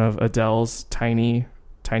at one of Adele's tiny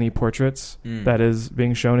portraits that is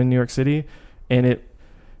being shown in New York City, and it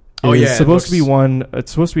Oh, is yeah, it supposed to be looks-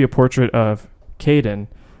 It's supposed to be a portrait of Caden,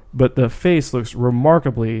 but the face looks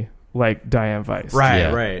remarkably like Diane Weiss. Right,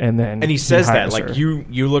 Yeah. right. And he says that hires like her.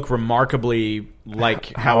 you look remarkably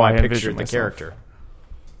like How how I I envision pictured the myself. character.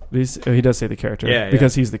 He does say the character, Yeah,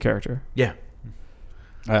 because he's the character. Yeah.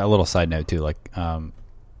 A little side note too, like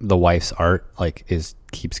the wife's art like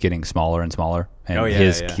keeps getting smaller and smaller, and Oh, yeah,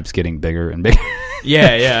 his yeah. keeps getting bigger and bigger.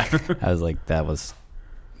 Yeah, yeah. I was like, that was,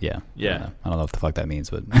 yeah, Yeah. I don't know what the fuck that means,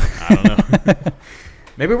 but I don't know.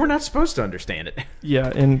 Maybe we're not supposed to understand it.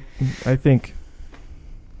 Yeah, and I think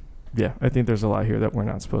there's a lot here that we're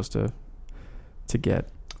not supposed to get,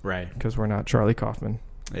 Right. because we're not Charlie Kaufman.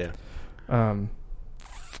 Yeah.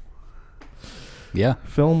 yeah,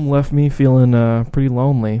 Film left me feeling pretty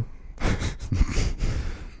lonely.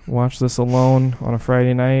 Watched this alone on a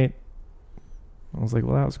Friday night. I was like,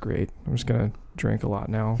 well, that was great. I'm just going to drink a lot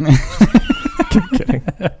now. Kidding.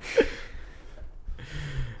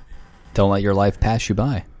 don't let your life pass you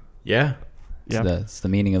by. Yeah. Yeah. It's the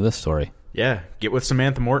meaning of this story. Yeah. Get with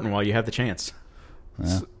Samantha Morton while you have the chance.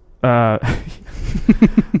 Yeah.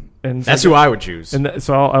 And That's who I would choose. And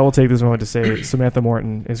so I will take this moment to say Samantha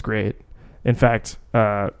Morton is great. In fact,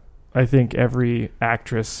 I think every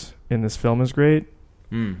actress in this film is great.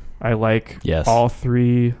 I like Yes. all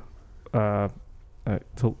three. To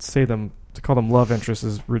call them love interests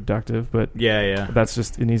is reductive, but Yeah, yeah. that's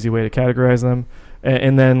just an easy way to categorize them.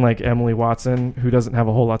 And then like Emily Watson, who doesn't have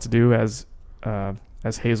a whole lot to do as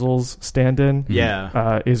Hazel's stand-in,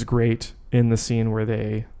 Yeah. is great in the scene where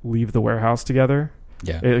they leave the warehouse together.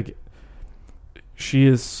 Yeah. She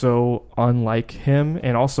is so unlike him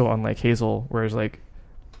and also unlike Hazel, whereas like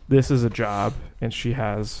this is a job and she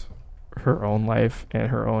has her own life and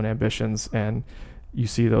her own ambitions, and you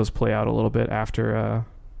see those play out a little bit after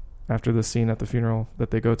the scene at the funeral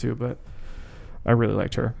that they go to. But I really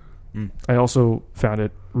liked her. I also found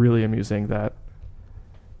it really amusing that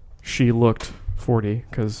she looked 40,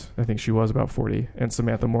 because I think she was about 40, and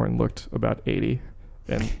Samantha Morton looked about 80.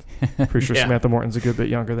 And pretty sure Yeah. Samantha Morton's a good bit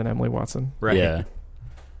younger than Emily Watson. Right. Yeah.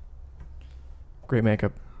 Great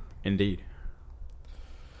makeup. Indeed.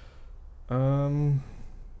 And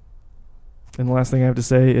the last thing I have to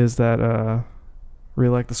say is that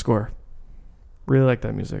really like the score. Really like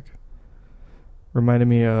that music. Reminded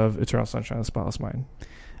me of Eternal Sunshine of the Spotless Mind.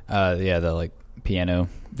 Yeah, the like piano.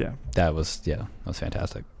 Yeah. That was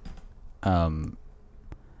fantastic. I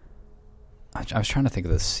was trying to think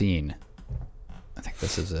of the scene. I think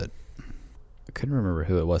this is it. I couldn't remember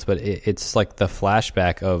who it was, but it's like the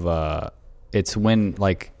flashback of it's when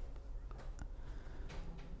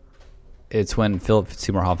Philip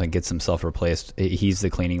Seymour Hoffman gets himself replaced. He's the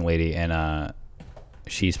cleaning lady, and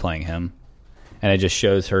she's playing him, and it just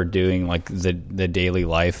shows her doing like the daily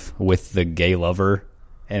life with the gay lover,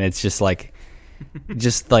 and it's just like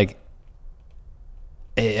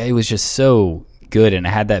it was just so good, and it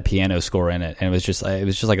had that piano score in it, and it was just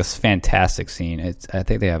like a fantastic scene. I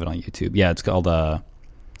think they have it on YouTube. Yeah, it's called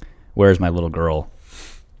 "Where's My Little Girl,"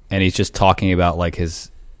 and he's just talking about like his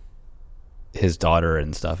daughter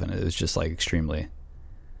and stuff, and it was just like extremely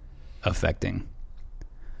affecting.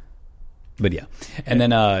 But yeah, and then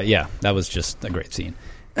that was just a great scene.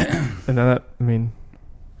 And then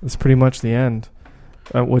that's pretty much the end.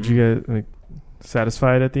 Would you guys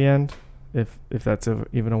satisfied at the end? If that's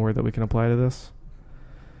even a word that we can apply to this.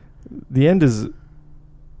 The end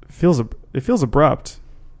feels abrupt.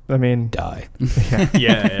 I mean, Die. yeah.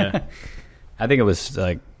 Yeah. I think it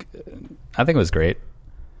was great.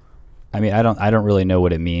 I mean, I don't really know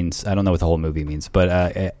what it means. I don't know what the whole movie means,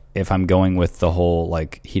 but if I'm going with the whole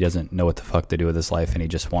like he doesn't know what the fuck to do with his life and he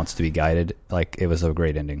just wants to be guided, like it was a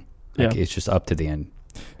great ending. Like Yeah. it's just up to the end.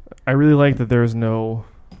 I really like that there's no.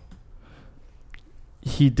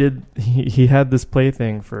 He had this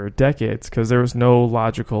plaything for decades because there was no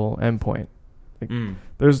logical endpoint.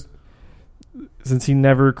 Since he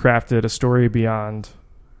never crafted a story beyond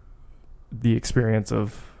the experience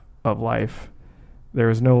of life, there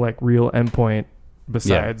was no like real endpoint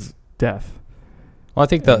besides death. Well, I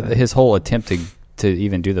think his whole attempt to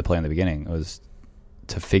even do the play in the beginning was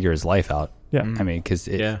to figure his life out. Yeah. I mean, because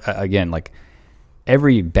again, like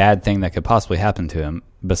every bad thing that could possibly happen to him,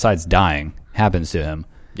 besides dying, happens to him.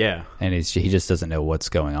 Yeah. And he just doesn't know what's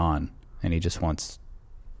going on, and he just wants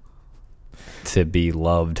to be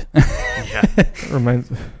loved. Yeah. It reminds.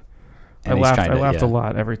 And I he's laughed. trying to- I laughed yeah. a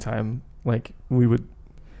lot every time like we would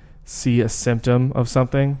see a symptom of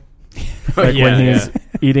something, like when he's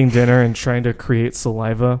eating dinner and trying to create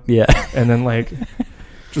saliva, Yeah. and then like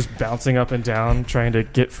just bouncing up and down trying to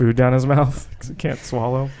get food down his mouth because he can't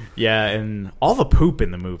swallow. Yeah, and all the poop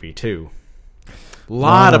in the movie too. A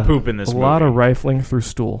lot of poop in this a movie. lot of rifling through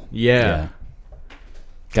stool. Yeah.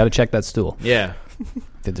 Got to check that stool. Yeah.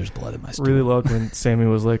 Think there's blood in my stool. Really loved when Sammy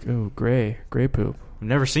was like, "Ooh, gray poop. I've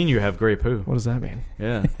never seen you have gray poo. What does that mean?"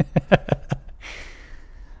 Yeah.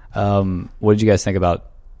 What did you guys think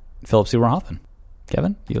about Philip Seymour Hoffman?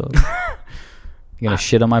 Kevin, you gonna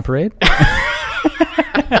shit on my parade?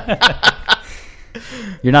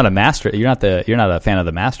 You're not a master. You're not a fan of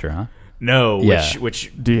the master, huh? No. Yeah.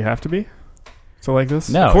 Which Do you have to be? So like this?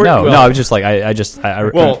 No. Well- I was just like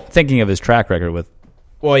Well- I'm thinking of his track record with.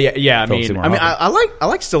 Well, yeah. I Philip mean, Seymour I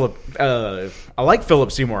Hoffman. like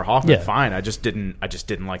Philip Seymour Hoffman. Yeah. Fine. I just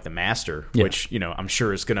didn't like the Master, Yeah. which I'm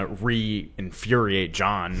sure is going to re-infuriate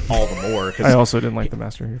John all the more. I 'Cause, also didn't like the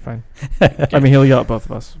master. You're fine. I mean, he'll yell at both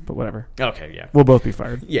of us, but whatever. okay, yeah, We'll both be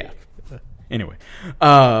fired. yeah. Anyway,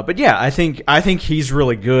 but yeah, I think he's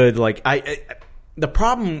really good. Like, the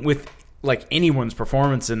problem with like anyone's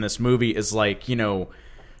performance in this movie is like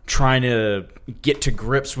trying to get to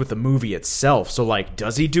grips with the movie itself. So like,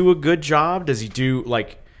 does he do a good job? Does he do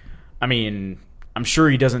like, I mean, I'm sure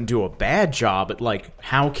he doesn't do a bad job, but like,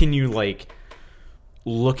 how can you like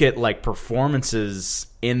look at like performances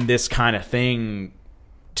in this kind of thing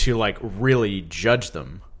to like really judge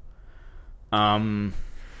them?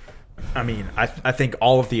 I mean, I think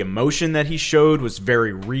all of the emotion that he showed was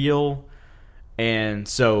very real, and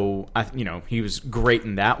so he was great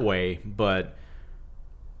in that way. But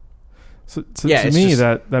So Yeah, to it's me,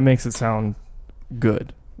 just- that makes it sound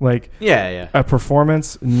good. Like yeah, a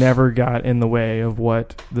performance never got in the way of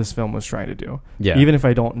what this film was trying to do. Yeah. Even if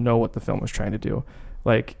I don't know what the film was trying to do,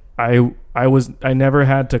 like I never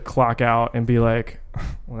had to clock out and be like,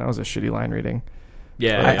 well, that was a shitty line reading.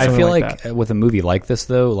 yeah. I something feel like like with a movie like this,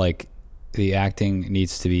 though, like the acting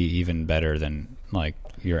needs to be even better than like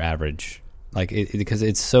your average. Like because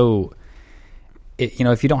it's so,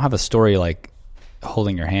 if you don't have a story like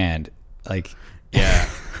holding your hand, like yeah.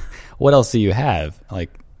 what else do you have?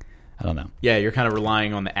 Like I don't know. Yeah, you're kind of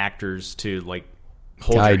relying on the actors to like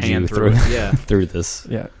hold Guide your hand you through it. Yeah. through this.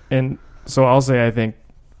 Yeah, and so I'll say I think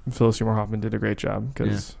Philip Seymour Hoffman did a great job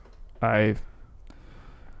because I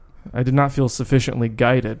did not feel sufficiently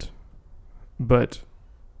guided, but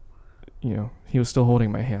he was still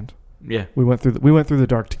holding my hand. Yeah. We went through the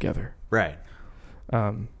dark together. Right.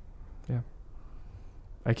 Yeah.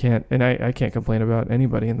 I can't complain about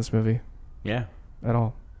anybody in this movie Yeah. at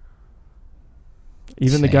all.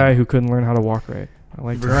 Even the Same. guy who couldn't learn how to walk right. I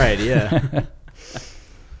liked him. Right. Yeah.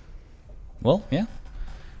 Well, yeah.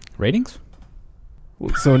 Ratings?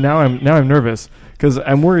 So now I'm nervous because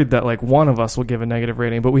I'm worried that like one of us will give a negative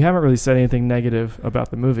rating, but we haven't really said anything negative about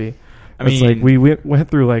the movie. It's like we went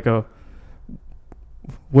through like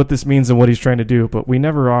what this means and what he's trying to do, but we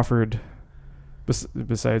never offered.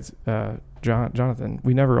 Besides Jonathan,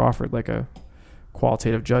 we never offered like a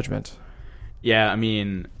qualitative judgment. Yeah, I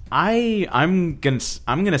mean, I'm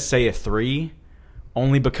gonna say a 3,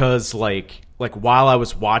 only because like while I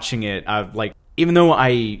was watching it, I've like even though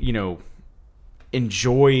I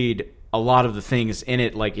enjoyed a lot of the things in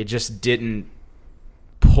it, like it just didn't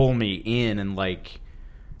pull me in, and like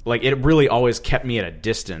it really always kept me at a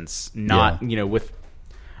distance. Not with,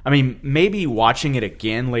 I mean, maybe watching it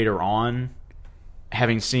again later on,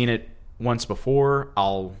 having seen it once before,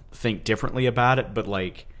 I'll think differently about it, but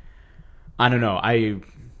like I don't know.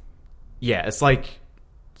 It's like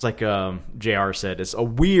JR said, it's a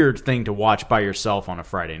weird thing to watch by yourself on a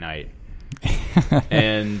Friday night.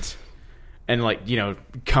 and like,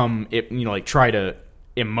 try to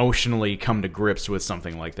emotionally come to grips with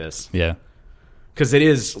something like this. Yeah. Cuz it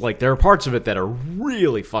is like there are parts of it that are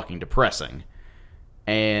really fucking depressing.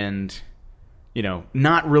 And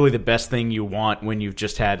not really the best thing you want when you've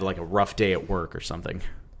just had like a rough day at work or something.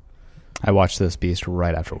 I watched this beast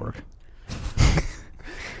right after work.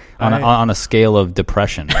 on a scale of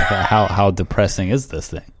depression, like how depressing is this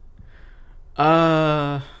thing?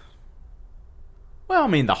 Well, I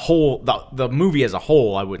mean, the movie as a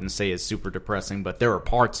whole, I wouldn't say is super depressing, but there are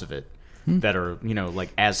parts of it that are, like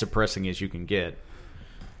as depressing as you can get.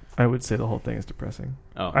 I would say the whole thing is depressing.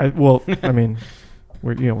 Oh, I mean,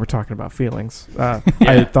 we're talking about feelings.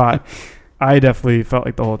 I definitely felt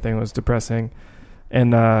like the whole thing was depressing,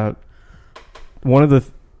 and one of the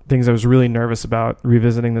things I was really nervous about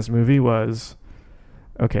revisiting this movie was,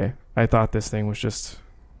 okay, I thought this thing was just,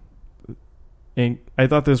 I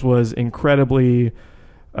thought this was incredibly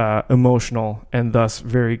emotional and thus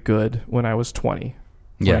very good when I was 20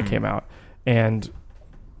 when it came out, and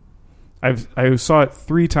I saw it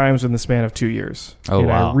 3 times in the span of 2 years. Oh, and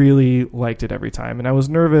wow. I really liked it every time. And I was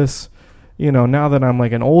nervous, now that I'm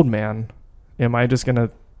like an old man, am I just going to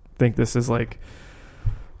think this is like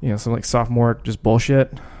some like sophomore just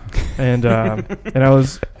bullshit, and I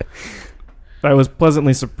was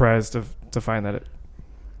pleasantly surprised to find that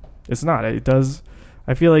it's not. It does.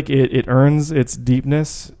 I feel like it earns its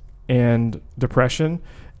deepness and depression,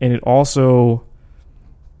 and it also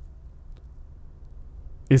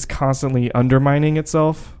is constantly undermining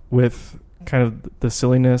itself with kind of the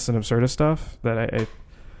silliness and absurdist stuff that I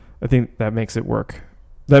think that makes it work.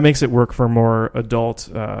 That makes it work for more adult,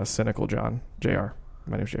 cynical JR.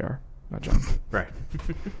 My name's JR, not John. Right.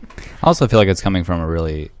 I also feel like it's coming from a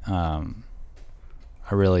really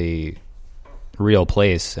real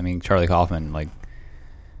place. I mean, Charlie Kaufman, like,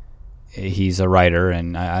 he's a writer,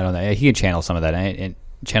 and I don't know, he can channel some of that and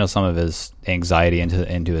channel some of his anxiety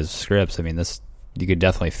into his scripts. I mean, you could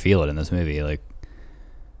definitely feel it in this movie. Like,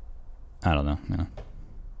 I don't know.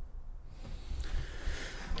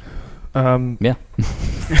 Yeah.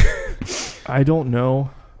 I don't know.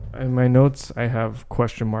 In my notes, I have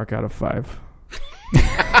question mark out of 5.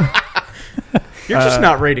 You're just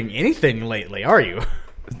not rating anything lately, are you?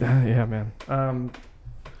 Yeah, man.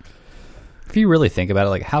 If you really think about it,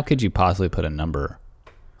 like, how could you possibly put a number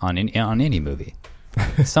on any movie?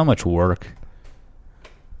 So much work.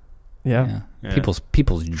 Yeah. Yeah.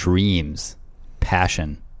 People's dreams,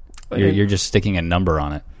 passion. You're just sticking a number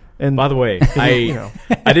on it. And by the way,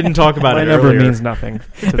 I didn't talk about my it number earlier. means nothing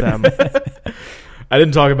to them. I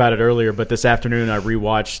didn't talk about it earlier, but this afternoon I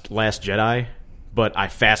rewatched Last Jedi, but I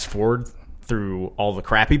fast forward through all the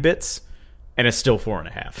crappy bits, and it's still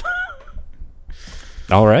 4.5.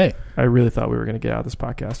 All right. I really thought we were going to get out of this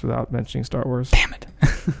podcast without mentioning Star Wars. Damn it.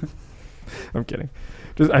 I'm kidding.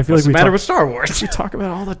 I feel What's like the matter with Star Wars? we talk about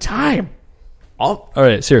it all the time. All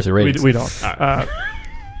right, seriously, ratings. We don't.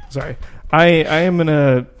 Sorry. I'm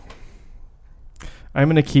gonna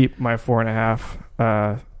keep my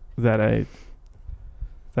 4.5 that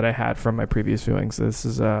I had from my previous viewings. This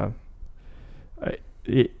is I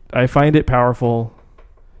find it powerful.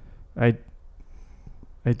 I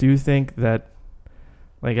do think that,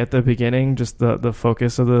 like, at the beginning, just the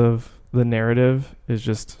focus of the narrative is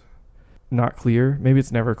just not clear. Maybe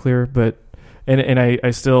it's never clear, but and I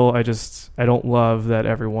don't love that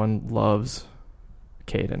everyone loves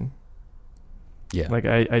Caden. Yeah. Like,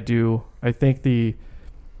 I do. I think the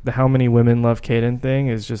how many women love Caden thing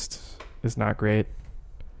is not great.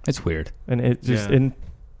 It's weird. And it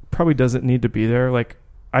probably doesn't need to be there. Like,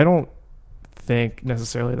 I don't think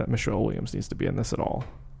necessarily that Michelle Williams needs to be in this at all,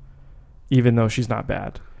 even though she's not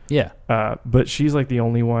bad. Yeah. But she's like the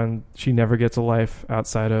only one. She never gets a life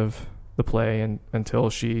outside of the play until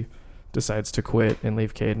she decides to quit and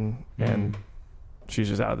leave Caden, and she's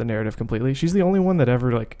just out of the narrative completely. She's the only one that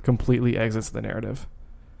ever, like, completely exits the narrative.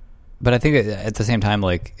 But I think at the same time,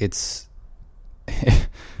 like, it's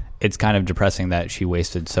kind of depressing that she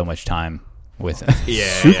wasted so much time with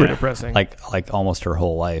Super depressing. like almost her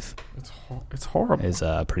whole life. It's horrible. Is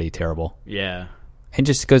pretty terrible. Yeah. It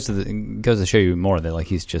just goes to show you more that, like,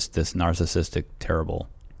 he's just this narcissistic, terrible.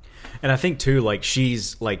 And I think too, like,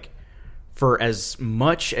 she's like, for as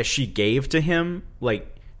much as she gave to him,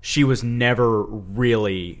 like, she was never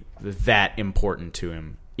really that important to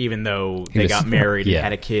him, even though they got married and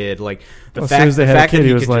had a kid. Like, as soon as they had a kid,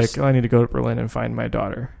 he was like, "Oh, I need to go to Berlin and find my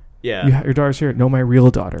daughter." Yeah, your daughter's here. No, my real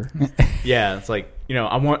daughter. Yeah, it's like,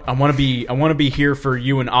 I want to be here for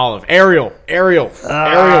you and Olive. Ariel.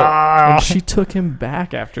 And she took him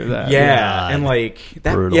back after that. Yeah, God. and like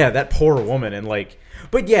that. Brutal. Yeah, that poor woman. And like,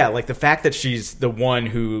 but yeah, like the fact that she's the one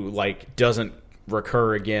who, like, doesn't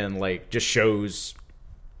recur again, like, just shows,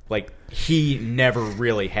 like, he never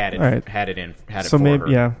really had it. Right. Had it So for maybe her.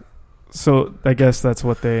 yeah. So I guess that's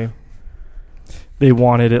what they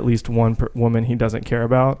wanted, at least one woman he doesn't care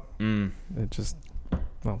about. It just,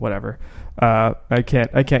 well, whatever. I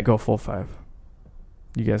can't go full 5.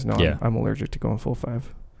 You guys know I'm allergic to going full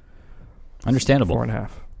 5. Understandable.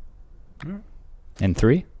 4.5. And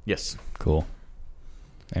 3? Yes. Cool.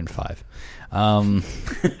 And 5. All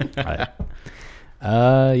right.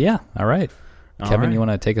 Yeah. All right. All Kevin, right. you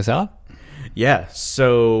want to take us out Yeah.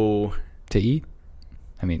 So to eat?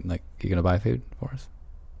 I mean, like, you going to buy food for us?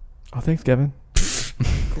 Oh, thanks, Kevin.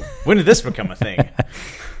 when did this become a thing?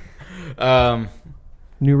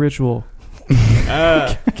 New ritual.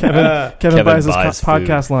 Kevin Kevin buys his buys food.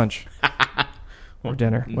 podcast lunch or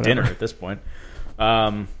dinner. Whatever. Dinner at this point.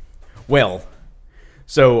 Well,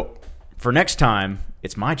 so for next time,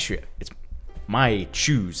 it's my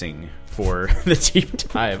choosing for the deep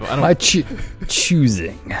dive. I don't.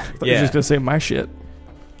 Choosing. I thought you were just gonna say my shit.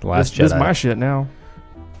 Last This is Jedi. my shit now.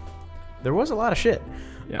 There was a lot of shit.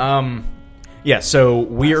 Yeah. Yeah. So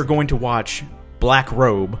we are going to watch Black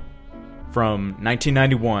Robe from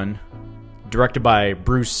 1991, directed by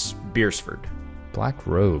Bruce Beresford. Black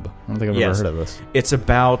Robe. I don't think I've Yes. ever heard of this. It's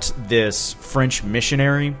about this French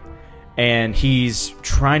missionary, and he's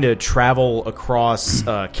trying to travel across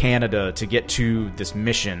Canada to get to this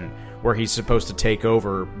mission where he's supposed to take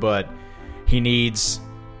over, but he needs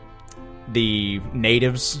the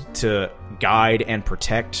natives to guide and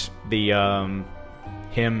protect the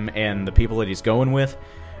him and the people that he's going with.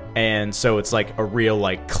 And so it's like a real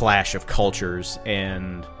like clash of cultures,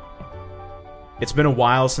 and it's been a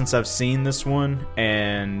while since I've seen this one,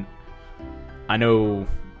 and I know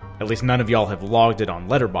at least none of y'all have logged it on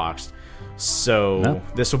Letterboxd, so No.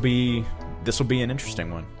 this will be an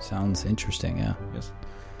interesting one. Sounds interesting, yeah. Yes.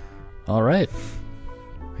 All right.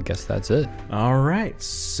 I guess that's it. All right.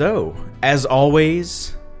 So, as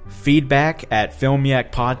always, feedback at Film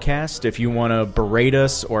Yak Podcast. If you want to berate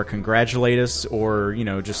us or congratulate us or,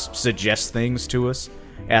 just suggest things to us,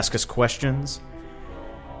 ask us questions.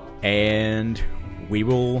 And we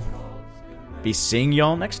will be seeing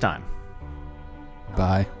y'all next time.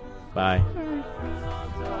 Bye. Bye.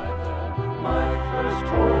 My first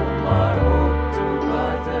home, I hope to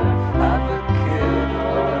buy there. Have a kid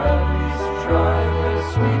or at least try their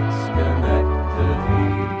sweet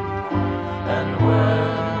Schenectady. And when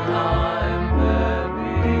I'm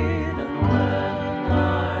buried and when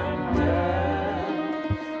I'm dead,